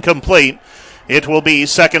falls incomplete. It will be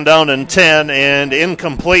second down and 10, and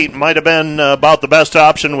incomplete might have been about the best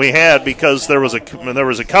option we had because there was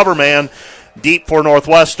a cover man deep for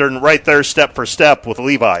Northwestern right there step for step with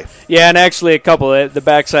Levi. Yeah, and actually a couple. The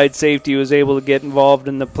backside safety was able to get involved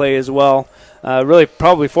in the play as well. Really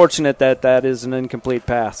probably fortunate that is an incomplete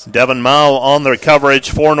pass. Devin Mao on the coverage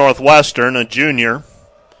for Northwestern, a junior.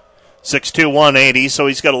 6'2", 180, so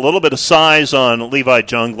he's got a little bit of size on Levi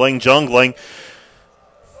Jungling. Jungling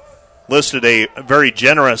listed a very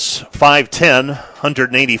generous 5'10",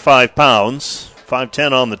 185 pounds.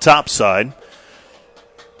 5'10" on the top side.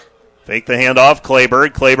 Fake the handoff,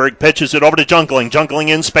 Clayberg. Clayberg pitches it over to Jungling. Jungling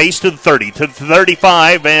in space to the 30, to the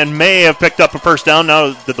 35, and may have picked up a first down.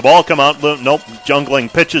 Now, did the ball come out? Nope.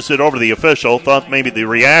 Jungling pitches it over to the official. Thought maybe the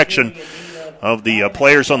reaction of the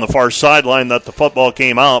players on the far sideline that the football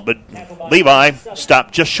came out, but Levi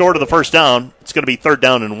stopped just short of the first down. It's going to be third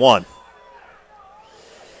down and 1.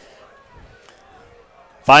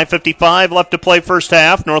 5:55 left to play first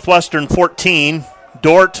half. Northwestern 14,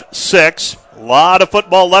 Dordt 6. A lot of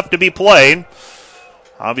football left to be played.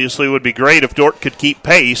 Obviously, it would be great if Dordt could keep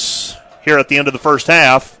pace here at the end of the first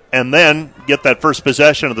half and then get that first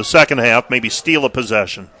possession of the second half, maybe steal a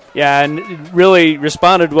possession. Yeah, and really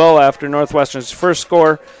responded well after Northwestern's first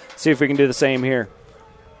score. See if we can do the same here.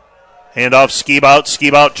 Handoff, Skibout.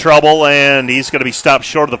 Skibout trouble, and he's going to be stopped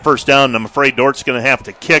short of the first down. And I'm afraid Dort's going to have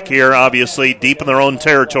to kick here, obviously, deep in their own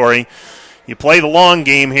territory. You play the long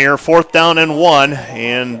game here, fourth down and 1,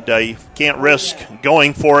 and you can't risk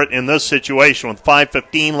going for it in this situation with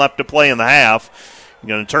 5:15 left to play in the half.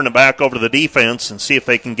 You're going to turn it back over to the defense and see if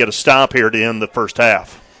they can get a stop here to end the first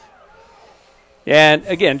half. Yeah, and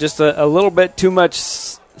again, just a little bit too much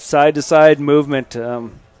side-to-side movement.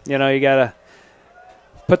 You got to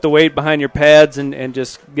put the weight behind your pads and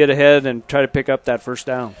just get ahead and try to pick up that first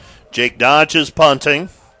down. Jake Dodge is punting.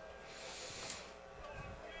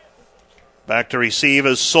 Back to receive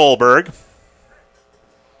is Solberg.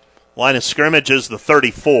 Line of scrimmage is the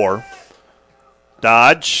 34.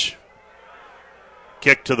 Dodge.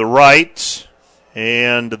 Kick to the right.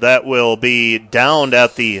 And that will be downed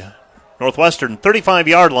at the Northwestern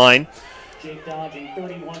 35-yard line.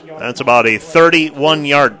 That's about a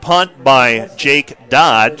 31-yard punt by Jake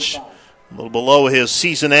Dodge. A little below his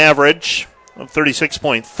season average of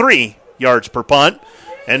 36.3 yards per punt.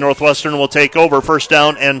 And Northwestern will take over first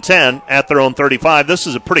down and 10 at their own 35. This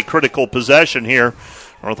is a pretty critical possession here.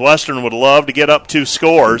 Northwestern would love to get up 2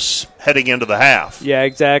 scores heading into the half. Yeah,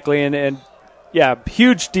 exactly. And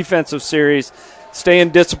huge defensive series. Staying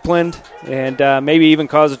disciplined and maybe even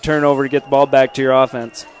cause a turnover to get the ball back to your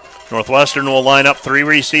offense. Northwestern will line up 3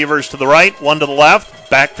 receivers to the right, 1 to the left.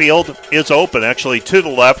 Backfield is open, actually to the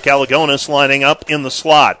left. Calagonis lining up in the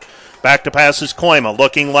slot. Back to pass is Koima.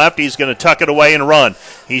 Looking left, he's going to tuck it away and run.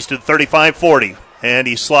 He's to the 35-40, and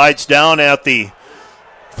he slides down at the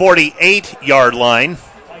 48-yard line.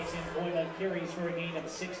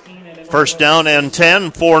 First down and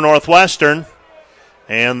 10 for Northwestern.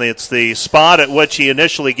 And it's the spot at which he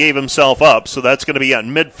initially gave himself up, so that's going to be at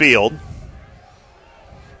midfield.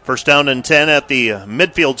 First down and 10 at the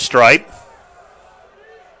midfield stripe.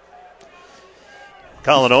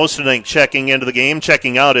 Colin Osterning checking into the game.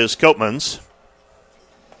 Checking out is Koopmans.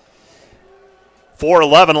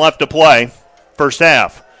 4:11 left to play. First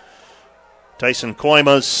half. Tyson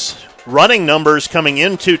Koima's running numbers coming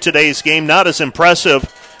into today's game not as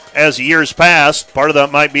impressive as years past. Part of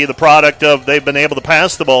that might be the product of they've been able to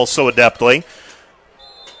pass the ball so adeptly.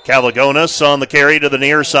 Calagonis on the carry to the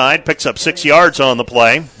near side, picks up 6 yards on the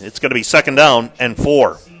play. It's going to be 2nd down and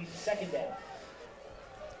 4.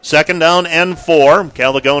 2nd down and 4.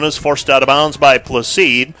 Calagonis forced out of bounds by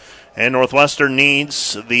Placide, and Northwestern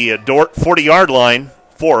needs the Dordt 40-yard line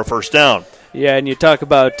for a first down. Yeah, and you talk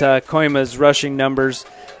about Koima's rushing numbers.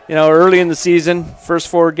 You know, early in the season, first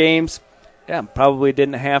 4 games, probably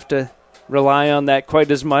didn't have to rely on that quite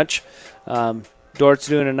as much. Dort's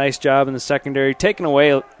doing a nice job in the secondary, taking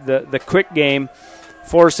away the quick game,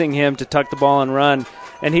 forcing him to tuck the ball and run.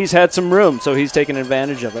 And he's had some room, so he's taking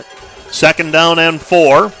advantage of it. 2nd down and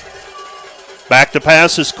 4. Back to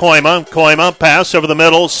pass is Koima. Koima, pass over the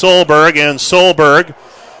middle, Solberg, and Solberg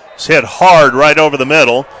is hit hard right over the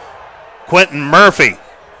middle. Quentin Murphy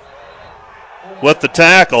with the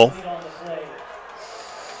tackle.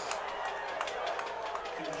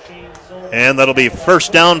 And that'll be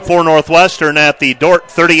first down for Northwestern at the Dordt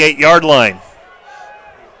 38-yard line.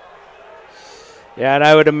 Yeah, and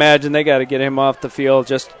I would imagine they got to get him off the field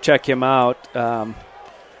just to check him out.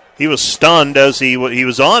 He was stunned as he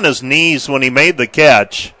was on his knees when he made the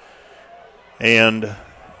catch. And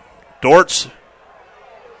Dordt's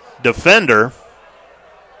defender,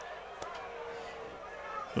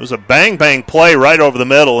 it was a bang-bang play right over the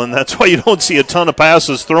middle, and that's why you don't see a ton of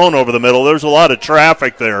passes thrown over the middle. There's a lot of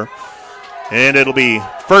traffic there. And it'll be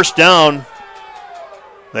first down.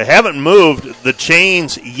 They haven't moved the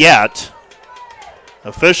chains yet.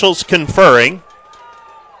 Officials conferring.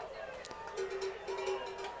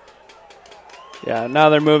 Yeah, now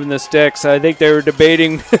they're moving the sticks. I think they were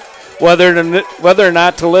debating whether or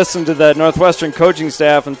not to listen to the Northwestern coaching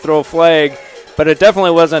staff and throw a flag, but it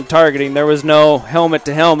definitely wasn't targeting. There was no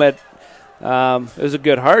helmet-to-helmet. It was a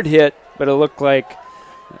good hard hit, but it looked like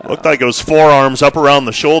it was forearms up around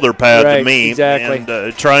the shoulder pad right, to me. Exactly.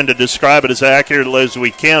 And trying to describe it as accurately as we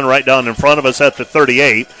can right down in front of us at the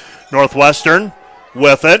 38. Northwestern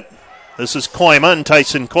with it. This is Koima, and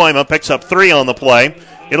Tyson Koima picks up 3 on the play.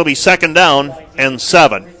 It'll be 2nd down and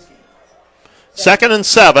 7. 2nd and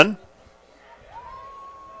 7.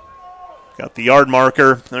 Got the yard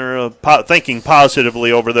marker. They're thinking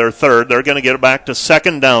positively over their third. They're going to get it back to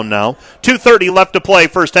 2nd down now. 2:30 left to play.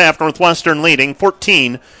 First half, Northwestern leading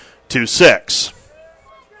 14-6.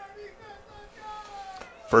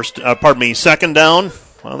 2nd down.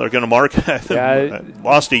 Well, they're going to mark.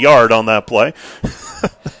 Lost a yard on that play.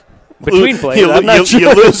 Between plays,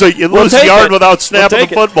 you lose a yard without snapping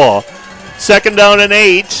the football. 2nd down and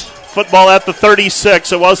 8. Football at the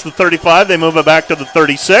 36. It was the 35. They move it back to the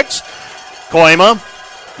 36. Koima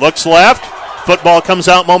looks left. Football comes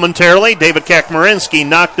out momentarily. David Kakmarinsky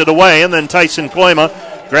knocked it away, and then Tyson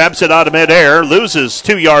Koima grabs it out of midair, loses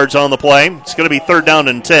 2 yards on the play. It's going to be 3rd down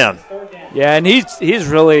and 10. Yeah, and he's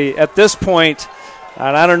really, at this point,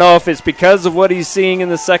 and I don't know if it's because of what he's seeing in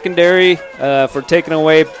the secondary for taking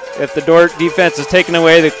away, if the Dordt defense is taking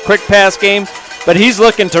away the quick pass game, but he's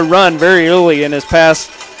looking to run very early in his pass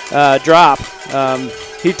drop.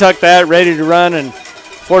 he tucked that, ready to run, and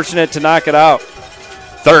fortunate to knock it out.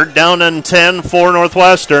 3rd down and 10 for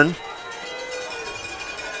Northwestern.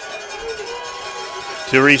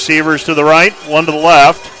 2 receivers to the right, 1 to the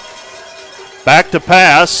left. Back to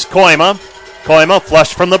pass, Koima. Koima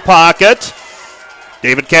flushed from the pocket.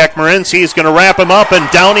 David Kakmarinsky is going to wrap him up, and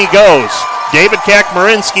down he goes. David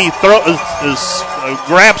Kakmarinsky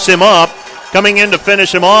grabs him up. Coming in to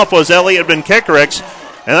finish him off was Elliot Van Kickerix,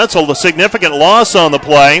 and that's a significant loss on the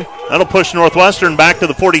play. That'll push Northwestern back to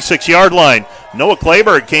the 46-yard line. Noah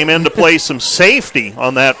Clayberg came in to play some safety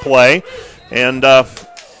on that play, and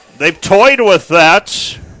they've toyed with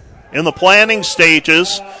that in the planning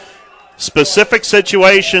stages. Specific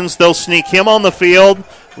situations, they'll sneak him on the field.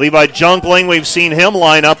 Levi Junkling, we've seen him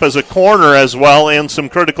line up as a corner as well in some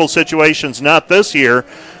critical situations, not this year,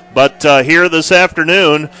 but here this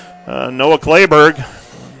afternoon, Noah Clayberg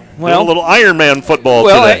doing a little Ironman football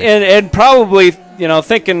today. And probably,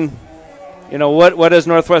 thinking, what has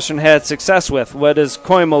Northwestern had success with? What does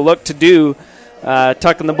Koima look to do,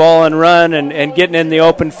 tucking the ball and run and getting in the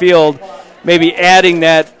open field, maybe adding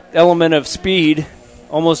that element of speed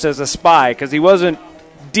almost as a spy, because he wasn't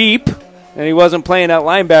deep and he wasn't playing at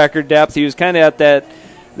linebacker depth. He was kind of at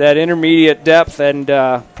that intermediate depth and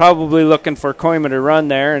probably looking for Koima to run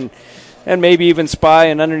there and maybe even spy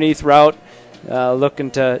an underneath route,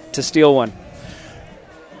 looking to steal one.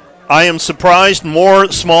 I am surprised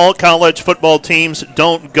more small college football teams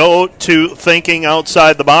don't go to thinking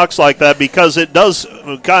outside the box like that, because it does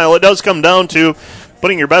come down to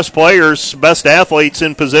putting your best players, best athletes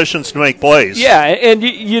in positions to make plays. Yeah, and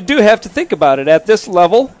you do have to think about it at this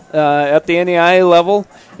level, at the NAIA level,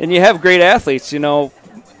 and you have great athletes.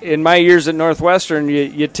 In my years at Northwestern,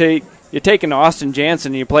 you take an Austin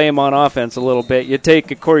Jansen and you play him on offense a little bit. You take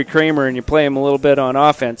a Corey Kramer and you play him a little bit on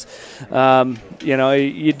offense.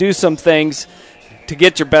 You do some things to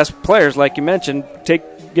get your best players, like you mentioned.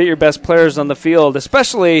 Get your best players on the field,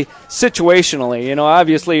 especially situationally.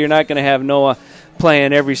 Obviously you're not going to have Noah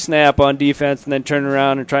playing every snap on defense and then turn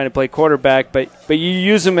around and trying to play quarterback, but you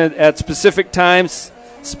use him at specific times,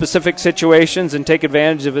 specific situations, and take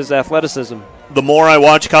advantage of his athleticism. The more I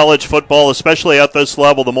watch college football, especially at this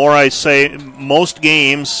level, the more I say most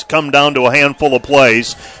games come down to a handful of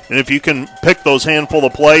plays, and if you can pick those handful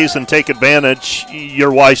of plays and take advantage,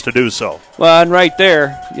 you're wise to do so. Well, and right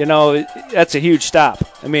there, that's a huge stop.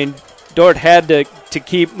 I mean, Dort had to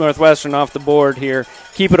keep Northwestern off the board here,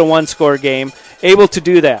 keep it a one-score game, able to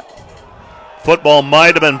do that. Football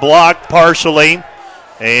might have been blocked partially,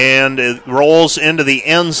 and it rolls into the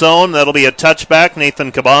end zone. That'll be a touchback.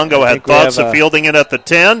 Nathan Kabongo had thoughts of fielding it at the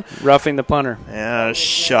 10. Roughing the punter. Yeah,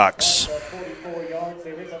 shucks.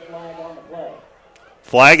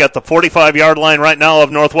 Flag at the 45-yard line right now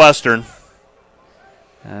of Northwestern.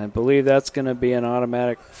 I believe that's going to be an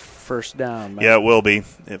automatic first down. Yeah, it will be.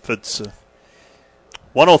 If it's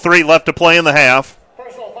 1:03 left to play in the half.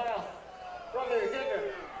 Personal foul.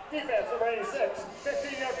 Defense, number 86.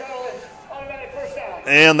 15-yard penalty. Automatic first down.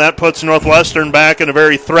 And that puts Northwestern back in a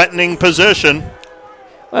very threatening position.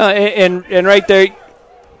 Well, and right there,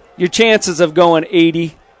 your chances of going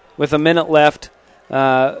 80 with a minute left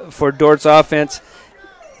for Dort's offense.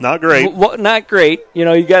 Not great. Not great.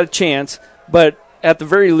 You got a chance, but at the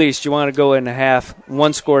very least, you want to go in a half,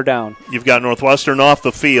 one score down. You've got Northwestern off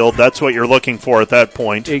the field. That's what you're looking for at that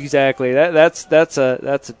point. Exactly. That's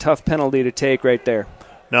a tough penalty to take right there.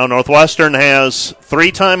 Now Northwestern has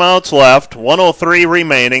 3 timeouts left, 1:03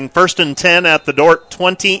 remaining. 1st and 10 at the Dort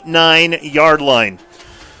 29-yard line.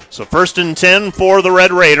 So 1st and 10 for the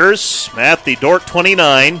Red Raiders at the Dort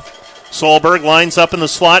 29. Solberg lines up in the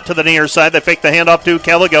slot to the near side. They fake the handoff to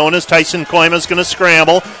Calagonis. Tyson Koima is going to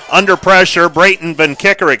scramble. Under pressure, Brayton Van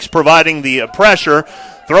Kickerix providing the pressure.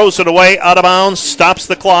 Throws it away, out of bounds, stops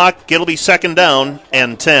the clock. It'll be 2nd down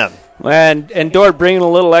and 10. And Dort bringing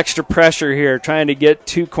a little extra pressure here, trying to get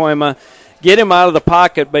to Koima, get him out of the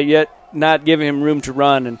pocket, but yet not giving him room to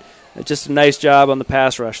run. And just a nice job on the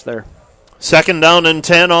pass rush there. 2nd down and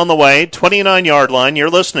 10 on the way, 29-yard line. You're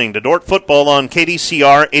listening to Dort football on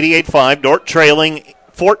KDCR 88.5. Dort trailing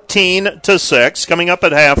 14-6. Coming up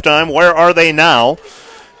at halftime, where are they now?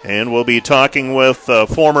 And we'll be talking with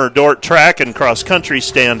former Dort track and cross-country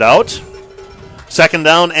standout. 2nd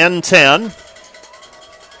down and 10.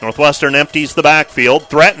 Northwestern empties the backfield,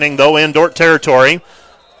 threatening, though, in Dort territory.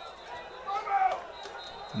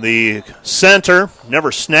 The center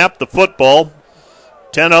never snapped the football.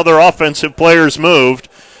 10 other offensive players moved,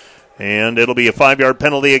 and it'll be a 5-yard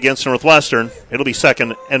penalty against Northwestern. It'll be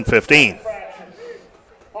 2nd and 15.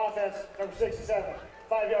 Offense, number 67,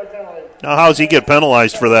 5-yard penalty. Now, how's he get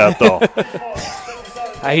penalized for that, though?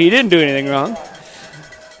 He didn't do anything wrong.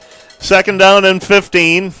 Second down and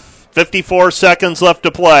 15. 54 seconds left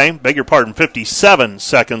to play. Beg your pardon, 57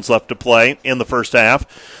 seconds left to play in the first half.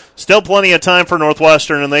 Still plenty of time for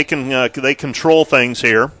Northwestern, and they control things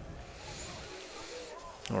here.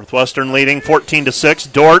 Northwestern leading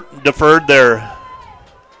 14-6. Dordt deferred their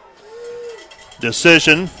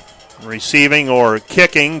decision, receiving or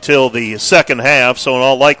kicking, till the second half. So in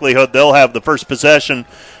all likelihood, they'll have the first possession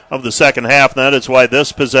of the second half, and that is why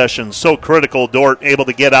this possession is so critical. Dordt able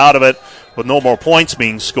to get out of it with no more points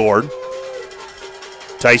being scored.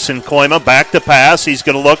 Tyson Koima back to pass. He's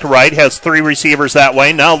going to look right, has three receivers that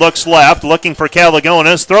way. Now looks left, looking for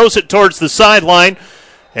Calagonis. Throws it towards the sideline,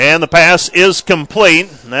 and the pass is complete.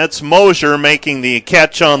 That's Mosier making the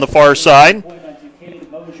catch on the far side.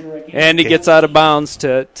 And he gets out of bounds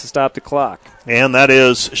to stop the clock. And that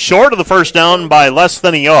is short of the first down by less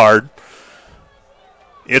than a yard.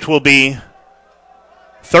 It will be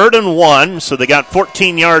 3rd and 1, so they got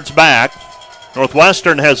 14 yards back.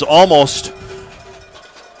 Northwestern has almost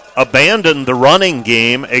abandoned the running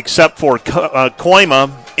game except for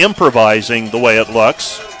Koima improvising the way it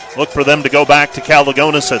looks. Look for them to go back to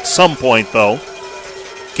Calagonis at some point, though.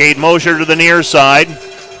 Cade Mosier to the near side.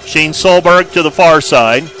 Shane Solberg to the far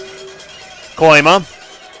side. Koima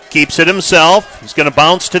keeps it himself. He's going to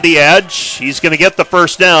bounce to the edge. He's going to get the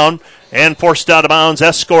first down and forced out of bounds,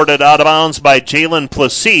 escorted out of bounds by Jalen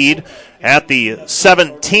Placide at the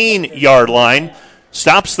 17-yard line.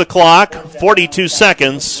 Stops the clock, 42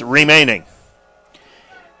 seconds remaining.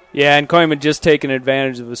 Yeah, and Koima just taking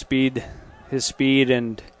advantage of his speed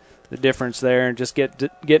and the difference there, and just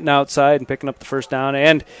getting outside and picking up the first down.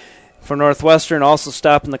 And for Northwestern, also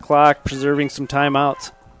stopping the clock, preserving some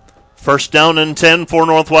timeouts. First down and 10 for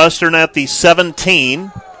Northwestern at the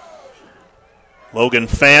 17. Logan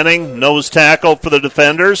Fanning, nose tackle for the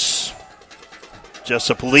defenders.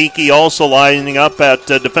 Jessup Leakey also lining up at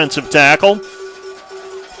defensive tackle.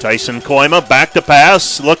 Tyson Koima back to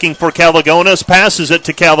pass, looking for Calagonis, passes it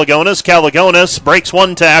to Calagonis. Calagonis breaks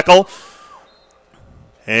one tackle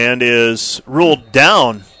and is ruled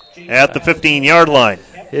down at the 15-yard line.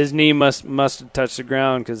 His knee must have touched the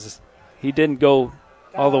ground because he didn't go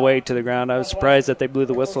all the way to the ground. I was surprised that they blew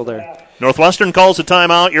the whistle there. Northwestern calls a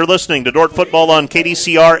timeout. You're listening to Dordt Football on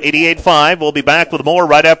KDCR 88.5. We'll be back with more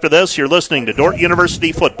right after this. You're listening to Dordt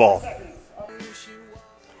University Football.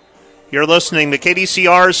 You're listening to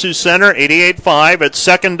KDCR Sioux Center 88.5. It's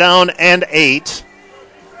second down and 8.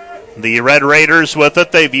 The Red Raiders with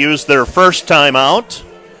it. They've used their first timeout.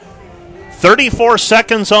 34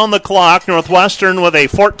 seconds on the clock. Northwestern with a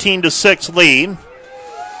 14-6 lead.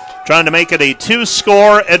 Trying to make it a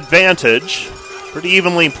 2-score advantage. Pretty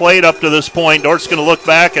evenly played up to this point. Dordt's going to look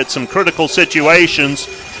back at some critical situations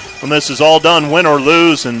when this is all done, win or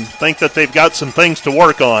lose, and think that they've got some things to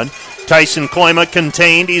work on. Tyson Koima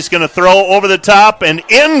contained. He's going to throw over the top and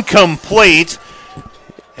incomplete.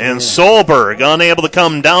 And Solberg unable to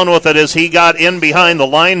come down with it as he got in behind the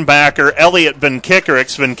linebacker, Elliot Van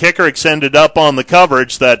Kickerix. Van Kickerix ended up on the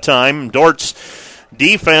coverage that time. Dordt's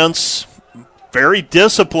defense very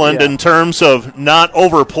disciplined in terms of not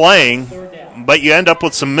overplaying, but you end up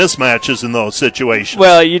with some mismatches in those situations.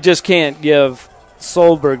 Well, you just can't give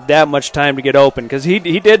Solberg that much time to get open because he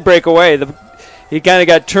did break away. He kind of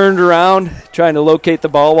got turned around trying to locate the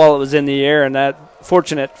ball while it was in the air, and that,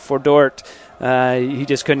 fortunate for Dordt, he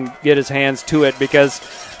just couldn't get his hands to it because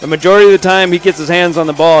the majority of the time he gets his hands on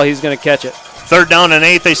the ball, he's going to catch it. Third down and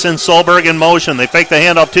 8, they send Solberg in motion. They fake the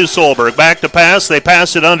handoff to Solberg. Back to pass, they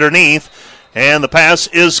pass it underneath, and the pass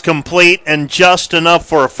is complete and just enough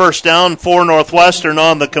for a first down for Northwestern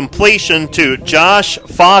on the completion to Josh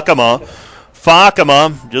Fakama.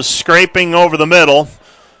 Fakama just scraping over the middle.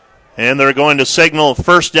 And they're going to signal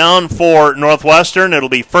first down for Northwestern. It'll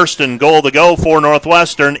be first and goal to go for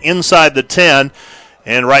Northwestern inside the 10.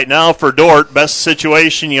 And right now for Dordt, best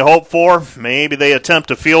situation you hope for, maybe they attempt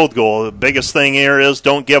a field goal. The biggest thing here is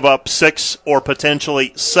don't give up 6 or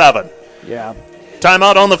potentially 7. Yeah.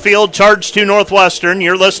 Timeout on the field, charge to Northwestern.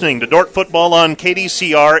 You're listening to Dordt Football on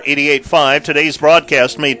KDCR 88.5. Today's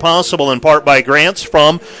broadcast made possible in part by grants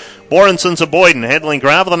from Borensons of Boyden, handling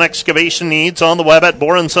gravel and excavation needs on the web at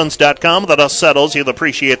borensons.com. The dust settles. You'll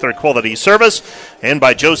appreciate their quality service. And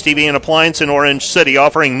by Joe's TV and Appliance in Orange City,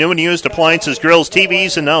 offering new and used appliances, grills,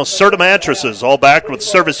 TVs, and now Serta mattresses, all backed with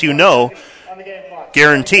service you know,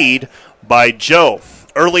 guaranteed by Joe.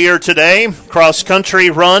 Earlier today, cross-country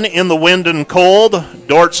run in the wind and cold.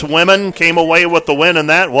 Dordt's women came away with the win in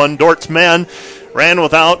that one. Dordt's men ran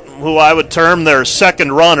without who I would term their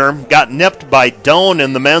second runner, got nipped by Doan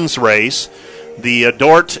in the men's race. The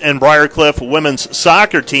Dordt and Briarcliff women's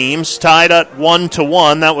soccer teams tied at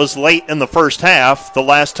 1-1. That was late in the first half, the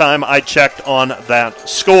last time I checked on that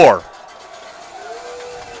score.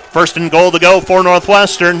 First and goal to go for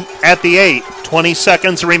Northwestern at the 8. 20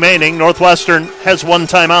 seconds remaining. Northwestern has one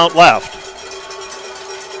timeout left.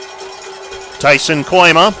 Tyson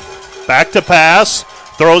Koima, back to pass,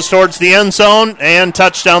 throws towards the end zone, and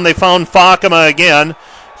touchdown. They found Fakema again.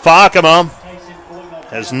 Fakema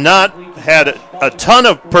has not had a ton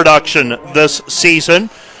of production this season,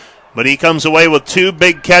 but he comes away with 2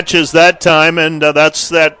 big catches that time, and that's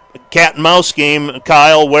that cat and mouse game,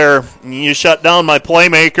 Kyle, where you shut down my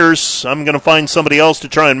playmakers, I'm going to find somebody else to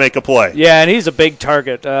try and make a play. Yeah, and he's a big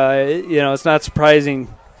target. It's not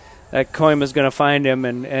surprising that Koima's going to find him,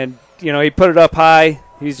 and he put it up high.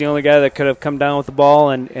 He's the only guy that could have come down with the ball,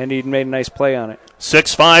 and he'd made a nice play on it.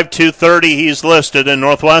 6'5", 230 he's listed, and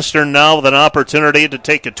Northwestern now with an opportunity to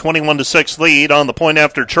take a 21-6 lead on the point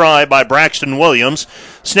after try by Braxton Williams.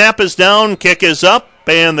 Snap is down, kick is up,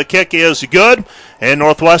 and the kick is good. And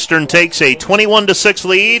Northwestern takes a 21-6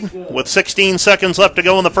 lead with 16 seconds left to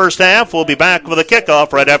go in the first half. We'll be back with a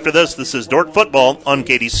kickoff right after this. This is Dordt Football on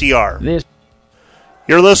KDCR.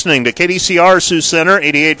 You're listening to KDCR Sioux Center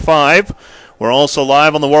 88.5. We're also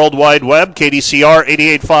live on the World Wide Web,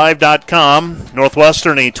 KDCR885.com.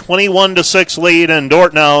 Northwestern a 21-6 lead, and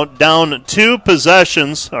Dordt now down 2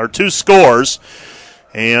 scores.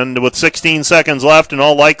 And with 16 seconds left, in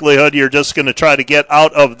all likelihood, you're just going to try to get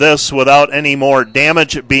out of this without any more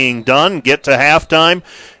damage being done, get to halftime,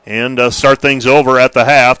 and start things over at the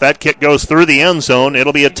half. That kick goes through the end zone.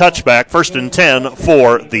 It'll be a touchback, 1st and 10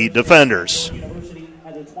 for the defenders.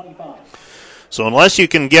 So unless you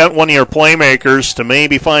can get one of your playmakers to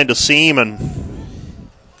maybe find a seam and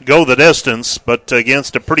go the distance, but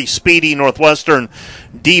against a pretty speedy Northwestern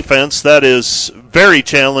defense, that is very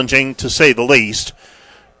challenging to say the least.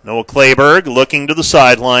 Noah Clayberg looking to the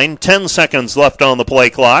sideline. 10 seconds left on the play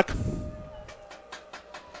clock.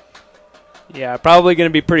 Yeah, probably going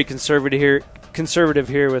to be pretty conservative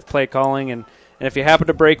here with play calling, and if you happen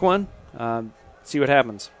to break one, see what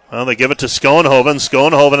happens. Well, they give it to Schoenhoven.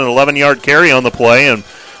 Schoenhoven, an 11-yard carry on the play, and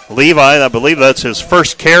Levi, I believe that's his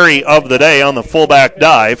first carry of the day on the fullback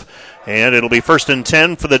dive. And it'll be 1st and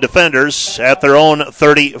 10 for the defenders at their own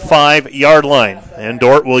 35-yard line. And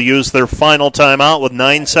Dordt will use their final timeout with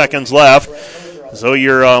 9 seconds left. So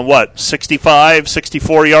you're, 65,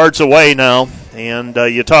 64 yards away now. And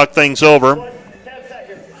you talk things over.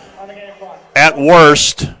 At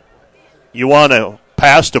worst, you want to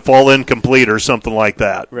pass to fall incomplete or something like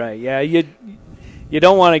that. Right, yeah. You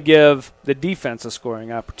don't want to give the defense a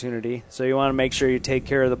scoring opportunity, so you want to make sure you take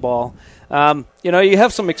care of the ball. You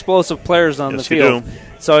have some explosive players on the field,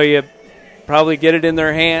 so you probably get it in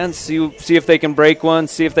their hands, see if they can break one,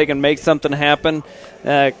 see if they can make something happen.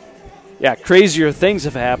 Crazier things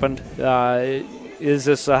have happened. Is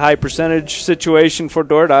this a high percentage situation for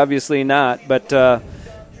Dordt? Obviously not, but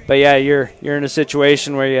you're in a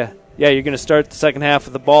situation where you're going to start the second half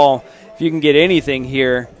of the ball. If you can get anything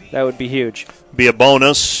here, that would be huge. Be a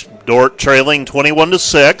bonus. Dordt trailing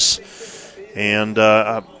 21-6, and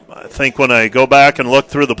I think when I go back and look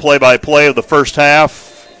through the play-by-play of the first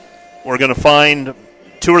half, we're going to find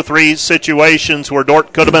 2 or 3 situations where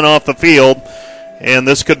Dordt could have been off the field, and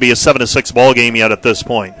this could be a 7-6 ball game yet at this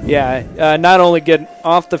point. Yeah, not only get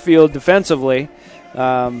off the field defensively,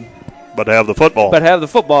 but have the football.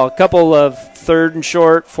 A couple of 3rd and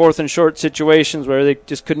short, 4th and short situations where they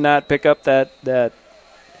just could not pick up that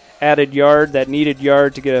added yard, that needed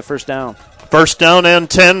yard to get a first down. 1st down and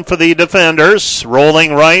 10 for the defenders.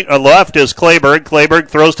 Rolling right or left is Clayberg. Clayberg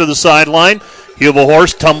throws to the sideline.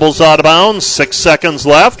 Hubelhorst tumbles out of bounds. 6 seconds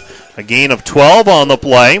left. A gain of 12 on the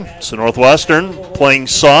play. So Northwestern playing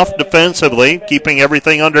soft defensively, keeping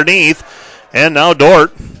everything underneath. And now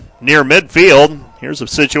Dordt near midfield. Here's a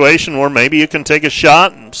situation where maybe you can take a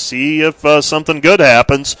shot and see if something good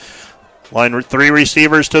happens. Line 3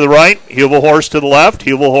 receivers to the right, Hubelhorst to the left.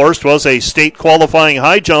 Hubelhorst was a state qualifying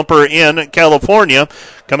high jumper in California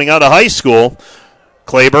coming out of high school.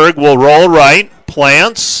 Clayberg will roll right,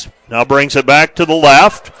 plants, now brings it back to the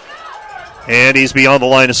left, and he's beyond the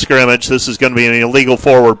line of scrimmage. This is going to be an illegal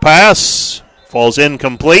forward pass. Falls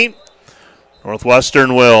incomplete.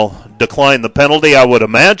 Northwestern will decline the penalty, I would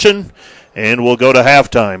imagine, and we'll go to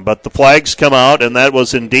halftime. But the flags come out, and that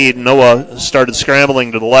was indeed Noah started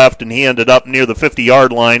scrambling to the left, and he ended up near the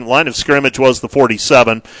 50-yard line. Line of scrimmage was the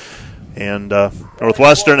 47. And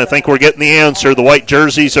Northwestern, I think we're getting the answer. The white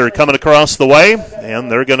jerseys are coming across the way, and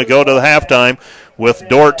they're going to go to the halftime with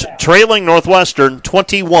Dordt trailing Northwestern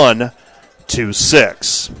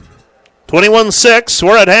 21-6. 21-6.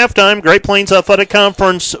 We're at halftime. Great Plains Athletic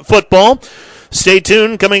Conference football. Stay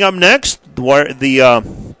tuned. Coming up next, Where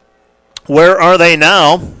Are They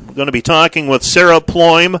Now? We're going to be talking with Sarah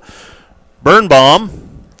Ploim Birnbaum,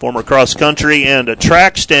 former cross-country and a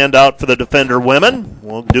track standout for the Defender women.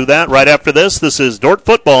 We'll do that right after this. This is Dordt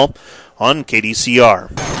Football on KDCR.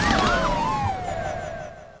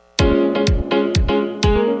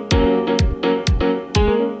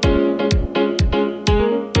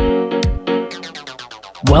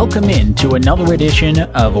 Welcome in to another edition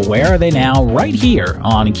of Where Are They Now, right here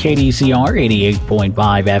on KDCR 88.5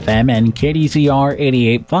 FM and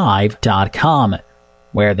KDCR885.com.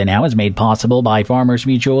 Where Are They Now is made possible by Farmers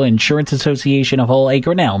Mutual Insurance Association of Whole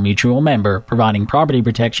Acre Now Mutual member, providing property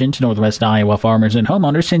protection to Northwest Iowa farmers and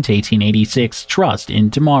homeowners since 1886. Trust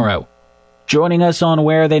in tomorrow. Joining us on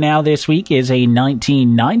Where Are They Now this week is a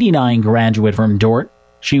 1999 graduate from Dordt.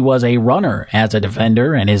 She was a runner as a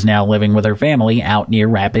Defender and is now living with her family out near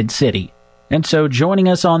Rapid City. And so joining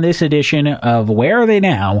us on this edition of Where Are They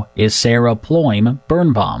Now is Sarah Ploim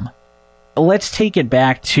Birnbaum. Let's take it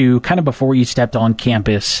back to kind of before you stepped on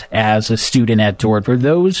campus as a student at Dordt. For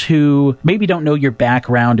those who maybe don't know your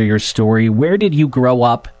background or your story, where did you grow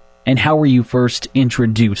up and how were you first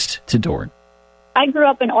introduced to Dordt? I grew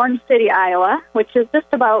up in Orange City, Iowa, which is just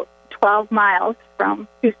about 12 miles from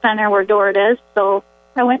Sioux Center where Dordt is. So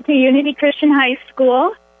I went to Unity Christian High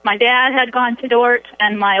School. My dad had gone to Dordt,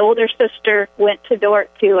 and my older sister went to Dordt,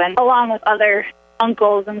 too, and along with other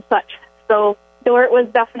uncles and such. So Dordt was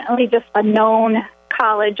definitely just a known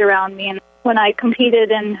college around me. And when I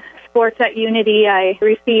competed in sports at Unity, I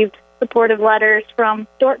received supportive letters from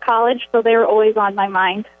Dordt College, so they were always on my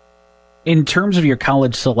mind. In terms of your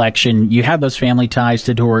college selection, you had those family ties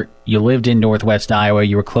to Dordt. You lived in Northwest Iowa.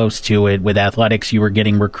 You were close to it. With athletics, you were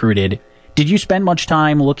getting recruited. Did you spend much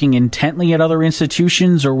time looking intently at other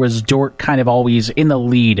institutions, or was Dordt kind of always in the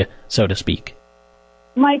lead, so to speak?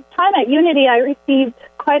 My time at Unity, I received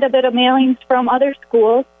quite a bit of mailings from other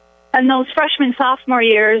schools. And those freshman, sophomore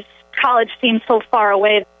years, college seemed so far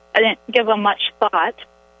away, I didn't give them much thought.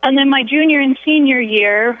 And then my junior and senior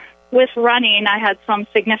year, with running, I had some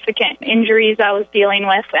significant injuries I was dealing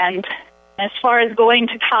with. And as far as going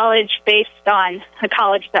to college based on a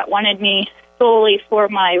college that wanted me solely for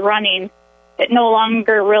my running, it no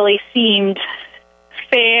longer really seemed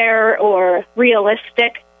fair or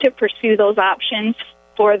realistic to pursue those options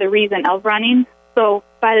for the reason of running. So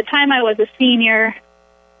by the time I was a senior,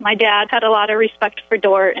 my dad had a lot of respect for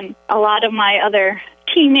Dordt, and a lot of my other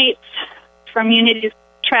teammates from Unity's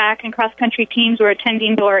track and cross-country teams were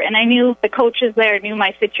attending Dordt, and I knew the coaches there knew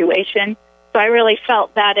my situation. So I really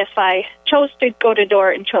felt that if I chose to go to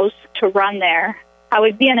Dordt and chose to run there, I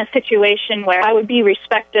would be in a situation where I would be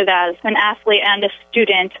respected as an athlete and a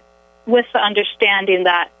student, with the understanding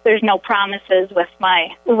that there's no promises with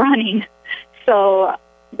my running. So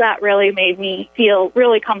that really made me feel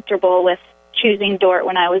really comfortable with choosing Dordt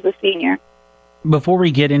when I was a senior. Before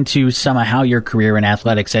we get into some of how your career in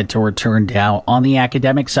athletics at Dordt turned out, on the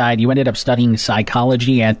academic side, you ended up studying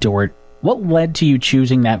psychology at Dordt. What led to you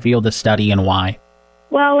choosing that field to study and why?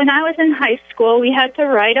 Well, when I was in high school, we had to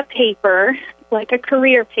write a paper, like a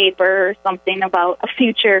career paper or something about a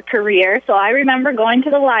future career. So I remember going to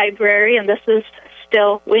the library, and this is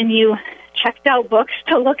still when you checked out books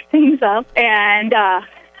to look things up, and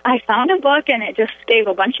I found a book, and it just gave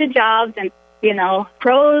a bunch of jobs and, you know,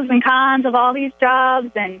 pros and cons of all these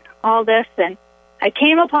jobs and all this, and I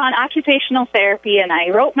came upon occupational therapy, and I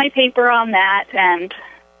wrote my paper on that, and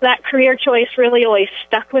that career choice really always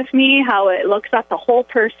stuck with me, how it looks at the whole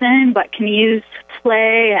person but can use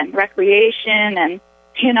play and recreation, and,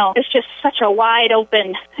 you know, it's just such a wide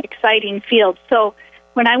open, exciting field. So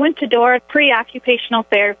when I went to Dordt, pre-occupational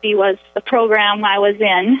therapy was the program I was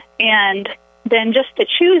in, and then just to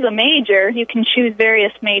choose a major, you can choose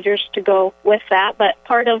various majors to go with that, but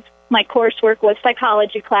part of my coursework was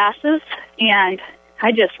psychology classes, and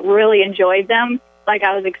I just really enjoyed them. Like,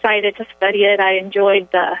 I was excited to study it. I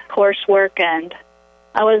enjoyed the coursework, and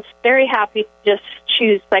I was very happy to just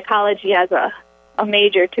choose psychology as a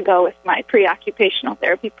major to go with my pre-occupational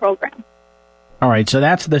therapy program. All right, so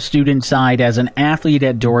that's the student side. As an athlete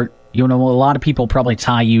at Dordt, you know, a lot of people probably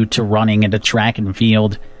tie you to running and to track and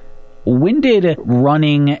field. When did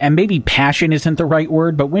running, and maybe passion isn't the right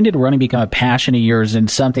word, but when did running become a passion of yours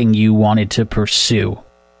and something you wanted to pursue?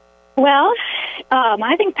 Well,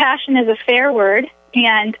 I think passion is a fair word,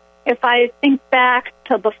 and if I think back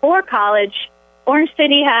to before college, Orange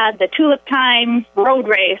City had the Tulip Time road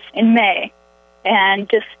race in May, and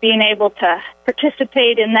just being able to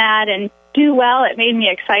participate in that and do well, it made me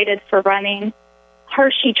excited for running.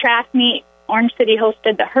 Hershey track meet Orange City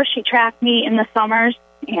hosted the Hershey track meet in the summers,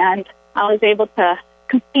 and I was able to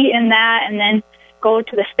compete in that and then go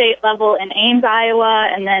to the state level in Ames, Iowa.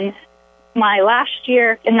 And then my last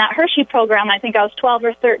year in that Hershey program, I think I was 12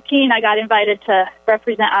 or 13, I got invited to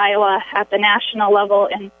represent Iowa at the national level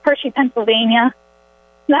in Hershey, Pennsylvania.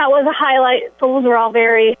 That was a highlight. Those were all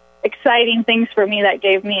very exciting things for me that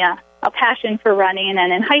gave me a passion for running.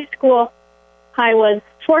 And in high school, I was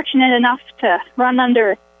fortunate enough to run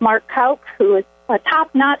under Mark Kauk, who was a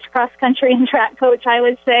top-notch cross-country and track coach, I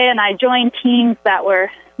would say, and I joined teams that were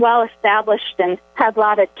well-established and had a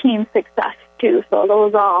lot of team success, too. So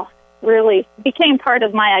those all really became part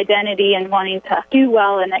of my identity and wanting to do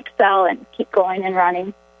well and excel and keep going and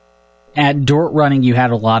running. At Dordt Running, you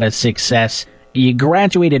had a lot of success. You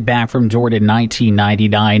graduated back from Dordt in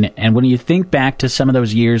 1999, and when you think back to some of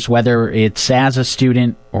those years, whether it's as a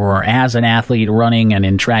student or as an athlete running and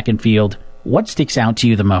in track and field, what sticks out to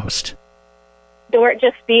you the most? Dordt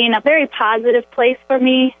just being a very positive place for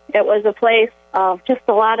me. It was a place of just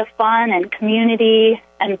a lot of fun and community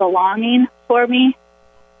and belonging for me.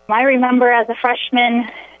 I remember as a freshman,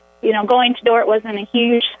 going to Dordt wasn't a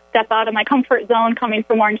huge step out of my comfort zone coming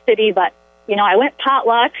from Orange City, but I went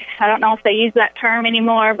potluck. I don't know if they use that term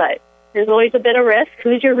anymore, but there's always a bit of risk.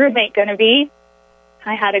 Who's your roommate going to be?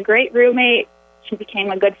 I had a great roommate. She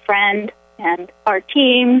became a good friend. And our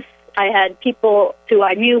teams, I had people who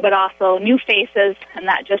I knew, but also new faces, and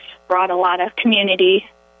that just brought a lot of community.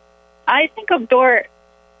 I think of Dordt,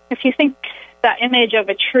 if you think that image of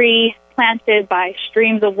a tree planted by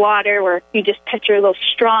streams of water where you just picture those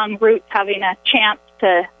strong roots having a chance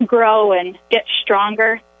to grow and get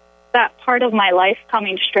stronger, that part of my life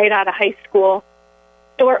coming straight out of high school,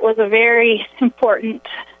 Dordt was a very important,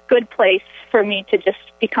 good place for me to just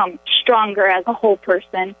become stronger as a whole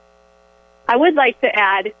person. I would like to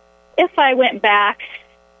add, if I went back,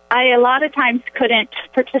 I a lot of times couldn't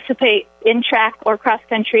participate in track or cross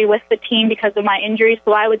country with the team because of my injuries,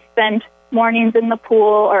 so I would spend mornings in the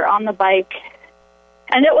pool or on the bike.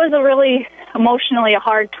 And it was a really emotionally a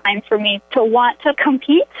hard time for me to want to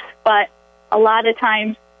compete, but a lot of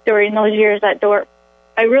times during those years at Dordt,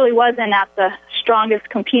 I really wasn't at the strongest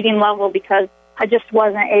competing level because I just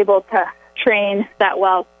wasn't able to train that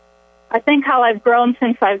well. I think how I've grown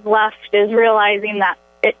since I've left is realizing that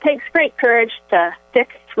it takes great courage to stick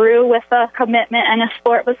through with a commitment and a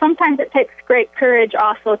sport, but sometimes it takes great courage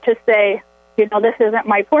also to say, this isn't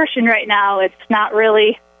my portion right now. It's not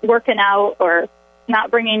really working out or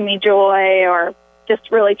not bringing me joy or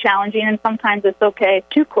just really challenging, and sometimes it's okay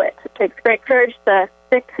to quit. It takes great courage to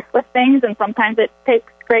stick with things, and sometimes it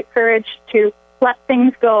takes great courage to let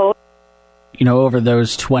things go. Over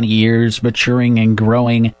those 20 years, maturing and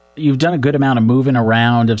growing, you've done a good amount of moving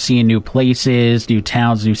around, of seeing new places, new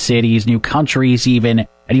towns, new cities, new countries even,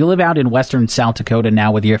 and you live out in western South Dakota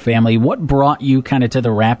now with your family. What brought you kind of to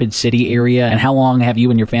the Rapid City area, and how long have you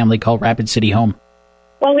and your family called Rapid City home?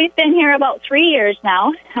 Well, we've been here about 3 years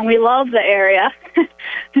now, and we love the area.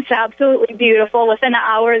 It's absolutely beautiful. Within an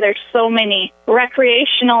hour, there's so many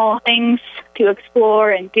recreational things to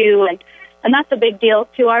explore and do, and that's a big deal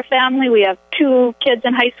to our family. We have 2 kids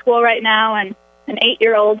in high school right now and an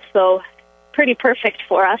 8-year-old, so pretty perfect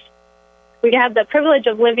for us. We have the privilege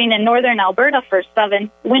of living in northern Alberta for 7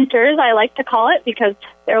 winters, I like to call it, because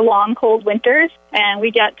they're long, cold winters, and we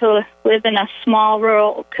get to live in a small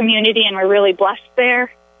rural community, and we're really blessed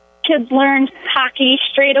there. Kids learned hockey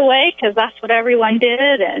straight away because that's what everyone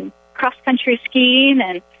did, and cross-country skiing,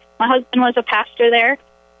 and my husband was a pastor there,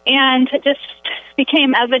 and it just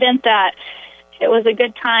became evident that it was a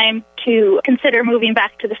good time to consider moving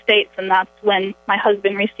back to the States, and that's when my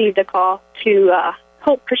husband received a call to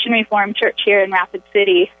Hope Christian Reformed Church here in Rapid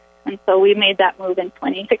City, and so we made that move in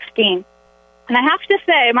 2016. And I have to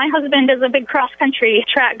say, my husband is a big cross-country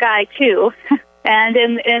track guy, too. And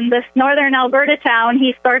in this northern Alberta town,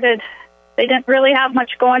 they didn't really have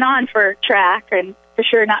much going on for track, and for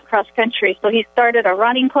sure not cross-country. So he started a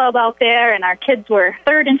running club out there, and our kids were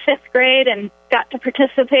 3rd and 5th grade and got to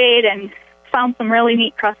participate and found some really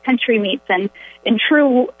neat cross-country meets and in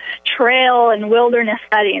true trail and wilderness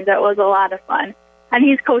settings. That was a lot of fun. And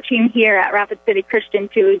he's coaching here at Rapid City Christian,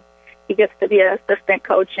 too. He gets to be an assistant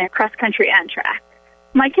coach in cross-country and track.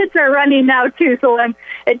 My kids are running now, too, so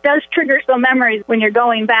it does trigger some memories when you're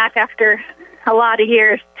going back after a lot of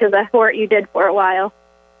years to the sport you did for a while.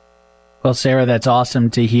 Well, Sarah, that's awesome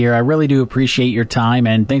to hear. I really do appreciate your time,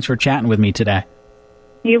 and thanks for chatting with me today.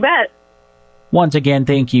 You bet. Once again,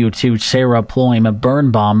 thank you to Sarah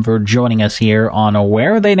Ploim-Birnbaum for joining us here on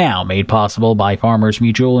Where Are They Now, made possible by Farmers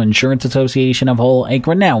Mutual Insurance Association of Hull, a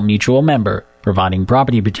Grinnell Mutual member. providing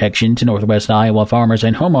property protection to Northwest Iowa farmers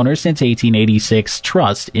and homeowners since 1886.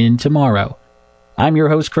 Trust in tomorrow. I'm your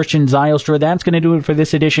host, Christian Zylstra. That's going to do it for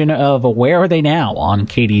this edition of Where Are They Now on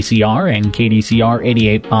KDCR and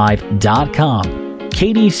KDCR885.com.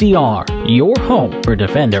 KDCR, your home for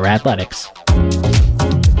Defender Athletics.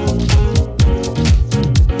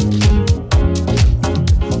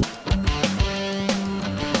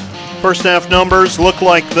 First half numbers look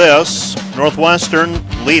like this. Northwestern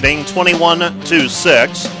leading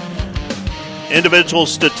 21-6. Individual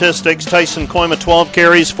statistics, Tyson Koima 12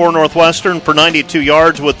 carries for Northwestern for 92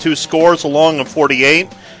 yards with 2 scores along of 48.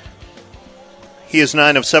 He is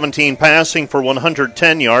 9 of 17 passing for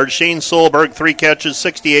 110 yards. Shane Solberg 3 catches,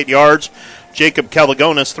 68 yards. Jacob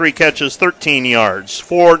Calagonis 3 catches, 13 yards.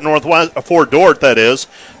 For Dordt, that is.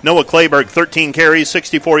 Noah Clayberg 13 carries,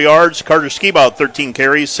 64 yards. Carter Skibout 13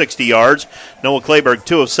 carries, 60 yards. Noah Clayberg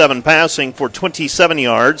 2 of 7 passing for 27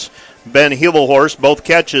 yards. Ben Hebelhorst, both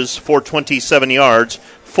catches for 27 yards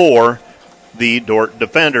for the Dordt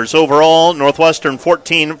defenders. Overall, Northwestern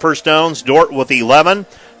 14 first downs, Dordt with 11.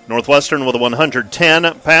 Northwestern with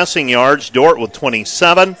 110 passing yards, Dordt with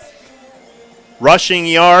 27. Rushing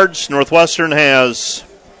yards, Northwestern has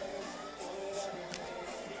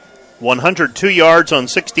 102 yards on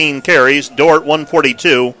 16 carries, Dordt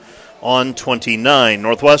 142 on 29.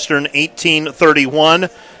 Northwestern 18-31.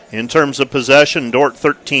 In terms of possession, Dordt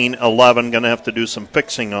 13-11. Going to have to do some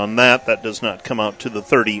fixing on that. That does not come out to the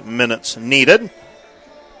 30 minutes needed.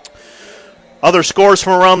 Other scores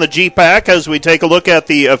from around the GPAC as we take a look at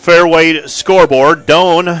the Fairway scoreboard.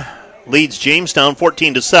 Doane leads Jamestown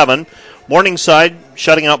 14-7. Morningside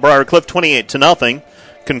shutting out Briarcliff 28-0.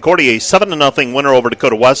 Concordia 7-0 winner over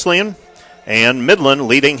Dakota Wesleyan. And Midland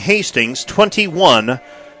leading Hastings 21-7.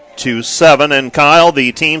 And Kyle,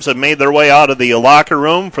 the teams have made their way out of the locker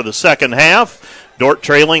room for the second half. Dordt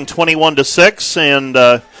trailing 21-6,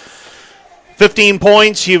 and 15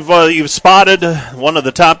 points. You've spotted one of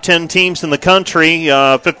the top 10 teams in the country.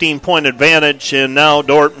 15-point advantage, and now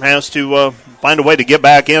Dordt has to find a way to get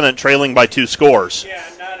back in it, trailing by 2 scores. Yeah,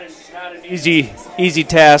 not an easy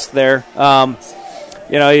task there.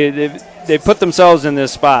 They put themselves in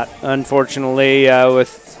this spot, unfortunately,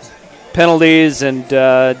 with penalties and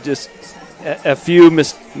just a few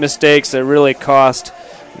mistakes that really cost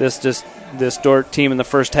this Dordt team in the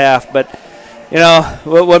first half. But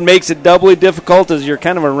what makes it doubly difficult is you're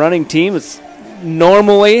kind of a running team. It's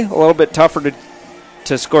normally a little bit tougher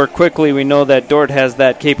to score quickly. We know that Dordt has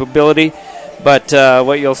that capability, but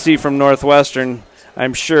what you'll see from Northwestern,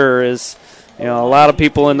 I'm sure, is a lot of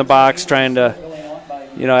people in the box trying to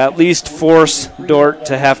at least force Dordt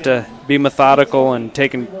to have to be methodical and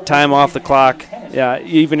taking time off the clock,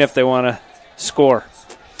 even if they want to score.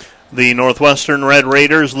 The Northwestern Red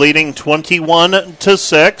Raiders leading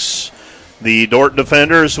 21-6. The Dordt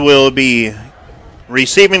defenders will be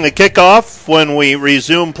receiving the kickoff when we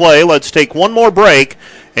resume play. Let's take one more break,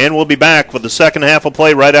 and we'll be back with the second half of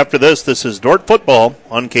play right after this. This is Dordt football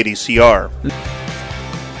on KDCR.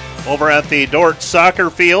 Over at the Dordt soccer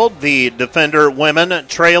field, the Defender women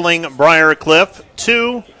trailing Briarcliff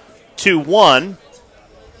 2-1.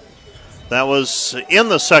 That was in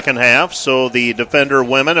the second half, so the Defender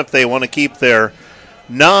women, if they want to keep their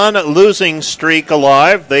non-losing streak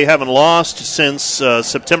alive, they haven't lost since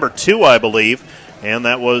September 2, I believe, and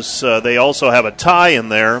that was they also have a tie in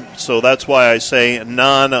there, so that's why I say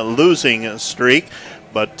non-losing streak.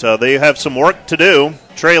 But they have some work to do,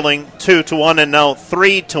 trailing 2-1 and now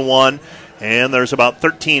 3-1. And there's about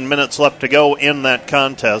 13 minutes left to go in that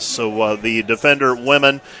contest. So the Defender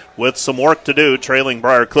women with some work to do, trailing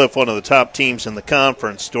Briarcliff, one of the top teams in the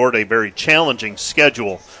conference. Dordt a very challenging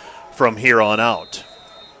schedule from here on out.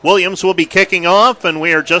 Williams will be kicking off, and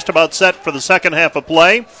we are just about set for the second half of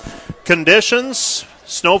play. Conditions,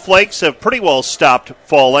 snowflakes have pretty well stopped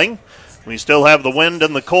falling. We still have the wind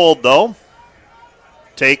and the cold, though.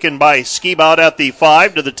 Taken by Skibout at the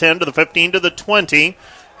 5, to the 10, to the 15, to the 20.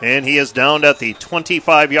 And he is down at the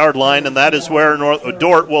 25-yard line, and that is where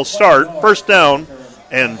Dordt will start. First down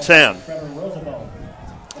and 10.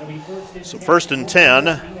 So first and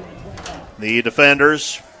 10. The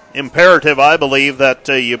Defenders, imperative, I believe, that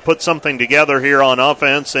you put something together here on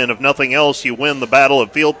offense, and if nothing else, you win the battle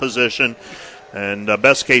of field position. And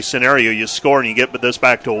best case scenario, you score and you get this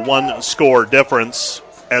back to a one-score difference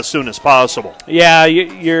as soon as possible. Yeah,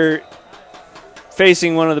 you're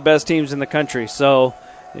facing one of the best teams in the country, so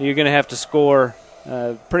you're going to have to score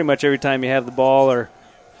pretty much every time you have the ball, or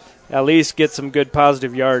at least get some good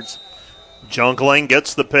positive yards. Jungling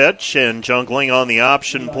gets the pitch, and Jungling on the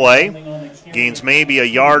option play. Gains maybe a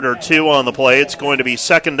yard or two on the play. It's going to be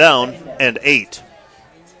second down and 8.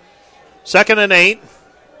 2nd and 8.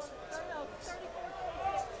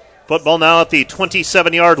 Football now at the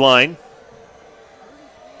 27-yard line.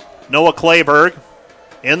 Noah Clayberg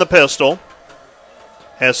in the pistol.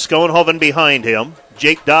 Has Schoenhoven behind him.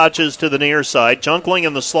 Jake Dodges to the near side. Junkling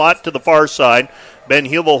in the slot to the far side. Ben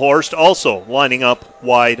Hubelhorst also lining up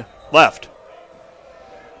wide left.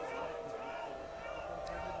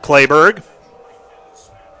 Clayberg.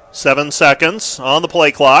 7 seconds on the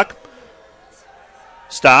play clock.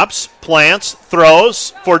 Stops, plants,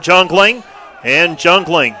 throws for Junkling. And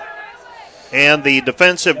Junkling and the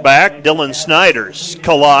defensive back, Dylan Snyders,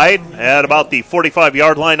 collide at about the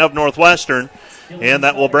 45-yard line of Northwestern. And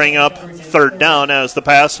that will bring up 3rd down as the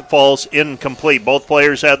pass falls incomplete. Both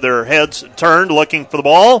players had their heads turned looking for the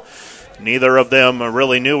ball. Neither of them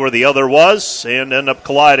really knew where the other was and end up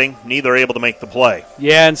colliding. Neither able to make the play.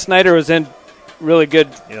 Yeah, and Snyder was in really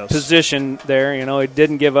good position there. You know, he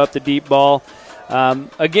didn't give up the deep ball.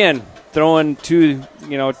 Again, throwing to,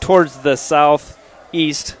 towards the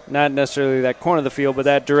southeast, not necessarily that corner of the field, but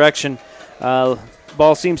that direction.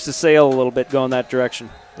 Ball seems to sail a little bit going that direction.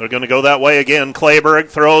 They're going to go that way again. Clayberg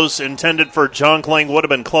throws intended for Junkling. Would have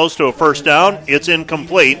been close to a first down. It's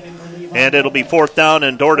incomplete, and it'll be 4th down,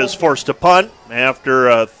 and Dordt is forced to punt after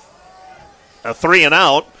a 3 and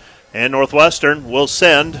out, and Northwestern will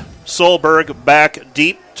send Solberg back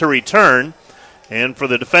deep to return. And for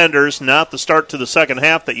the defenders, not the start to the second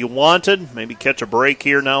half that you wanted. Maybe catch a break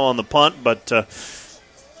here now on the punt, but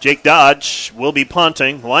Jake Dodge will be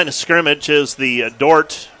punting. Line of scrimmage is the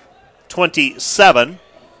Dordt 27.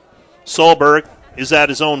 Solberg is at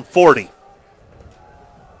his own 40.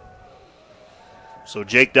 So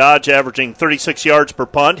Jake Dodge averaging 36 yards per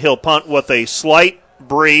punt. He'll punt with a slight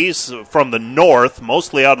breeze from the north,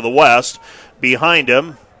 mostly out of the west. Behind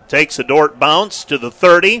him, takes a Dordt bounce to the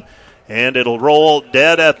 30, and it'll roll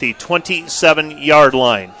dead at the 27-yard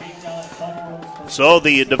line. So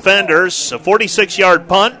the defenders, a 46-yard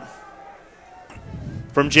punt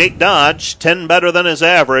from Jake Dodge, 10 better than his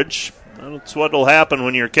average. That's what will happen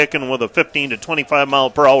when you're kicking with a 15 to 25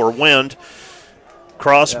 mile per hour wind.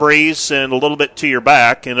 Cross breeze and a little bit to your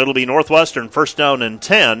back, and it'll be Northwestern 1st down and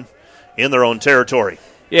 10 in their own territory.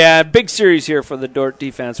 Yeah, big series here for the Dordt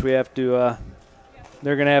defense. We have to.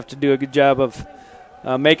 They're going to have to do a good job of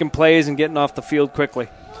making plays and getting off the field quickly.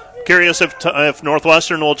 Curious if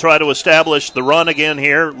Northwestern will try to establish the run again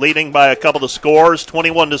here, leading by a couple of scores,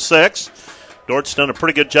 21-6. Dort's done a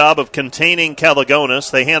pretty good job of containing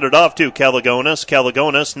Calagonis. They hand it off to Calagonis.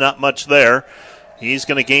 Calagonis, not much there. He's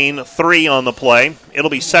going to gain 3 on the play.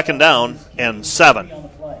 It'll be 2nd down and 7.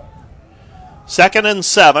 2nd and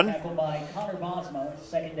 7.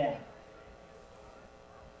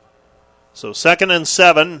 So 2nd and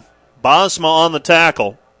 7. Bosma on the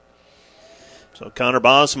tackle. So Connor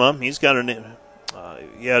Bosma, he's got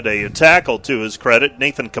he had a tackle to his credit.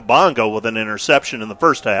 Nathan Kabongo with an interception in the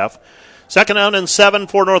first half. 2nd down and 7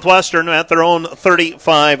 for Northwestern at their own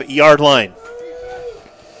 35-yard line.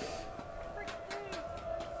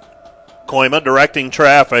 Koima directing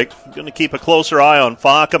traffic. Going to keep a closer eye on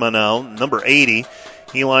Fakema now, number 80.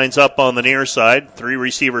 He lines up on the near side. 3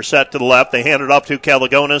 receivers set to the left. They hand it off to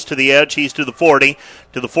Calagonis to the edge. He's to the 40,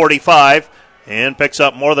 to the 45, and picks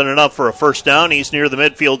up more than enough for a 1st down. He's near the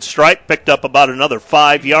midfield stripe. Picked up about another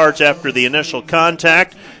 5 yards after the initial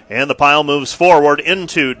contact. And the pile moves forward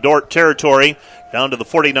into Dordt territory, down to the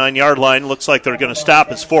 49-yard line. Looks like they're going to stop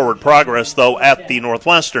his forward progress, though, at the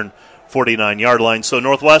Northwestern 49-yard line. So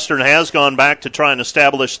Northwestern has gone back to try and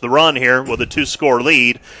establish the run here with a 2-score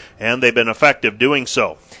lead, and they've been effective doing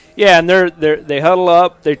so. Yeah, and they huddle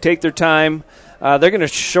up. They take their time. They're going to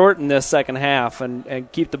shorten this second half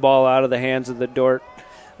and keep the ball out of the hands of the Dordt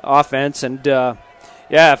offense. And,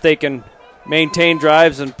 if they can maintain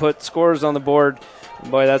drives and put scores on the board,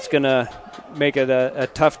 boy, that's going to make it a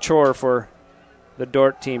tough chore for the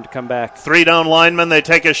Dordt team to come back. 3 down linemen. They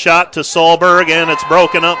take a shot to Solberg, and it's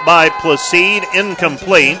broken up by Placide.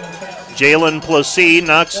 Incomplete. Jalen Placide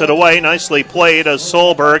knocks it away. Nicely played as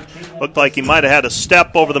Solberg. Looked like he might have had a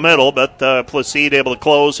step over the middle, but Placide able to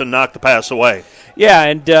close and knock the pass away. Yeah,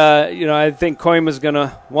 and I think Koima's going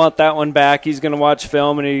to want that one back. He's going to watch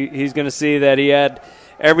film, and he's going to see that he had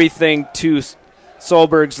everything to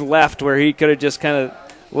Solberg's left, where he could have just kind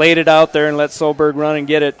of laid it out there and let Solberg run and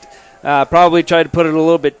get it. Probably tried to put it a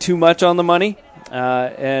little bit too much on the money,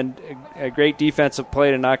 and a great defensive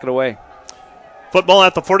play to knock it away. Football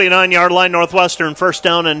at the 49-yard line. Northwestern 1st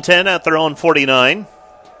down and 10 at their own 49.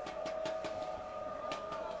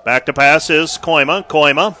 Back to pass is Koima.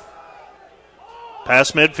 Koima.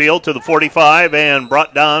 Pass midfield to the 45 and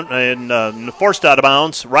brought down and forced out of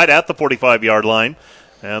bounds right at the 45-yard line.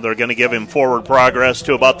 And they're going to give him forward progress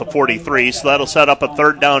to about the 43, so that'll set up a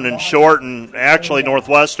third down and short. And actually,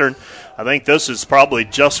 Northwestern, I think this is probably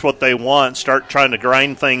just what they want. Start trying to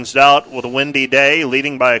grind things out with a windy day,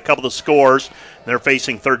 leading by a couple of scores. They're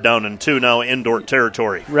facing third down and 2 now, indoor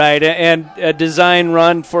territory. Right, and a design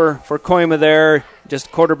run for Koima there,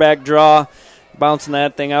 just quarterback draw, bouncing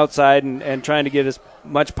that thing outside and trying to get as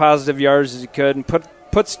much positive yards as he could, and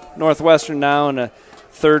puts Northwestern now in a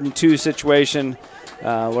 3rd and 2 situation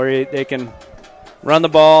where they can run the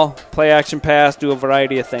ball, play action pass, do a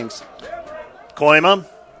variety of things. Koima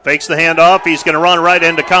fakes the handoff. He's going to run right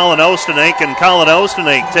into Colin Ostanek, and Colin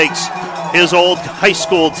Ostanek takes his old high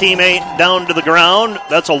school teammate down to the ground.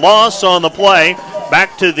 That's a loss on the play.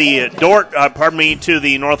 Back to the to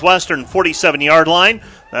the Northwestern 47-yard line.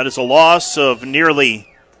 That is a loss of nearly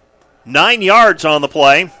 9 yards on the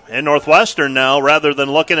play. And Northwestern now, rather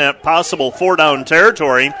than looking at possible 4-down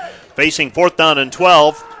territory, facing 4th down and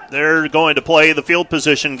 12, they're going to play the field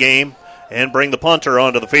position game and bring the punter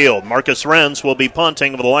onto the field. Marcus Renz will be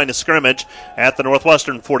punting over the line of scrimmage at the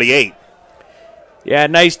Northwestern 48. Yeah,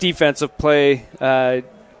 nice defensive play,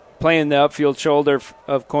 playing the upfield shoulder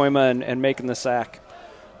of Koima and making the sack.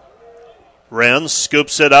 Renz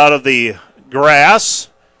scoops it out of the grass.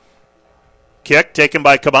 Kick taken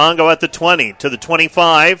by Kabongo at the 20 to the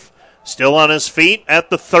 25. Still on his feet at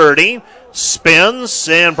the 30. Spins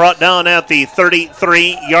and brought down at the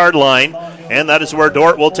 33-yard line. And that is where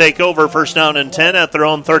Dordt will take over, 1st down and 10 at their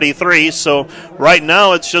own 33. So right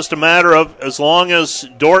now it's just a matter of, as long as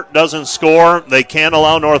Dordt doesn't score, they can't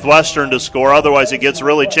allow Northwestern to score. Otherwise it gets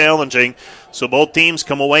really challenging. So both teams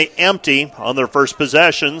come away empty on their first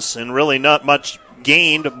possessions, and really not much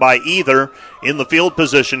gained by either in the field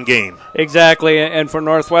position game. Exactly. And for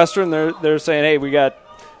Northwestern, they're saying, hey, we got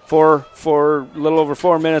a little over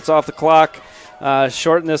 4 minutes off the clock,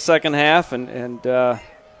 shorten this second half and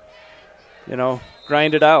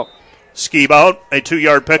grind it out. Skiebout, a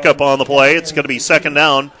 2-yard pickup on the play. It's going to be 2nd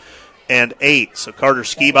down and 8. So Carter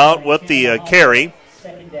Skiebout with the carry.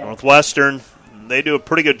 Northwestern, they do a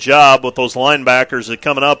pretty good job with those linebackers that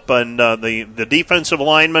coming up, and the defensive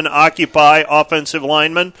linemen occupy offensive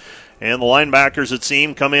linemen, and the linebackers, it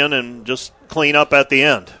seems, come in and just clean up at the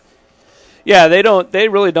end. Yeah, they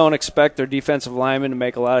really don't expect their defensive linemen to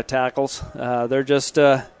make a lot of tackles. They're just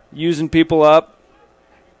using people up,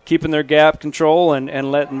 keeping their gap control,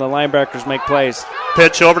 and letting the linebackers make plays.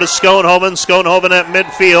 Pitch over to Schoenhoven. Schoenhoven at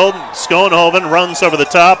midfield. Schoenhoven runs over the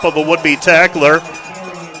top of a would-be tackler.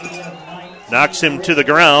 Knocks him to the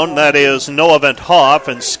ground. That is Noah Van Hoff,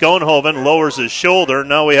 and Schoenhoven lowers his shoulder.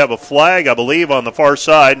 Now we have a flag, I believe, on the far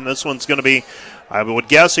side, and this one's going to be, I would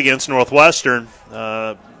guess, against Northwestern.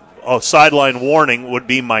 A sideline warning would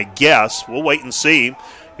be my guess. We'll wait and see.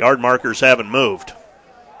 Yard markers haven't moved.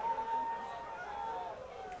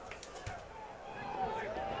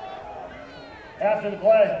 After the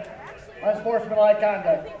play, unsportsmanlike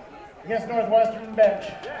conduct against Northwestern bench.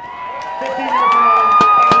 15-yard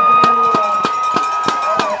penalty.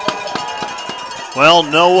 Well,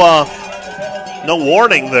 no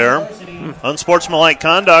warning there. Unsportsmanlike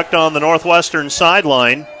conduct on the Northwestern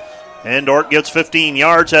sideline. And Dordt gets 15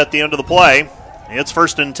 yards at the end of the play. It's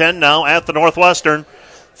 1st and 10 now at the Northwestern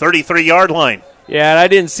 33-yard line. Yeah, and I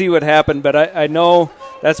didn't see what happened, but I know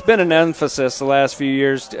that's been an emphasis the last few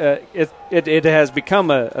years. It has become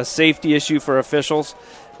a safety issue for officials,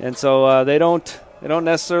 and so they don't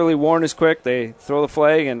necessarily warn as quick. They throw the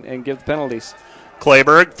flag and give the penalties.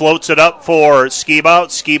 Clayberg floats it up for Skiebout.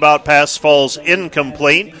 Skiebout pass falls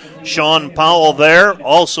incomplete. Sean Powell there.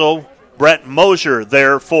 Also Brett Mosier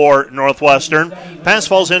there for Northwestern. Pass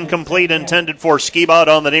falls incomplete, intended for Skiebout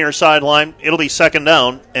on the near sideline. It'll be 2nd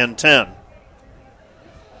down and 10.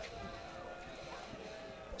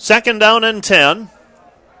 2nd down and 10.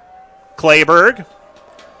 Clayberg.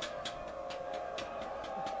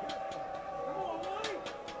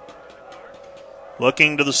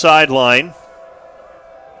 Looking to the sideline.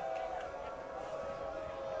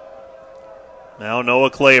 Now Noah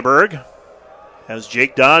Clayberg has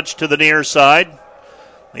Jake Dodge to the near side.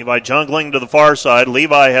 Levi jungling to the far side.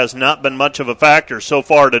 Levi has not been much of a factor so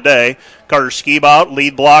far today. Carter Skiebout,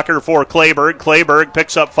 lead blocker for Clayberg. Clayberg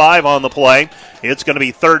picks up 5 on the play. It's going to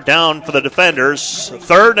be 3rd down for the defenders.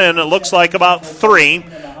 3rd, and it looks like about 3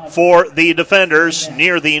 for the defenders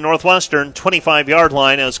near the Northwestern 25-yard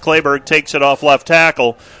line as Clayberg takes it off left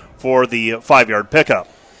tackle for the 5-yard pickup.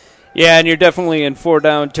 Yeah, and you're definitely in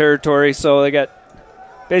 4-down territory, so they got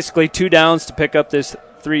basically 2 downs to pick up this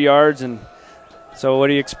 3 yards, and so what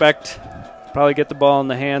do you expect? Probably get the ball in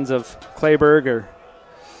the hands of Clayberg or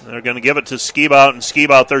They're going to give it to Skibout, and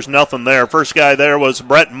Skibout, there's nothing there. First guy there was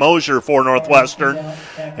Brett Mosier for Northwestern,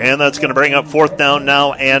 and that's going to bring up 4th down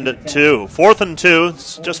now and 2. 4th and 2,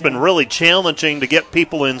 it's just been really challenging to get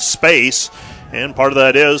people in space, and part of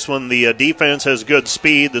that is when the defense has good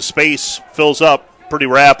speed, the space fills up pretty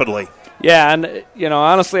rapidly. Yeah, and,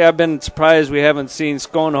 honestly, I've been surprised we haven't seen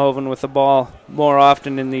Schoenhoven with the ball more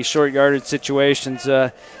often in these short yardage situations.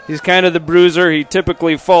 He's kind of the bruiser. He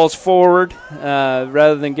typically falls forward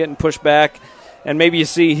rather than getting pushed back. And maybe you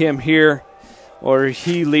see him here, or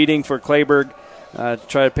he leading for Clayburgh to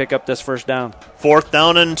try to pick up this first down. 4th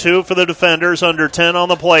down and 2 for the defenders, under 10 on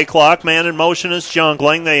the play clock. Man in motion is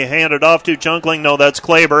Jungling. They hand it off to Jungling. No, that's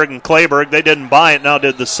Clayburgh. And Clayburgh, they didn't buy it. Now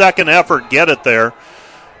did the second effort get it there?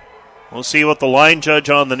 We'll see what the line judge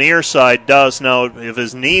on the near side does. Now, if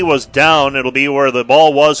his knee was down, it'll be where the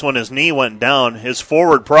ball was when his knee went down. His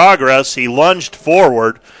forward progress, he lunged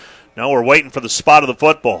forward. Now we're waiting for the spot of the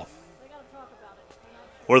football.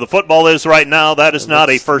 Where the football is right now, that is not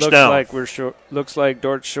a first down. Looks like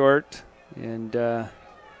Dort's short, and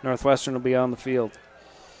Northwestern will be on the field.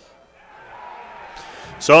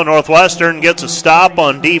 So Northwestern gets a stop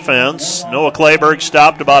on defense. Noah Clayburgh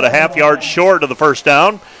stopped about a half-yard short of the first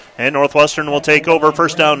down. And Northwestern will take over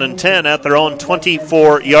 1st down and 10 at their own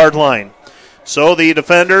 24-yard line. So the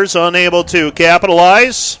defenders unable to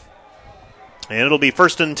capitalize. And it'll be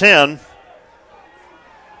 1st and 10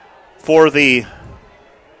 for the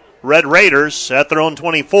Red Raiders at their own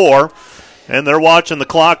 24. And they're watching the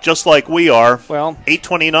clock just like we are. Well,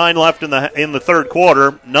 8:29 left in the third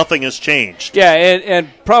quarter. Nothing has changed. Yeah, and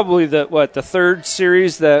probably the third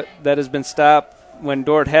series that has been stopped when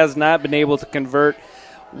Dort has not been able to convert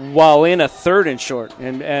while in a 3rd and short,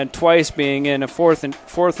 and twice being in a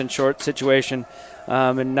 4th and short situation,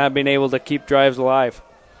 and not being able to keep drives alive.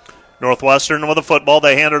 Northwestern with the football.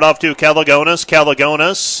 They hand it off to Calagonis.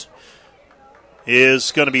 Calagonis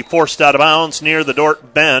is going to be forced out of bounds near the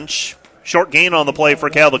Dort bench. Short gain on the play for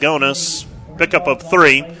Calagonis. Pickup of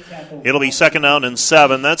 3. It'll be 2nd down and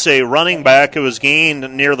 7. That's a running back who has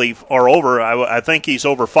gained nearly or over, I think he's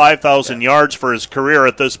over 5,000 yards for his career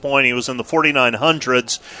at this point. He was in the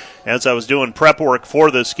 4,900s as I was doing prep work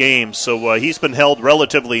for this game. So he's been held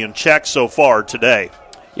relatively in check so far today.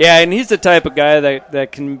 Yeah, and he's the type of guy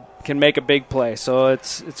that can make a big play. So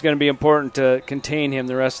it's going to be important to contain him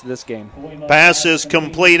the rest of this game. Pass is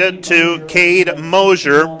completed to Cade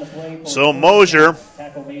Mosier. So Mosier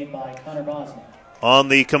on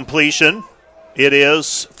the completion. It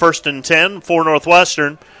is 1st and 10 for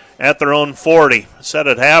Northwestern at their own 40. Said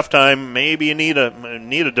at halftime, maybe you need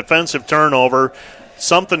a defensive turnover.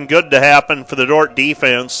 Something good to happen for the Dort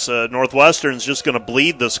defense. Northwestern's just going to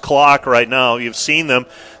bleed this clock right now. You've seen them.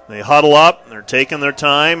 They huddle up. They're taking their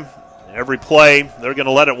time. Every play, they're going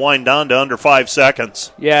to let it wind down to under 5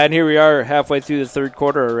 seconds. Yeah, and here we are halfway through the third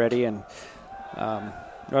quarter already, and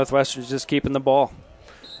Northwestern's just keeping the ball.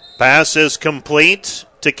 Pass is complete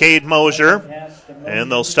to Cade Mosier,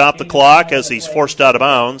 and they'll stop the clock as he's forced out of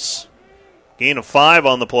bounds. Gain of 5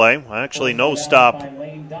 on the play. Actually, no stop.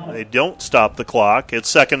 They don't stop the clock.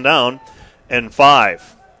 It's 2nd down and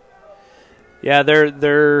 5. Yeah,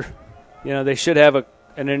 they should have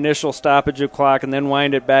an initial stoppage of clock and then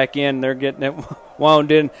wind it back in. They're getting it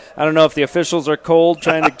wound in. I don't know if the officials are cold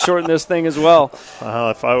trying to shorten this thing as well.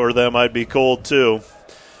 If I were them, I'd be cold too.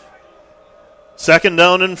 2nd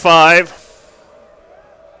down and 5.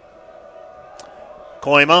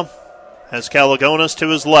 Koima has Calagonis to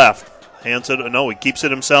his left. Hands it. No, he keeps it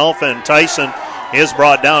himself, and Tyson is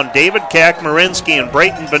brought down. David Kakmarinsky and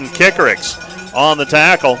Brayton Van Kickericks on the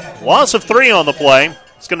tackle. Loss of 3 on the play.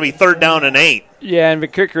 It's going to be 3rd down and 8. Yeah, and Van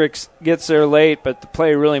Kickericks gets there late, but the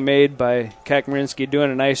play really made by Kakmarinsky,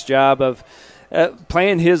 doing a nice job of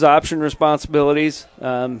playing his option responsibilities.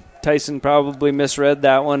 Tyson probably misread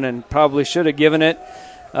that one and probably should have given it.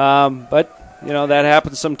 But, that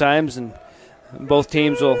happens sometimes, and both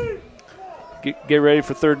teams will get ready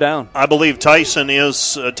for 3rd down. I believe Tyson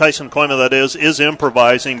Koima, is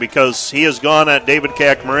improvising because he has gone at David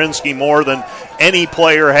Kakmarinsky more than any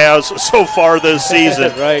player has so far this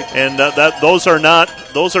season. Right. And those are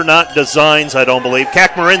not designs, I don't believe.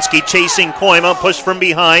 Kakmarinsky chasing Koima, pushed from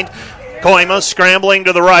behind. Koima scrambling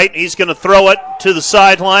to the right. He's going to throw it to the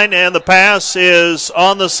sideline, and the pass is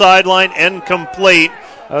on the sideline and complete.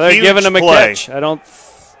 They're giving him a catch.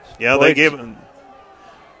 Yeah, they gave him.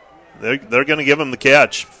 They're going to give him the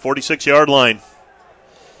catch. 46-yard line.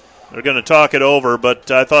 They're going to talk it over, but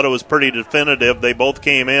I thought it was pretty definitive. They both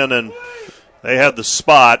came in and they had the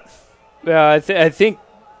spot. Yeah, I think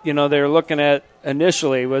they were looking at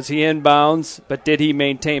initially, was he in bounds, but did he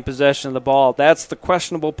maintain possession of the ball? That's the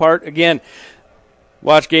questionable part. Again,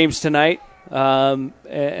 watch games tonight,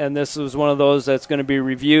 and this was one of those that's going to be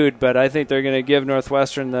reviewed, but I think they're going to give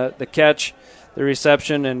Northwestern the catch, the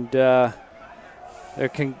reception, and they're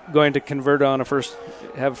going to convert on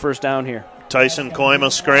have a first down here. Tyson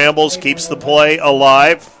Koima scrambles, keeps the play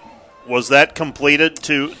alive. Was that completed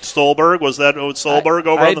to Stolberg? Was that Stolberg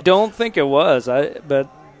over? I don't think it was. It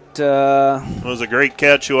was a great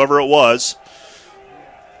catch, whoever it was.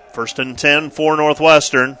 1st and 10 for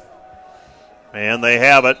Northwestern. And they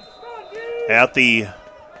have it at the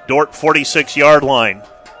Dordt 46-yard line.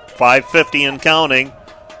 5:50 and counting.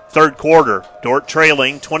 Third quarter. Dordt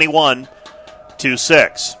trailing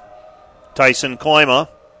 21-6. Tyson Koima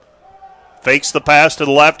fakes the pass to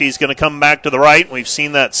the left. He's going to come back to the right. We've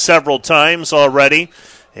seen that several times already.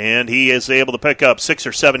 And he is able to pick up 6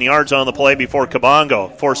 or 7 yards on the play before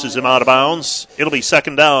Kabongo forces him out of bounds. It'll be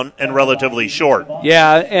second down and relatively short.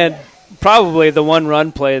 Yeah, and probably the one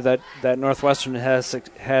run play that Northwestern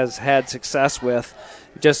has had success with.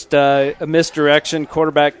 Just a misdirection,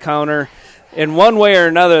 quarterback counter. In one way or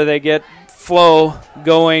another, they get flow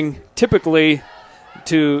going typically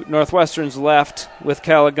to Northwestern's left with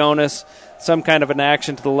Calagonis, some kind of an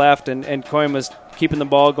action to the left, and Koima's keeping the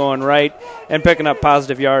ball going right and picking up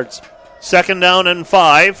positive yards. Second down and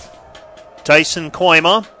 5. Tyson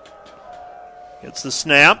Koima gets the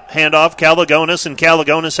snap, handoff Calagonis, and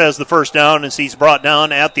Calagonis has the first down as he's brought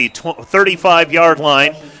down at the 35-yard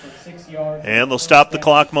line. And they'll stop the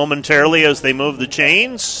clock momentarily as they move the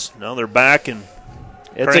chains. Now they're back and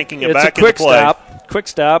cranking it back into play. Quick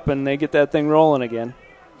stop, and they get that thing rolling again.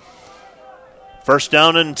 First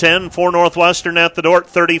down and 10 for Northwestern at the Dordt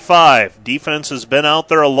 35. Defense has been out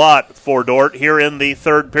there a lot for Dordt here in the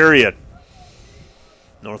third period.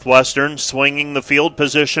 Northwestern swinging the field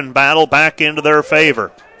position battle back into their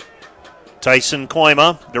favor. Tyson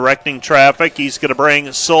Koima directing traffic. He's going to bring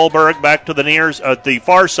Solberg back to the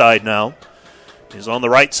far side now. He's on the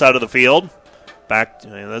right side of the field.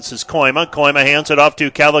 This is Koima. Koima hands it off to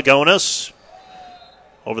Calagonis.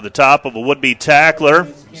 Over the top of a would-be tackler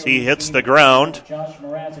as he hits the ground.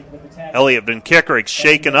 Elliott Van Kickerick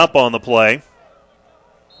shaken up on the play.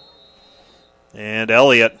 And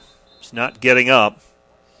Elliott is not getting up.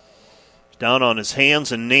 He's down on his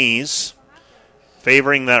hands and knees,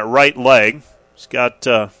 favoring that right leg. He's got,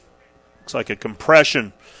 looks like a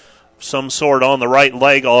compression of some sort on the right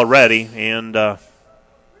leg already, and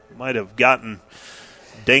might have gotten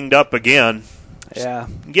dinged up again. Yeah.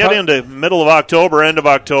 Get into middle of October, end of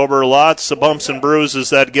October, lots of bumps and bruises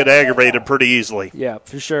that get aggravated pretty easily. Yeah,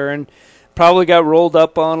 for sure. And probably got rolled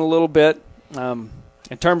up on a little bit. In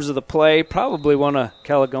terms of the play, probably one of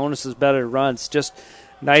Calagonis' better runs. Just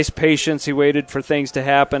nice patience. He waited for things to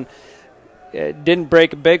happen. It didn't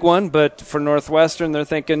break a big one, but for Northwestern, they're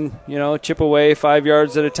thinking, chip away 5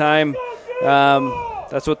 yards at a time.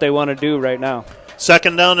 That's what they want to do right now.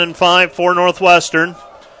 Second down and 5 for Northwestern.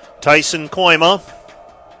 Tyson Koima.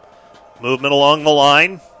 Movement along the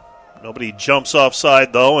line. Nobody jumps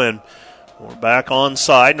offside, though, and we're back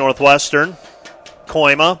onside. Northwestern.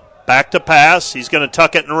 Koima back to pass. He's going to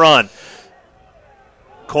tuck it and run.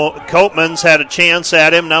 Copeman's had a chance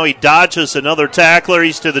at him. Now he dodges another tackler.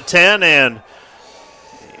 He's to the 10, and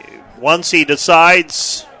once he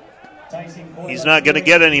decides he's not going to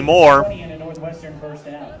get any more,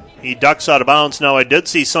 he ducks out of bounds. Now, I did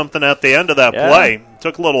see something at the end of that play.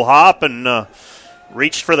 Took a little hop and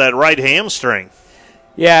reached for that right hamstring.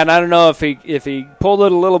 Yeah, and I don't know if he pulled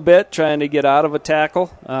it a little bit trying to get out of a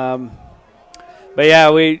tackle. But, yeah,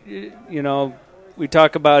 we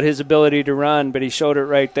talk about his ability to run, but he showed it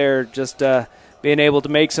right there, just being able to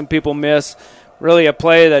make some people miss. Really a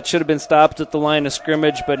play that should have been stopped at the line of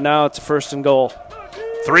scrimmage, but now it's a first and goal.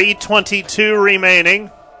 3:22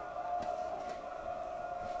 remaining.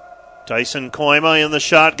 Tyson Koima in the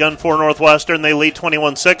shotgun for Northwestern. They lead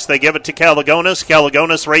 21-6. They give it to Calagonis.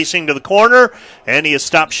 Calagonis racing to the corner, and he is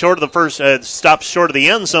stopped short of the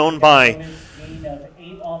end zone by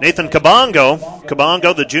Nathan Kabongo.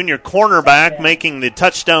 Kabongo, the junior cornerback, making the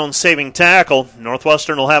touchdown-saving tackle.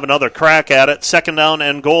 Northwestern will have another crack at it. Second down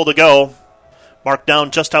and goal to go. Marked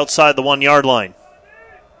down just outside the 1 yard line.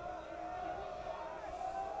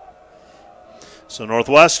 So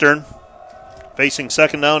Northwestern facing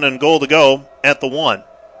second down and goal to go at the 1.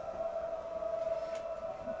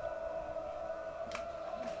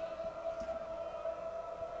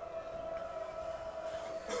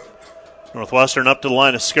 Northwestern up to the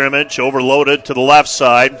line of scrimmage, overloaded to the left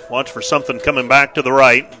side. Watch for something coming back to the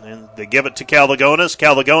right. And they give it to Calagonis.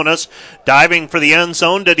 Calagonis diving for the end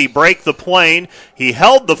zone. Did he break the plane? He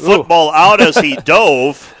held the football out as he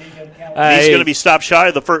dove. He's going to be stopped shy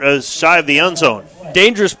of the end zone.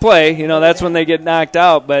 Dangerous play. That's when they get knocked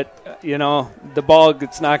out, but, the ball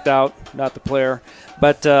gets knocked out, not the player.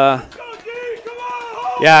 But, I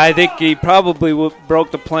think he probably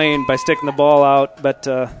broke the plane by sticking the ball out, but,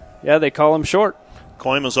 they call him short.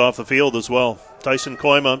 Koima's off the field as well. Tyson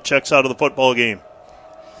Koima checks out of the football game.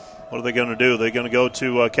 What are they going to do? They're going to go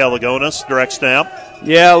to Calagonis, direct snap.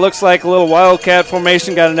 Yeah, it looks like a little wildcat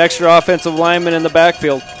formation. Got an extra offensive lineman in the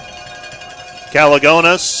backfield.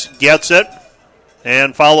 Calagonis gets it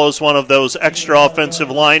and follows one of those extra offensive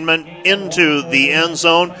linemen into the end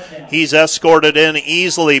zone. He's escorted in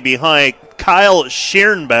easily behind Kyle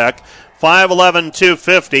Schierenbeck, 5'11",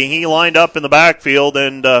 250. He lined up in the backfield,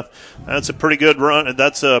 and that's a pretty good run.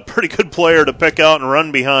 That's a pretty good player to pick out and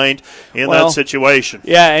run behind in that situation.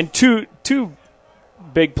 Yeah, and two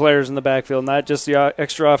big players in the backfield, not just the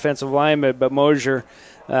extra offensive lineman, but Mosier,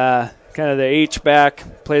 kind of the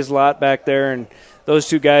H-back, plays a lot back there, and those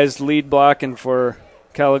two guys lead blocking for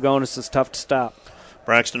Calagonis is tough to stop.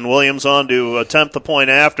 Braxton Williams on to attempt the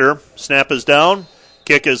point after. Snap is down.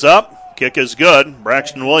 Kick is up. Kick is good.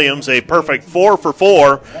 Braxton Williams, a perfect 4 for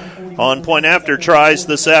 4 on point after tries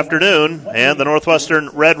this afternoon, and the Northwestern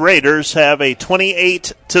Red Raiders have a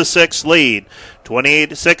 28-6 lead.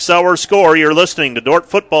 28-6 our score. You're listening to Dordt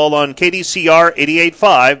Football on KDCR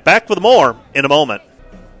 88.5. Back with more in a moment.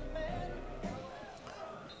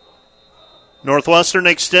 Northwestern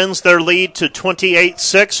extends their lead to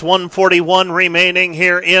 28-6, 1:41 remaining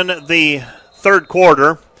here in the third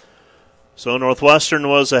quarter. So Northwestern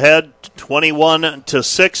was ahead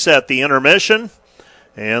 21-6 at the intermission,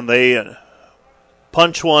 and they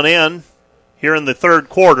punch one in here in the third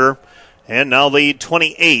quarter and now lead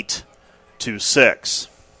 28-6.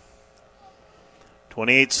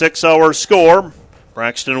 28-6 our score.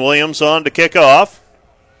 Braxton Williams on to kick off.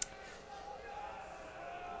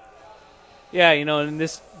 Yeah, in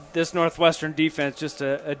this Northwestern defense, just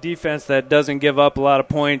a defense that doesn't give up a lot of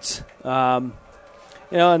points. And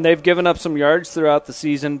they've given up some yards throughout the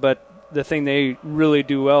season, but the thing they really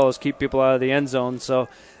do well is keep people out of the end zone. So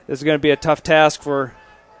this is going to be a tough task for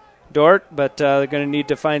Dordt, but they're going to need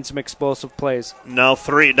to find some explosive plays. Now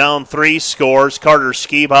down three scores. Carter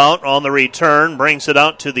Skiebout on the return brings it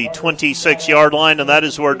out to the 26-yard line, and that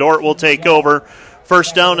is where Dordt will take over.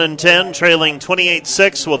 First down and 10, trailing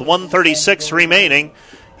 28-6 with 1:36 remaining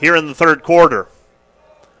here in the third quarter.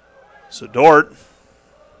 So Dordt,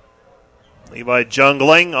 Levi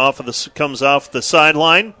Jungling comes off the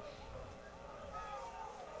sideline.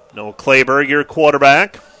 Noah Kleberg, your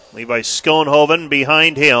quarterback. Levi Schoenhoven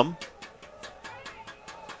behind him.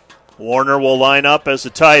 Warner will line up as a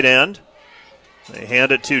tight end. They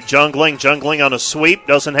hand it to Jungling. Jungling on a sweep,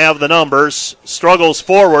 doesn't have the numbers. Struggles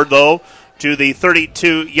forward, though, to the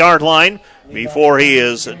 32-yard line before he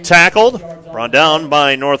is tackled. Brought down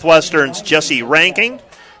by Northwestern's Jessen Ranking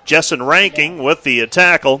with the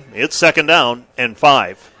tackle. It's second down and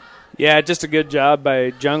 5. Yeah, just a good job by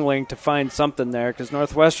Jungling to find something there because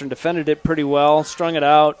Northwestern defended it pretty well, strung it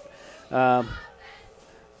out. But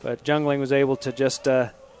Jungling was able to just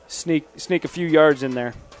sneak a few yards in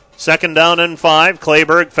there. Second down and 5.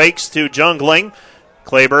 Kleberg fakes to Jungling.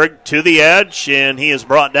 Kleberg to the edge, and he is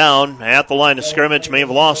brought down at the line of scrimmage. May have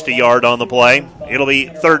lost a yard on the play. It'll be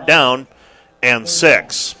third down and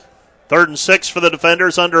 6. Third and 6 for the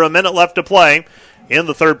defenders, under a minute left to play in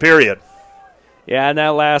the third period. Yeah, and that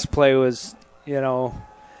last play was,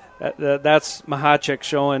 that's Mahachek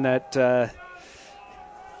showing that,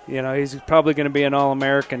 he's probably going to be an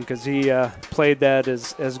All-American because he played that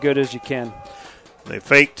as good as you can. They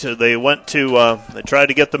faked. They went to. They tried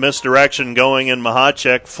to get the misdirection going, and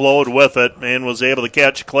Mahachek flowed with it and was able to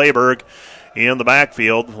catch Kleberg in the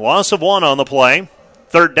backfield. Loss of 1 on the play.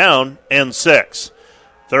 Third down and 6.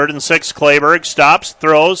 Third and 6. Kleberg stops,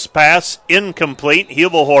 throws, pass incomplete.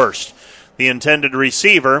 Hubelhorst, the intended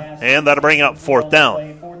receiver, and that'll bring up fourth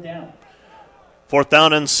down. Fourth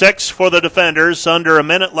down and 6 for the defenders. Under a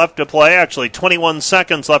minute left to play. Actually, 21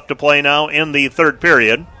 seconds left to play now in the third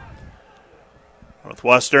period.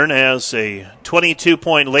 Northwestern has a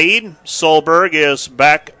 22-point lead. Solberg is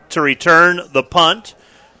back to return the punt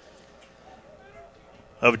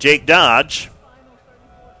of Jake Dodge.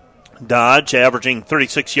 Dodge averaging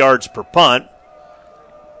 36 yards per punt.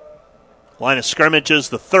 Line of scrimmage is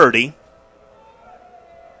the 30.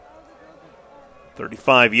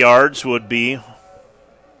 35 yards would be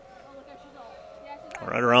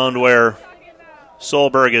right around where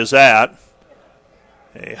Solberg is at.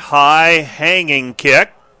 A high hanging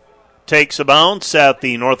kick takes a bounce at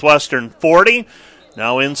the Northwestern 40.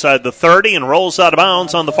 Now inside the 30 and rolls out of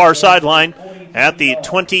bounds on the far sideline at the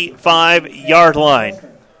 25-yard line.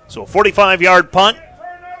 So 45-yard punt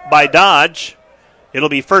by Dodge. It'll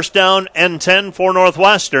be first down and 10 for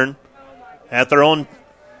Northwestern at their own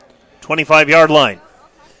 25-yard line.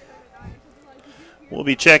 We'll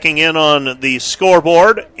be checking in on the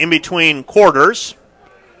scoreboard in between quarters.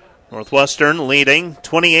 Northwestern leading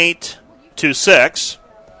 28-6.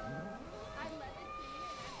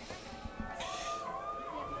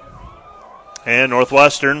 And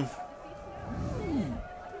Northwestern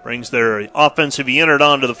brings their offensive unit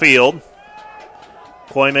onto the field.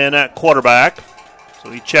 Koyman at quarterback. So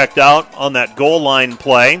he checked out on that goal line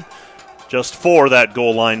play, just for that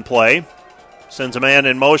goal line play. Sends a man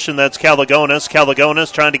in motion, that's Calagonis.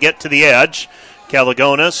 Calagonis trying to get to the edge.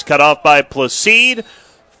 Calagonis cut off by Placide.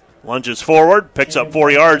 Lunges forward, picks up 4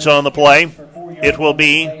 yards on the play. It will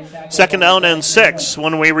be second down and 6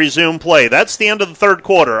 when we resume play. That's the end of the third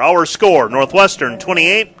quarter. Our score, Northwestern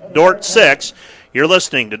 28, Dordt 6. You're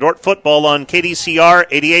listening to Dordt Football on KDCR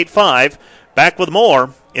 88.5. Back with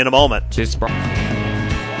more in a moment. Here's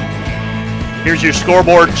your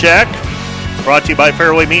scoreboard check. Brought to you by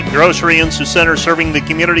Fairway Meat and Grocery in Sioux Center, serving the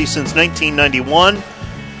community since 1991.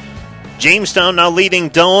 Jamestown now leading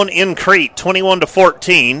Doane in Crete,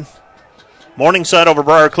 21-14. Morningside over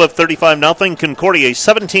Briarcliff, 35-0. Concordia,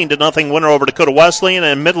 17-0 winner over Dakota Wesleyan,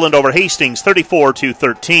 and Midland over Hastings,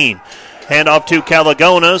 34-13. Handoff to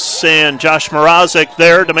Calagonis, and Josh Mrazek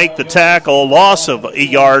there to make the tackle. Loss of a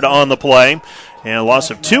yard on the play, and a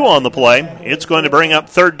loss of 2 on the play. It's going to bring up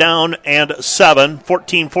third down and 7,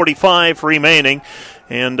 14:45 remaining.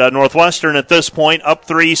 And Northwestern at this point up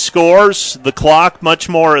 3 scores. The clock, much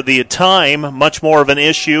more of an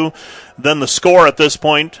issue than the score at this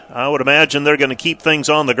point. I would imagine they're going to keep things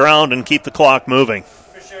on the ground and keep the clock moving.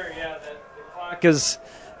 For sure, yeah. The clock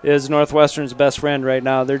is Northwestern's best friend right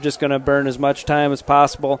now. They're just going to burn as much time as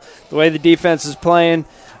possible. The way the defense is playing,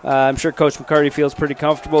 I'm sure Coach McCarty feels pretty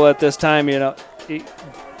comfortable at this time.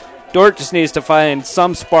 Dordt just needs to find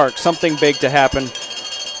some spark, something big to happen.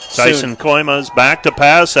 Tyson Koyma's back to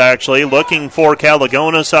pass, actually, looking for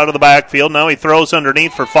Calagonis out of the backfield. Now he throws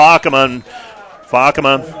underneath for Fakema.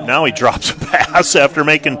 Fakema, now he drops a pass after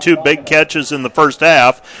making 2 big catches in the first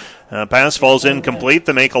half. Pass falls incomplete.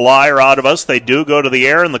 They make a liar out of us. They do go to the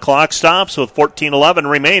air, and the clock stops with 14:11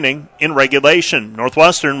 remaining in regulation.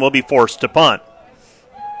 Northwestern will be forced to punt.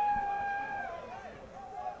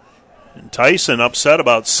 And Tyson upset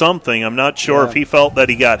about something. I'm not sure if he felt that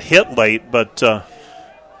he got hit late, but...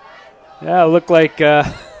 Yeah, it looked like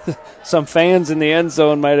some fans in the end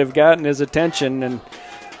zone might have gotten his attention, and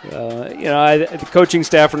the coaching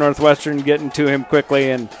staff for Northwestern getting to him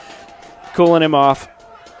quickly and cooling him off.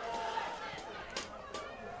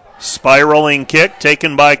 Spiraling kick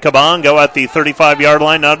taken by Kabongo at the 35-yard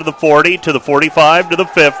line, now to the 40, to the 45, to the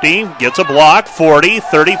 50. Gets a block, 40,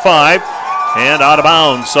 35, and out of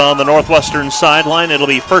bounds on the Northwestern sideline. It'll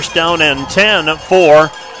be first down and 10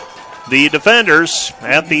 for the defenders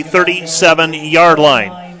at the 37-yard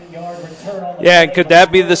line. Yeah, could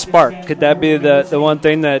that be the spark? Could that be the one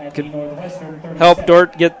thing that could help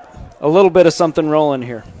Dordt get a little bit of something rolling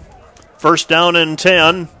here? First down and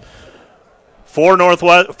 10 for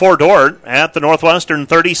Dordt at the Northwestern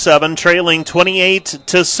 37, trailing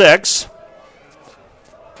 28-6.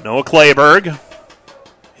 Noah Clayberg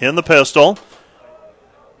in the pistol.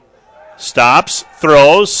 Stops,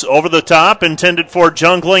 throws, over the top, intended for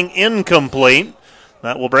Jungling, incomplete.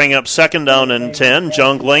 That will bring up second down and 10.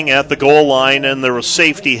 Jungling at the goal line, and there was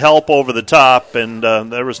safety help over the top, and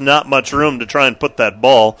there was not much room to try and put that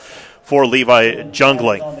ball for Levi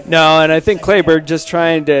Jungling. No, and I think Clayberg just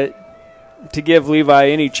trying to give Levi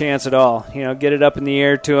any chance at all. Get it up in the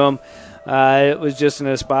air to him. It was just in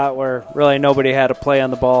a spot where really nobody had a play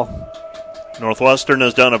on the ball. Northwestern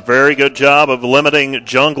has done a very good job of limiting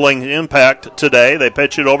Jungling impact today. They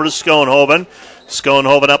pitch it over to Schoenhoven.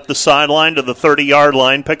 Schoenhoven up the sideline to the 30-yard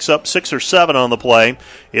line, picks up 6 or 7 on the play.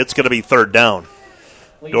 It's going to be third down.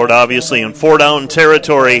 Dordt obviously in 4-down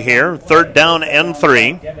territory here. Third down and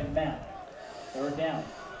 3.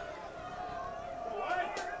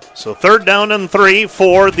 So third down and 3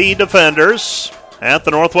 for the defenders at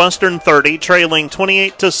the Northwestern 30, trailing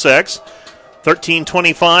 28-6.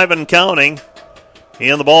 13:25 and counting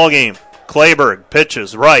in the ball game. Clayberg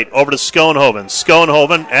pitches right over to Schoenhoven.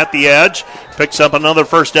 Schoenhoven at the edge picks up another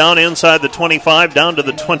first down inside the 25 down to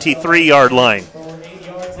the 23-yard line.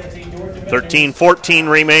 13:14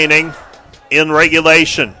 remaining in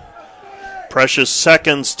regulation. Precious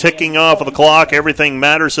seconds ticking off of the clock. Everything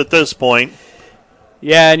matters at this point.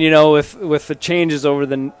 Yeah, and with the changes over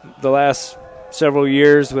the last several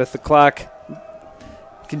years, with the clock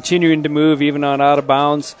continuing to move even on out of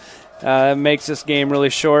bounds, makes this game really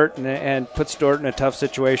short and puts Dordt in a tough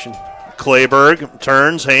situation. Clayberg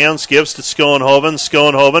turns, hands, gives to Schoenhoven.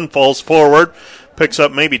 Schoenhoven falls forward, picks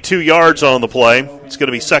up maybe 2 yards on the play. It's going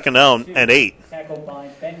to be 2nd down and 8.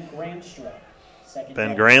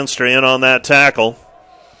 Ben Granstra in on that tackle.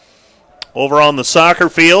 Over on the soccer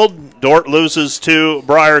field, Dordt loses to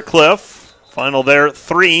Briar Cliff. Final there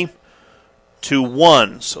 3-1.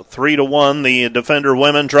 So 3-1. The Defender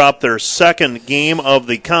women drop their 2nd game of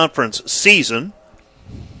the conference season.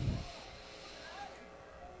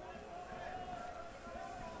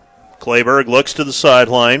 Clayberg looks to the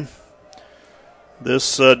sideline.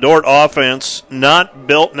 This Dordt offense not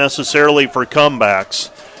built necessarily for comebacks.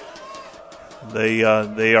 They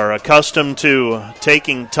are accustomed to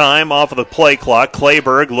taking time off of the play clock.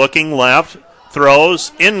 Clayberg looking left,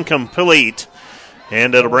 throws, incomplete,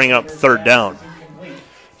 and it'll bring up 3rd down.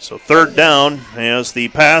 So 3rd down as the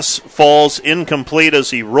pass falls incomplete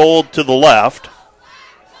as he rolled to the left.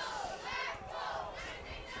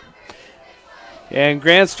 And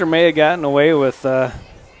Granster may have gotten away with a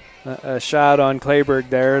shot on Clayberg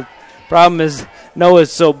there. Problem is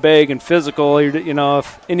Noah's so big and physical.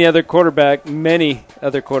 If any other quarterback, many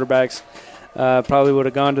other quarterbacks, probably would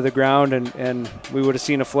have gone to the ground and we would have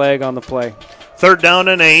seen a flag on the play. 3rd down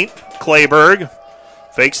and 8. Clayberg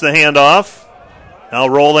fakes the handoff. Now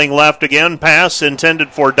rolling left again. Pass intended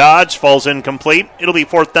for Dodge. Falls incomplete. It'll be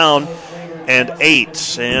 4th down and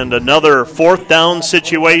 8. And another 4th down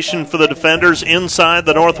situation for the Defenders inside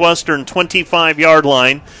the Northwestern 25-yard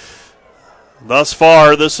line. Thus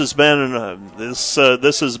far, this has been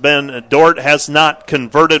Dordt has not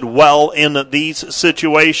converted well in these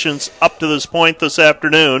situations up to this point this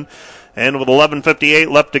afternoon, and with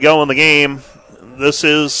 11:58 left to go in the game, this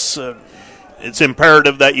is it's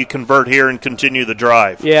imperative that you convert here and continue the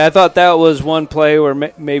drive. Yeah, I thought that was one play where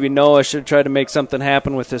maybe Noah should try to make something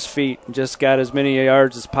happen with his feet and just got as many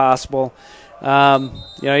yards as possible.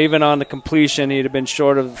 Even on the completion, he'd have been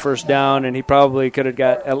short of the 1st down, and he probably could have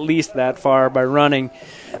got at least that far by running.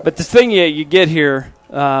 But the thing you get here,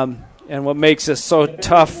 and what makes this so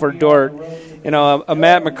tough for Dordt, a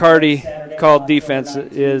Matt McCarty called defense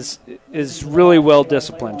is really well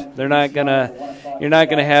disciplined. You're not gonna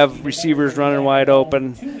have receivers running wide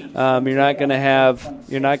open. You're not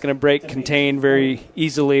gonna break contain very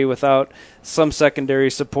easily without some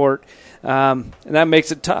secondary support. And that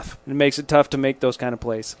makes it tough. It makes it tough to make those kind of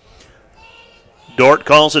plays. Dordt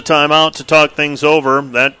calls a timeout to talk things over.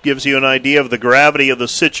 That gives you an idea of the gravity of the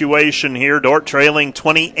situation here. Dordt trailing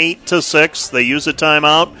 28-6. They use a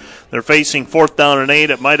timeout. They're facing 4th down and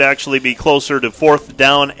 8. It might actually be closer to 4th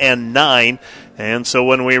down and 9. And so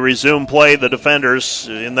when we resume play, the Defenders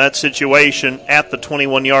in that situation at the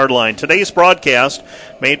 21-yard line. Today's broadcast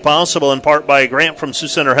made possible in part by a grant from Sioux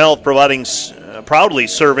Center Health, proudly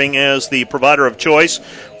serving as the provider of choice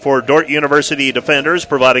for Dordt University Defenders,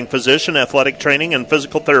 providing physician, athletic training, and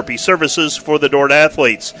physical therapy services for the Dordt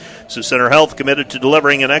athletes. Sioux Center Health committed to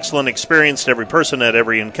delivering an excellent experience to every person at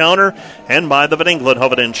every encounter, and by the Van Engelen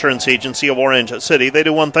Hovind Insurance Agency of Orange City. They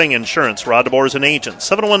do one thing, insurance. Rod DeBoer is an agent.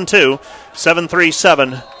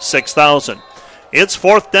 712-737-6000. It's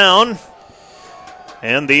 4th down,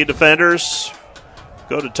 and the Defenders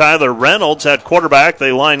go to Tyler Reynolds at quarterback.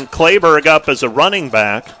 They line Clayberg up as a running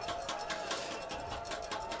back.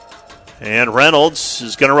 And Reynolds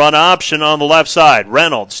is going to run option on the left side.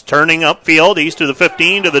 Reynolds turning upfield. He's to the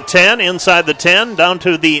 15, to the 10, inside the 10, down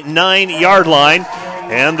to the 9-yard line.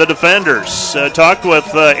 And the Defenders talked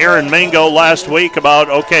with Aaron Mango last week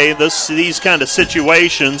about, these kind of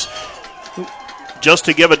situations. Just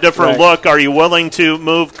to give a different look, are you willing to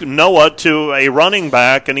move Noah to a running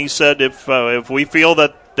back? And he said if we feel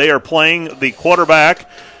that they are playing the quarterback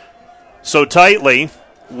so tightly,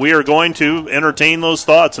 we are going to entertain those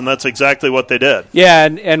thoughts, and that's exactly what they did. Yeah,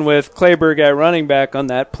 and with Clayberg at running back on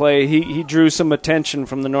that play, he drew some attention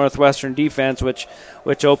from the Northwestern defense, which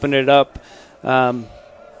opened it up, and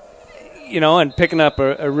picking up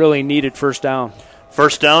a really needed 1st down.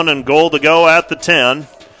 1st down and goal to go at the 10.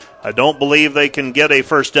 I don't believe they can get a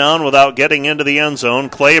 1st down without getting into the end zone.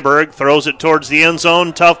 Clayberg throws it towards the end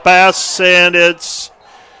zone. Tough pass, and it's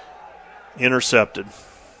intercepted.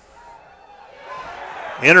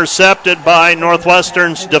 Intercepted by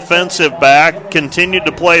Northwestern's defensive back. Continued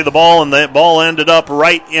to play the ball, and the ball ended up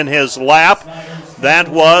right in his lap. That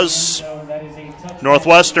was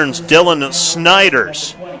Northwestern's Dylan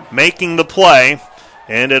Snyders making the play,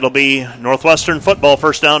 and it'll be Northwestern football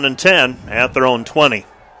 1st down and 10 at their own 20.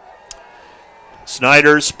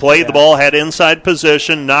 Snyders played the ball, had inside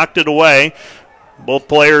position, knocked it away. Both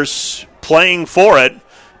players playing for it.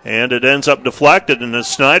 and it ends up deflected, and as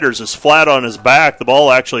Snyder's is flat on his back, the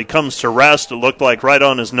ball actually comes to rest. It looked like right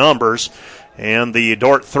on his numbers, and the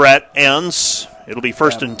Dordt threat ends. It'll be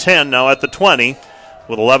 1st and 10 now at the 20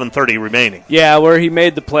 with 11:30 remaining. Yeah, where he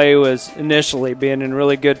made the play was initially being in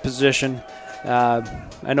really good position.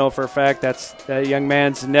 I know for a fact that's that young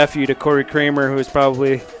man's nephew to Corey Kramer, who is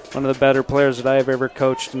probably one of the better players that I have ever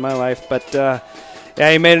coached in my life. But,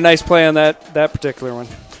 yeah, he made a nice play on that particular one.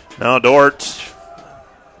 Now Dordt,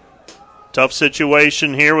 tough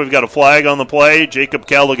situation here. We've got a flag on the play, Jacob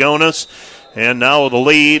Calagonis. And now with the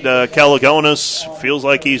lead, Calagonis feels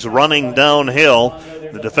like he's running downhill.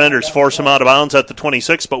 The defenders force him out of bounds at the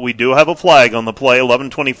 26, but we do have a flag on the play,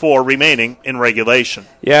 11:24 remaining in regulation.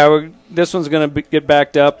 Yeah, this one's going to get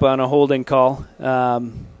backed up on a holding call.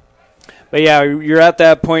 But, yeah, you're at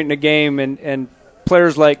that point in the game, and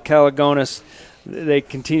players like Calagonis, they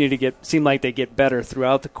continue to seem like they get better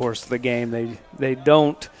throughout the course of the game. They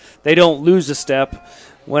don't lose a step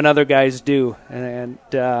when other guys do, and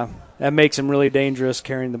that makes him really dangerous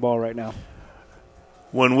carrying the ball right now.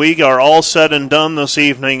 When we are all said and done this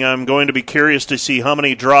evening, I'm going to be curious to see how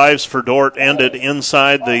many drives for Dordt ended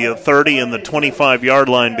inside the 30 and the 25-yard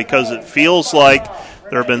line, because it feels like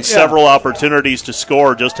there have been several opportunities to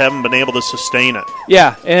score, just haven't been able to sustain it.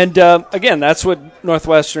 Yeah, and again, that's what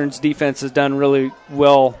Northwestern's defense has done really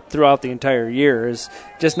well throughout the entire year, is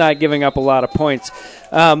just not giving up a lot of points.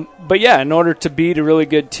 But, yeah, in order to beat a really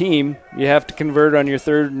good team, you have to convert on your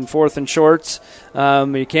 3rd and 4th and shorts.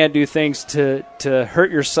 You can't do things to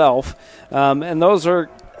hurt yourself. And those are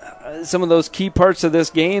some of those key parts of this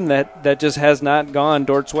game that just has not gone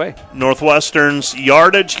Dort's way. Northwestern's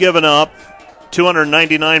yardage given up,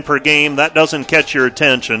 299 per game. That doesn't catch your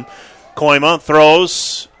attention. Koima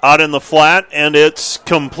throws out in the flat, and it's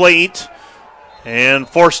complete and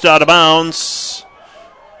forced out of bounds.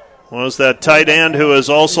 Was that tight end who is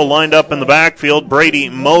also lined up in the backfield, Brady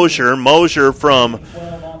Mosier. Mosier from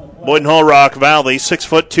Boyden Hull Rock Valley, 6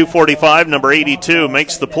 foot, 245, number 82,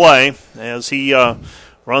 makes the play as he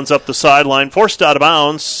runs up the sideline. Forced out of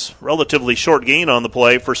bounds, relatively short gain on the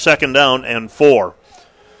play for 2nd down and 4.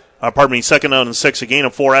 2nd down and 6, a gain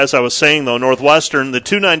of 4. As I was saying, though, Northwestern, the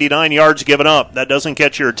 299 yards given up, that doesn't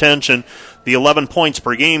catch your attention. The 11 points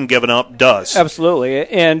per game given up does. Absolutely,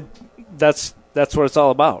 and that's what it's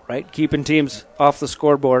all about, right? Keeping teams off the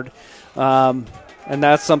scoreboard, and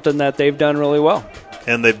that's something that they've done really well.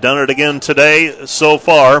 And they've done it again today so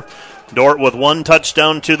far. Dordt with 1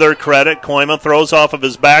 touchdown to their credit. Koima throws off of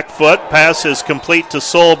his back foot. Pass is complete to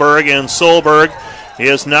Solberg, and Solberg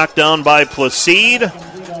is knocked down by Placide.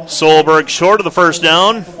 Solberg short of the 1st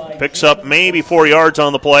down, picks up maybe 4 yards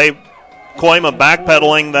on the play. Koima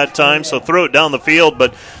backpedaling that time, so threw it down the field,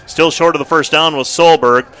 but still short of the 1st down was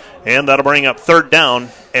Solberg, and that'll bring up 3rd down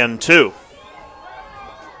and 2.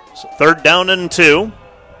 So 3rd down and 2.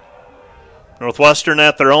 Northwestern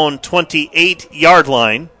at their own 28-yard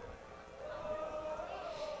line.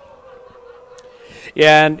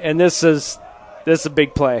 Yeah, and this is a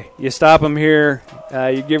big play. You stop them here,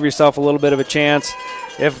 you give yourself a little bit of a chance.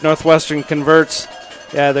 If Northwestern converts,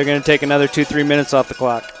 yeah, they're going to take another 2-3 minutes off the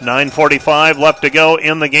clock. 9:45 left to go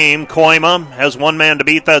in the game. Koima has one man to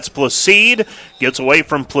beat. That's Placide. Gets away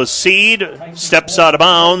from Placide, steps out of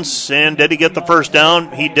bounds, and did he get the 1st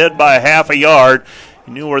down? He did by half a yard.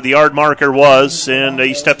 He knew where the yard marker was, and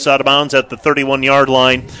he steps out of bounds at the 31-yard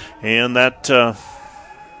line. And that,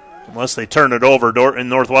 unless they turn it over,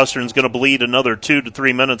 Northwestern's going to bleed another 2 to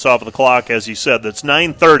 3 minutes off of the clock, as you said. That's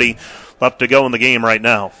 9:30 left to go in the game right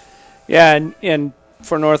now. Yeah, and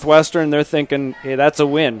for Northwestern, they're thinking, hey, that's a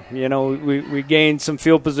win. You know, we gained some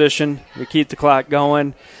field position. We keep the clock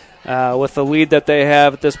going. With the lead that they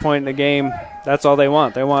have at this point in the game, that's all they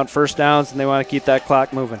want. They want 1st downs, and they want to keep that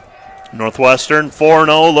clock moving. Northwestern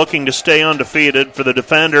 4-0, looking to stay undefeated. For the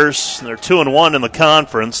defenders, they're 2-1 in the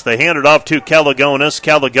conference. They hand it off to Calagonis.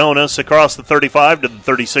 Calagonis across the 35 to the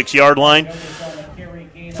 36-yard line.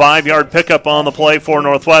 5-yard pickup on the play for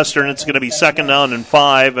Northwestern. It's going to be 2nd down and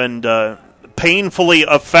 5, and painfully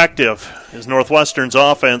effective is Northwestern's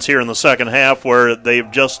offense here in the second half, where they've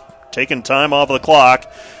just taken time off of the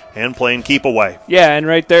clock and playing keep away. Yeah, and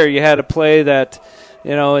right there you had a play that,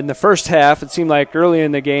 you know, in the first half, it seemed like early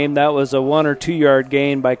in the game that was a 1 or 2 yard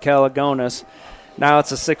gain by Calagonis. Now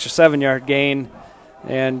it's a 6 or 7 yard gain,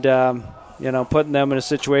 and you know, putting them in a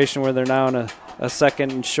situation where they're now in a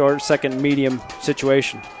second and short, second and medium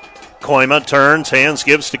situation. Koima turns, hands,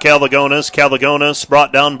 gives to Calagonis. Calagonis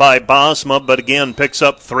brought down by Bosma, but again picks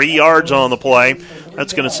up 3 yards on the play.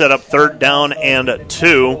 That's going to set up 3rd down and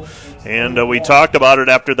 2. And we talked about it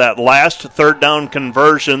after that last third down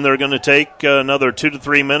conversion. They're going to take another 2 to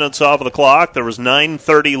 3 minutes off of the clock. There was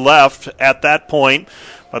 9:30 left at that point.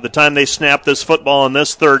 By the time they snap this football on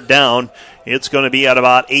this third down, it's going to be at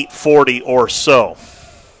about 8:40 or so.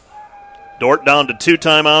 Dordt down to 2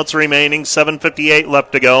 timeouts remaining, 7:58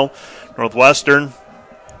 left to go. Northwestern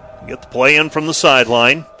get the play in from the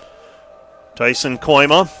sideline. Tyson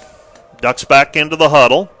Koima ducks back into the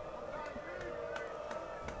huddle.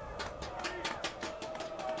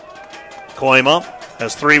 Koima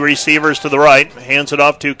has 3 receivers to the right, hands it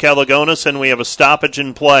off to Calagonis, and we have a stoppage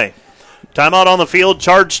in play. Timeout on the field,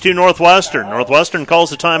 charge to Northwestern. Northwestern calls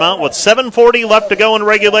the timeout with 7:40 left to go in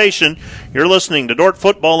regulation. You're listening to Dordt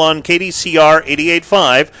Football on KDCR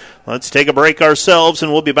 88.5. Let's take a break ourselves,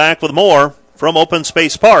 and we'll be back with more from Open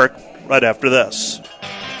Space Park right after this.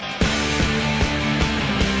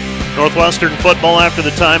 Northwestern football after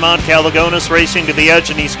the timeout. Calagonis racing to the edge,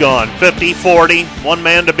 and he's gone. 50-40, one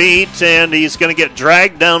man to beat, and he's going to get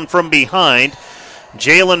dragged down from behind.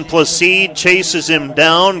 Jalen Placide chases him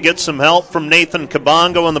down, gets some help from Nathan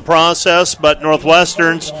Kabongo in the process, but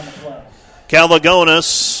Northwestern's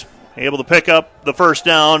Calagonis able to pick up the first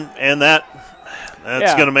down, and that's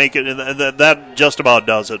going to make it. That just about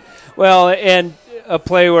does it. Well, and a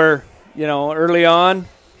play where, early on,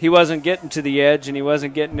 he wasn't getting to the edge and he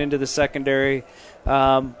wasn't getting into the secondary.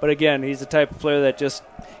 But again, he's the type of player that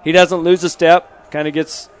he doesn't lose a step, kind of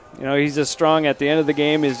gets, he's as strong at the end of the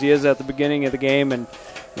game as he is at the beginning of the game, and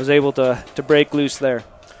was able to break loose there.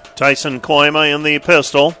 Tyson Koima in the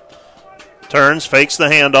pistol. Turns, fakes the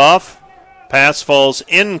handoff. Pass falls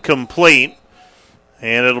incomplete.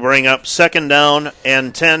 And it'll bring up 2nd down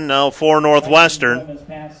and 10 now for Northwestern. His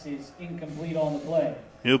pass is incomplete on the play.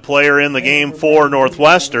 New player in the game for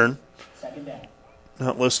Northwestern.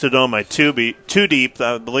 Not listed on my two deep.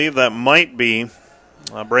 I believe that might be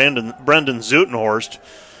Brendan Zutenhorst,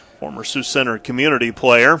 former Sioux Center community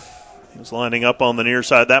player. He's lining up on the near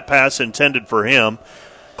side. That pass intended for him.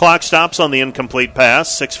 Clock stops on the incomplete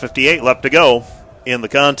pass. 6:58 left to go in the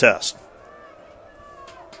contest.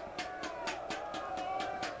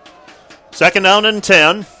 2nd down and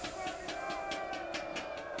 10.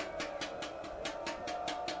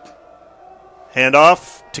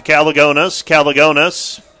 Handoff to Calagonis.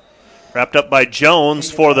 Calagonis wrapped up by Jones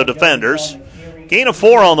for the defenders. Gain of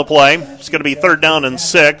 4 on the play. It's going to be 3rd down and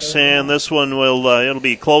 6, and this one it'll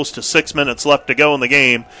be close to 6 minutes left to go in the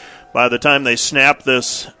game by the time they snap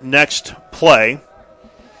this next play.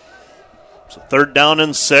 So 3rd down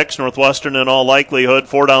and 6. Northwestern in all likelihood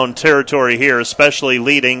 4-down territory here, especially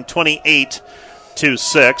leading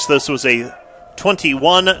 28-6. This was a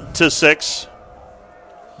 21-6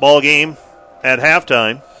 ball game at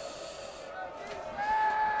halftime.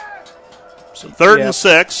 So 3rd and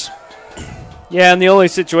 6. Yeah, and the only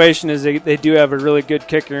situation is they do have a really good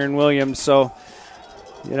kicker in Williams, so,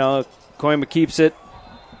 Koima keeps it.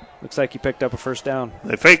 Looks like he picked up a 1st down.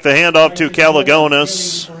 They fake the handoff to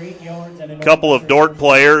Calagonis. A couple of Dordt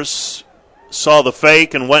players saw the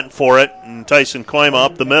fake and went for it, and Tyson Koima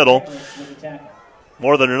up the middle.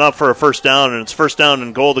 More than enough for a 1st down, and it's 1st down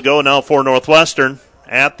and goal to go now for Northwestern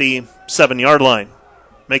at the 7-yard line.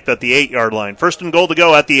 Make that the 8-yard line. 1st and goal to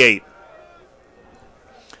go at the 8.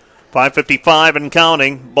 5:55 and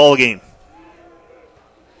counting, ball game.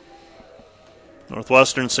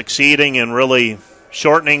 Northwestern succeeding in really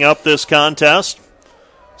shortening up this contest.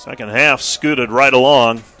 Second half scooted right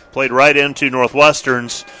along, played right into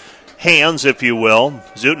Northwestern's hands, if you will.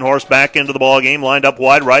 Zutenhorst back into the ball game, lined up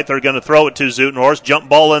wide right. They're going to throw it to Zutenhorst. Jump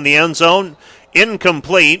ball in the end zone,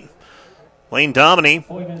 incomplete. Lane Dominy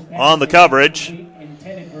on the coverage,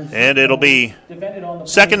 and it'll be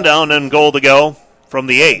 2nd down and goal to go from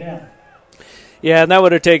the 8. Yeah, and that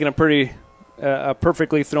would have taken a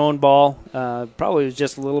perfectly thrown ball. Probably was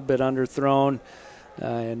just a little bit underthrown,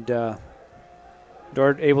 and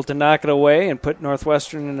Dordt able to knock it away and put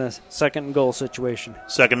Northwestern in a 2nd and goal situation.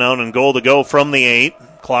 2nd down and goal to go from the 8.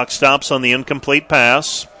 Clock stops on the incomplete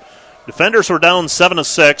pass. Defenders were down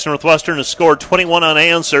 7-6. Northwestern has scored 21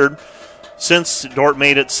 unanswered since Dordt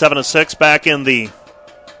made it 7-6 back in the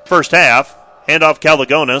first half. Handoff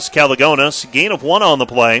Calagonis. Calagonis, gain of 1 on the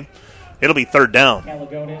play. It'll be 3rd down.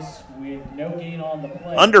 Calagonis with no gain on the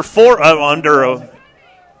play.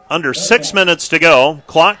 Under 6 minutes to go.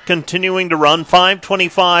 Clock continuing to run.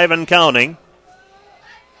 5:25 and counting.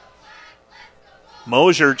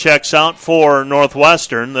 Mosier checks out for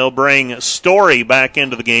Northwestern. They'll bring Story back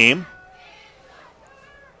into the game.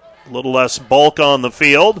 A little less bulk on the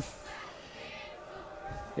field.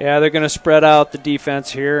 Yeah, they're going to spread out the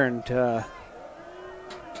defense here and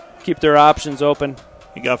keep their options open.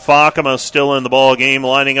 You got Fakema still in the ball game,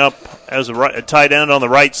 lining up as a tight end on the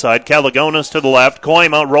right side. Calagonis to the left.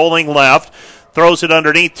 Koima rolling left. Throws it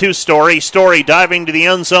underneath to Story. Story diving to the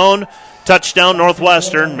end zone. Touchdown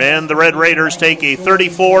Northwestern. And the Red Raiders take a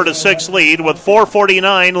 34-6 lead with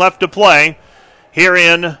 4:49 left to play here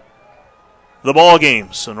in the ball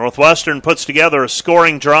game. So Northwestern puts together a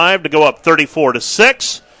scoring drive to go up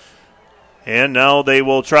 34-6. And now they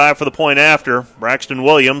will try for the point after. Braxton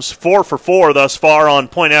Williams, 4 for 4 thus far on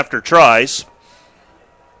point after tries.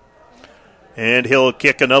 And he'll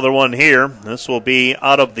kick another one here. This will be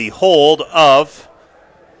out of the hold of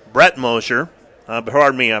Brett Mosher.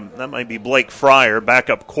 Pardon me, that might be Blake Fryer,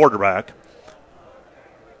 backup quarterback.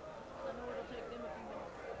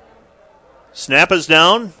 Snap is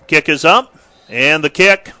down, kick is up, and the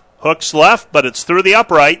kick hooks left, but it's through the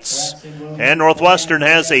uprights. And Northwestern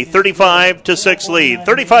has a 35-6 lead.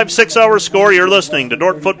 35-6 hour score. You're listening to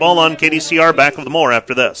Dordt Football on KDCR. Back with more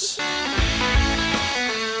after this.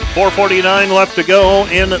 4:49 left to go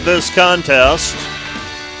in this contest.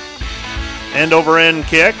 End over end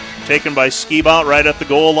kick taken by Skibout right at the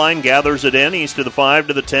goal line. Gathers it in. He's to the 5,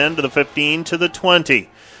 to the 10, to the 15, to the 20.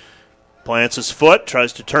 Plants his foot,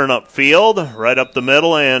 tries to turn upfield, right up the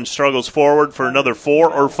middle, and struggles forward for another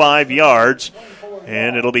 4 or 5 yards.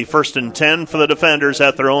 And it'll be 1st and 10 for the defenders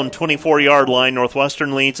at their own 24-yard line.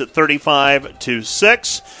 Northwestern leads at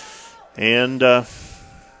 35-6. And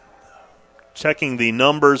checking the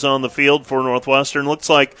numbers on the field for Northwestern, looks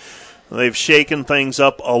like they've shaken things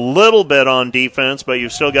up a little bit on defense, but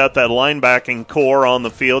you've still got that linebacking core on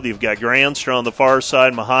the field. You've got Granstra on the far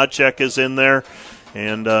side. Mahacek is in there.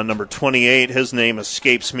 And number 28, his name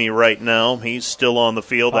escapes me right now. He's still on the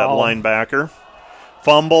field, that linebacker.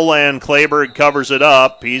 Fumble, and Clayberg covers it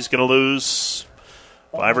up. He's going to lose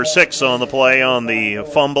 5 or 6 on the play on the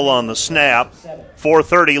fumble on the snap.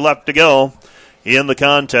 4:30 left to go in the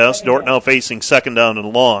contest. Dordt now facing 2nd down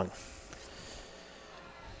and long.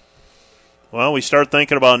 Well, we start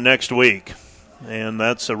thinking about next week. And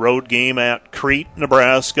that's a road game at Crete,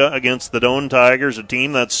 Nebraska against the Doane Tigers, a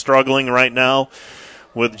team that's struggling right now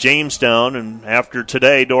with Jamestown. And after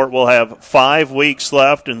today, Dordt will have 5 weeks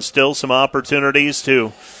left and still some opportunities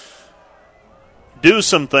to do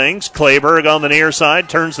some things. Clayberg on the near side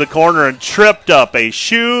turns the corner and tripped up. A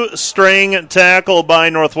shoestring tackle by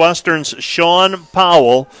Northwestern's Sean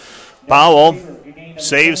Powell. Powell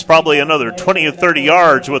saves probably another 20 or 30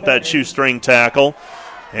 yards with that shoestring tackle.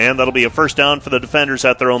 And that'll be a 1st down for the defenders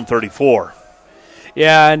at their own 34.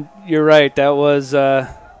 Yeah, and you're right. That was,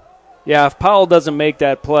 if Powell doesn't make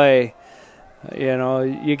that play,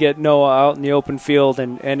 you get Noah out in the open field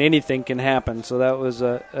and anything can happen. So that was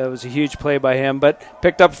a huge play by him, but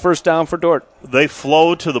picked up 1st down for Dordt. They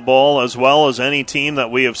flow to the ball as well as any team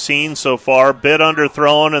that we have seen so far. Bit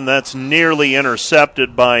underthrown, and that's nearly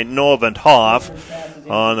intercepted by Noah Van Hoff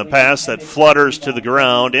on the pass that flutters to the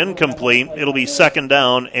ground. Incomplete. It'll be 2nd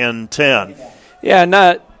down and 10. Yeah,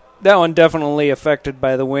 that one definitely affected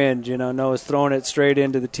by the wind. Noah's throwing it straight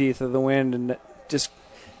into the teeth of the wind and just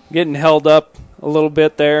getting held up a little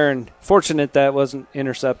bit there, and fortunate that wasn't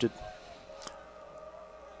intercepted.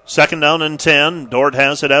 2nd down and 10. Dordt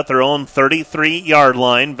has it at their own 33-yard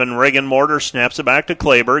line. Van Regenmorter snaps it back to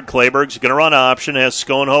Clayberg. Clayberg's going to run option, has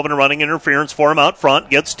Schoenhoven running interference for him out front,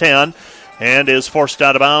 gets 10, and is forced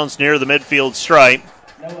out of bounds near the midfield stripe.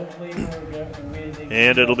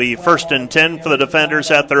 And it'll be 1st and 10 for the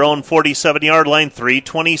defenders at their own 47-yard line.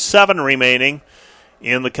 3:27 remaining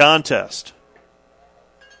in the contest.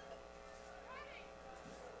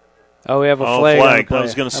 Oh, we have a flag. I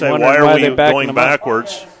was going to say, why are we going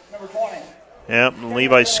backwards? Yep,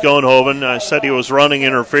 Levi Schoenhoven. I said he was running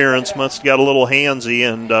interference. Must have got a little handsy,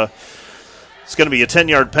 and it's going to be a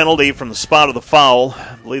 10-yard penalty from the spot of the foul.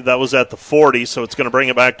 I believe that was at the 40, so it's going to bring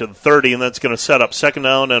it back to the 30, and that's going to set up 2nd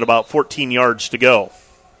down and about 14 yards to go.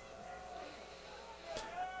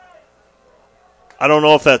 I don't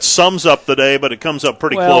know if that sums up the day, but it comes up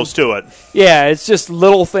pretty close to it. Yeah, it's just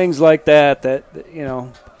little things like that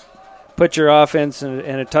put your offense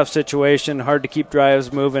in a tough situation. Hard to keep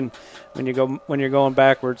drives moving when you're going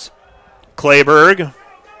backwards. Clayberg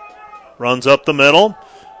runs up the middle,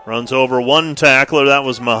 runs over one tackler. That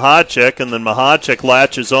was Mahacek, and then Mahacek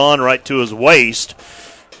latches on right to his waist.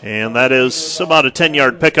 And that is about a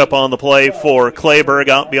 10-yard pickup on the play for Clayberg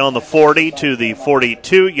out beyond the 40 to the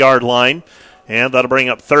 42-yard line. And that'll bring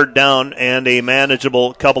up 3rd down and a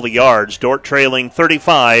manageable couple of yards. Dordt trailing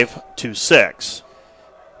 35-6.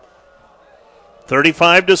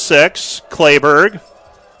 35-6, Clayberg.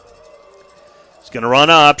 He's going to run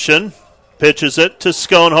option. Pitches it to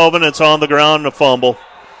Schoenhoven. It's on the ground and a fumble.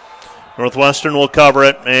 Northwestern will cover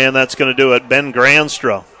it, and that's going to do it. Ben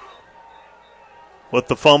Granstra with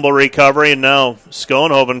the fumble recovery, and now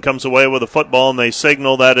Schoenhoven comes away with a football, and they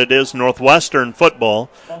signal that it is Northwestern football.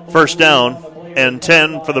 First down and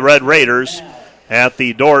 10 for the Red Raiders at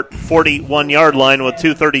the Dordt 41-yard line with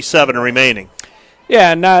 2:37 remaining.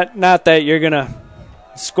 Yeah, not that you're going to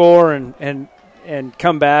score and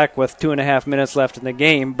come back with 2.5 minutes left in the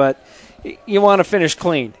game, but you want to finish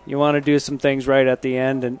clean. You want to do some things right at the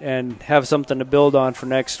end and have something to build on for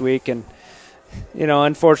next week. And,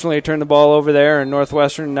 unfortunately, turn the ball over there, and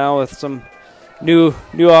Northwestern now with some new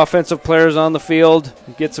offensive players on the field,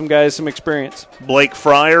 get some guys some experience. Blake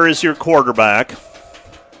Fryer is your quarterback.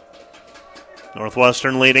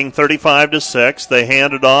 Northwestern leading 35-6. They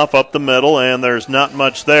hand it off up the middle, and there's not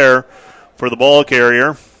much there for the ball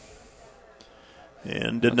carrier.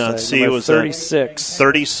 And did not see it was 36.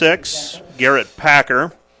 36. Garrett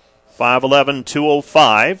Packer, 5'11",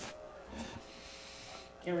 205.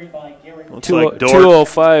 Looks like Dordt.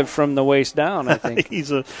 205 from the waist down, I think.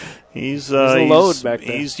 he's a load back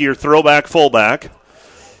there. He's your throwback fullback.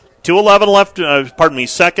 2:11 left.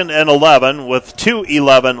 Second and 11 with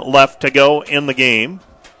 2:11 left to go in the game.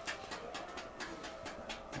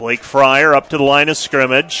 Blake Fryer up to the line of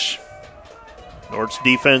scrimmage. Nord's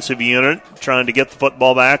defensive unit trying to get the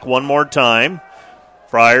football back one more time.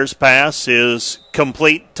 Fryer's pass is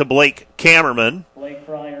complete to Blake Kammerman. Blake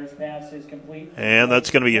Fryer's pass is complete. And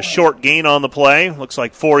that's going to be a short gain on the play. Looks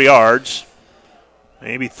like 4 yards.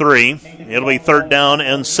 Maybe 3. It'll be 3rd down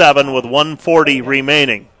and 7 with 1:40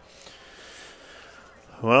 remaining.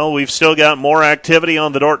 Well, we've still got more activity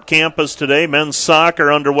on the Dordt campus today. Men's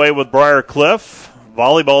soccer underway with Briar Cliff.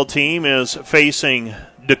 Volleyball team is facing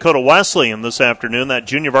Dakota Wesleyan this afternoon. That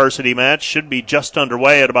junior varsity match should be just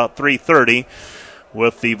underway at about 3:30,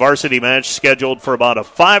 with the varsity match scheduled for about a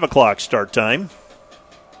 5 o'clock start time.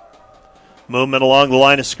 Movement along the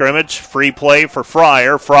line of scrimmage. Free play for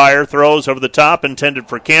Fryer. Fryer throws over the top, intended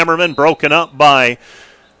for Kammerman. Broken up by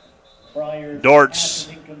Dordt's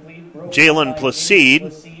Jalen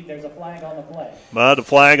Placide. But a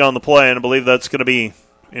flag on the play, and I believe that's going to be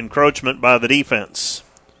encroachment by the defense.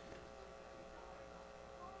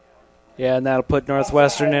 Yeah, and that'll put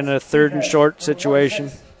Northwestern in a 3rd and short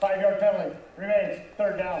situation. 5-yard penalty. Remains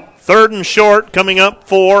 3rd down. 3rd and short coming up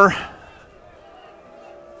for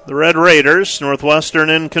the Red Raiders. Northwestern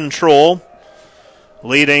in control,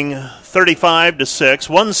 leading 35-6.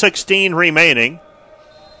 1:16 remaining.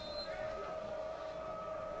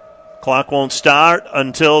 Clock won't start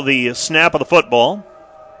until the snap of the football.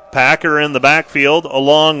 Packer in the backfield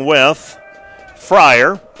along with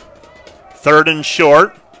Fryer. 3rd and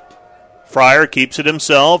short. Fryer keeps it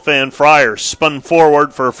himself, and Fryer spun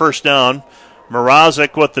forward for a first down.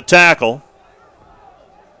 Mrazek with the tackle.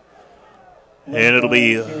 And it'll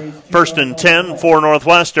be 1st and 10 for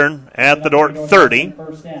Northwestern at the Dordt 30.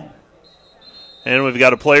 And we've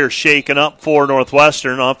got a player shaken up for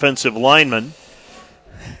Northwestern, offensive lineman.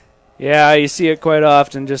 Yeah, you see it quite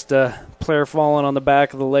often, just a player falling on the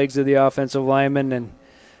back of the legs of the offensive lineman,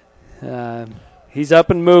 and he's up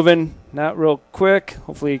and moving, not real quick.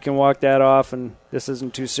 Hopefully he can walk that off, and this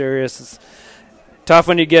isn't too serious. It's tough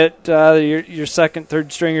when you get your second,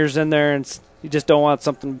 third stringers in there, and you just don't want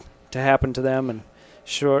something to happen to them and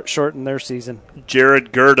shorten their season.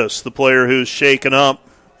 Jared Gertis, the player who's shaken up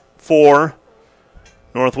for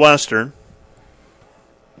Northwestern.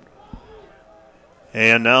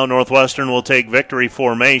 And now Northwestern will take victory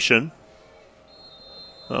formation.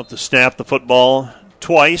 They'll have to snap the football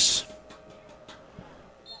twice.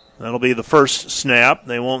 That'll be the first snap.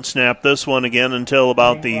 They won't snap this one again until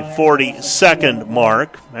about the 40-second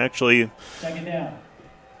mark. Actually, they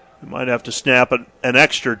might have to snap it an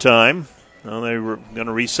extra time. Now they were going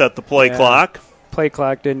to reset the play clock. Play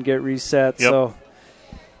clock didn't get reset, so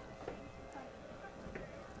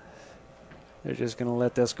they're just going to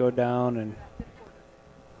let this go down. And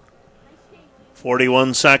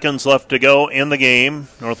 41 seconds left to go in the game.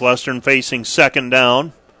 Northwestern facing 2nd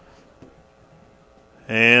down.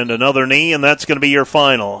 And another knee, and that's going to be your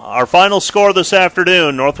final. Our final score this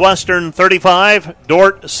afternoon, Northwestern 35,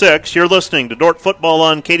 Dordt 6. You're listening to Dordt Football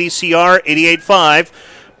on KDCR 88.5.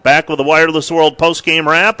 Back with the Wireless World postgame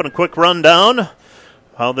wrap and a quick rundown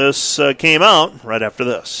how this came out right after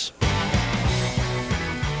this.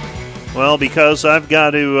 Well, because I've got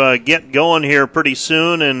to get going here pretty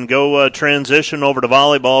soon and go transition over to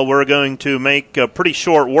volleyball, we're going to make pretty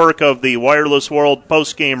short work of the Wireless World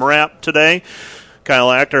postgame wrap today. Kyle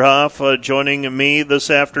Achterhoff joining me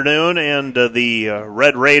this afternoon, and the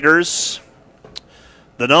Red Raiders.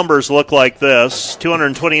 The numbers look like this.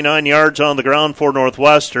 229 yards on the ground for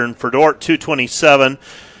Northwestern. For Dordt, 227.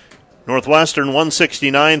 Northwestern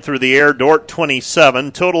 169 through the air, Dordt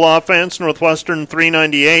 27. Total offense, Northwestern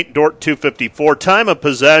 398, Dordt 254. Time of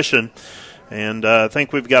possession, and I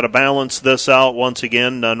think we've got to balance this out once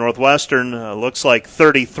again. Northwestern looks like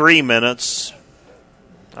 33 minutes.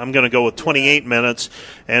 I'm going to go with 28 minutes,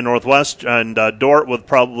 and Dordt with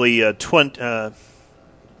probably 20.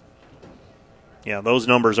 Those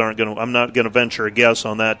numbers aren't going to. I'm not going to venture a guess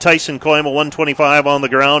on that. Tyson Koima 125 on the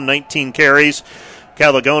ground, 19 carries.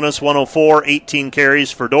 Calagonis 104, 18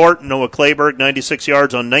 carries for Dordt. Noah Clayberg 96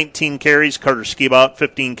 yards on 19 carries. Carter Skibout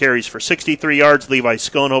 15 carries for 63 yards. Levi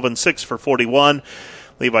Schoenhoven 6 for 41.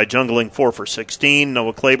 Levi Jungling 4 for 16.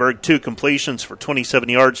 Noah Clayberg 2 completions for 27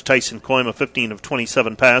 yards. Tyson Koima 15 of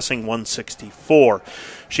 27 passing, 164.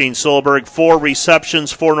 Shane Solberg 4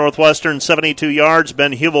 receptions for Northwestern, 72 yards.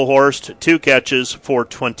 Ben Hubelhorst 2 catches for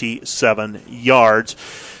 27 yards.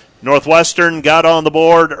 Northwestern got on the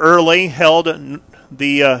board early, held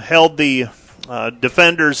the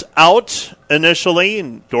defenders out initially,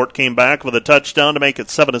 and Dordt came back with a touchdown to make it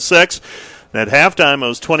 7-6. At halftime, it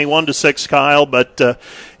was 21-6, Kyle, but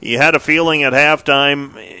you had a feeling at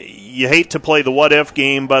halftime, you hate to play the what-if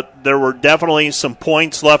game, but there were definitely some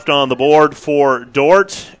points left on the board for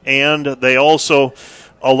Dordt, and they also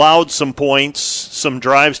allowed some points, some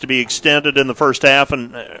drives to be extended in the first half,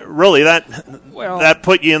 and really that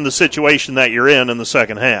put you in the situation that you're in the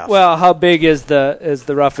second half. Well, how big is the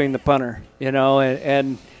roughing the punter,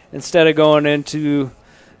 and instead of going into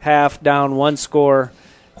half down 1 score,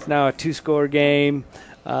 it's now a 2-score game.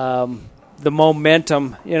 The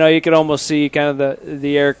momentum, you could almost see kind of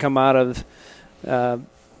the air come out of the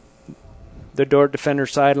Dordt defender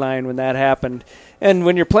sideline when that happened. And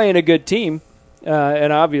when you're playing a good team,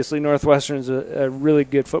 and obviously Northwestern's a really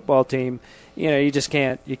good football team, you just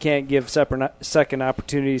can't give second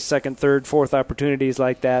opportunities, second, third, fourth opportunities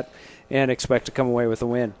like that and expect to come away with a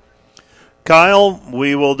win. Kyle,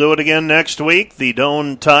 we will do it again next week. The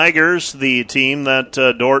Doane Tigers, the team that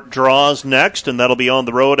Dordt draws next, and that'll be on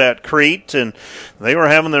the road at Crete. And they were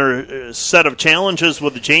having their set of challenges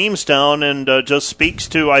with Jamestown, and just speaks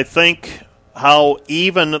to, I think, how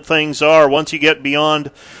even things are once you get beyond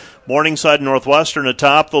Morningside and Northwestern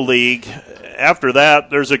atop the league. After that,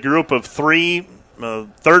 there's a group of 3,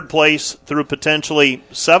 third place through potentially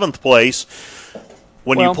 7th place.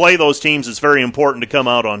 When you play those teams, it's very important to come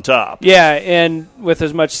out on top. Yeah, and with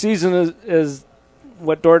as much season as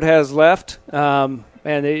what Dordt has left,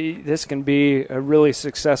 this can be a really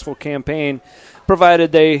successful campaign,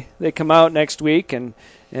 provided they come out next week and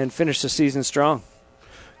finish the season strong.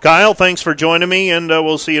 Kyle, thanks for joining me, and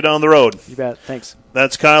we'll see you down the road. You bet. Thanks.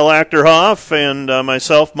 That's Kyle Achterhoff and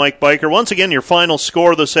myself, Mike Biker. Once again, your final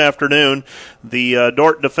score this afternoon. The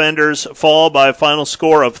Dordt defenders fall by a final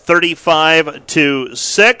score of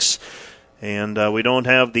 35-6. And we don't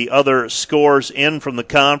have the other scores in from the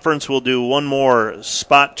conference. We'll do one more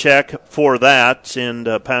spot check for that and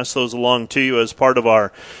pass those along to you as part of our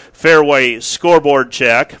Fairway scoreboard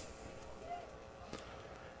check.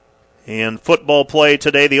 And football play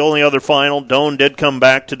today, the only other final, Doane did come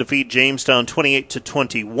back to defeat Jamestown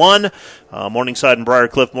 28-21. Morningside and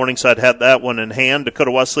Briarcliff. Morningside had that one in hand. Dakota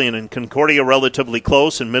Wesleyan and Concordia relatively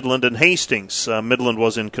close, and Midland and Hastings. Midland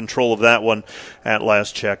was in control of that one at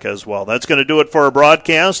last check as well. That's going to do it for our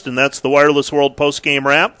broadcast, and that's the Wireless World postgame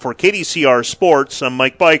wrap. For KDCR Sports, I'm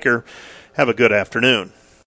Mike Biker. Have a good afternoon.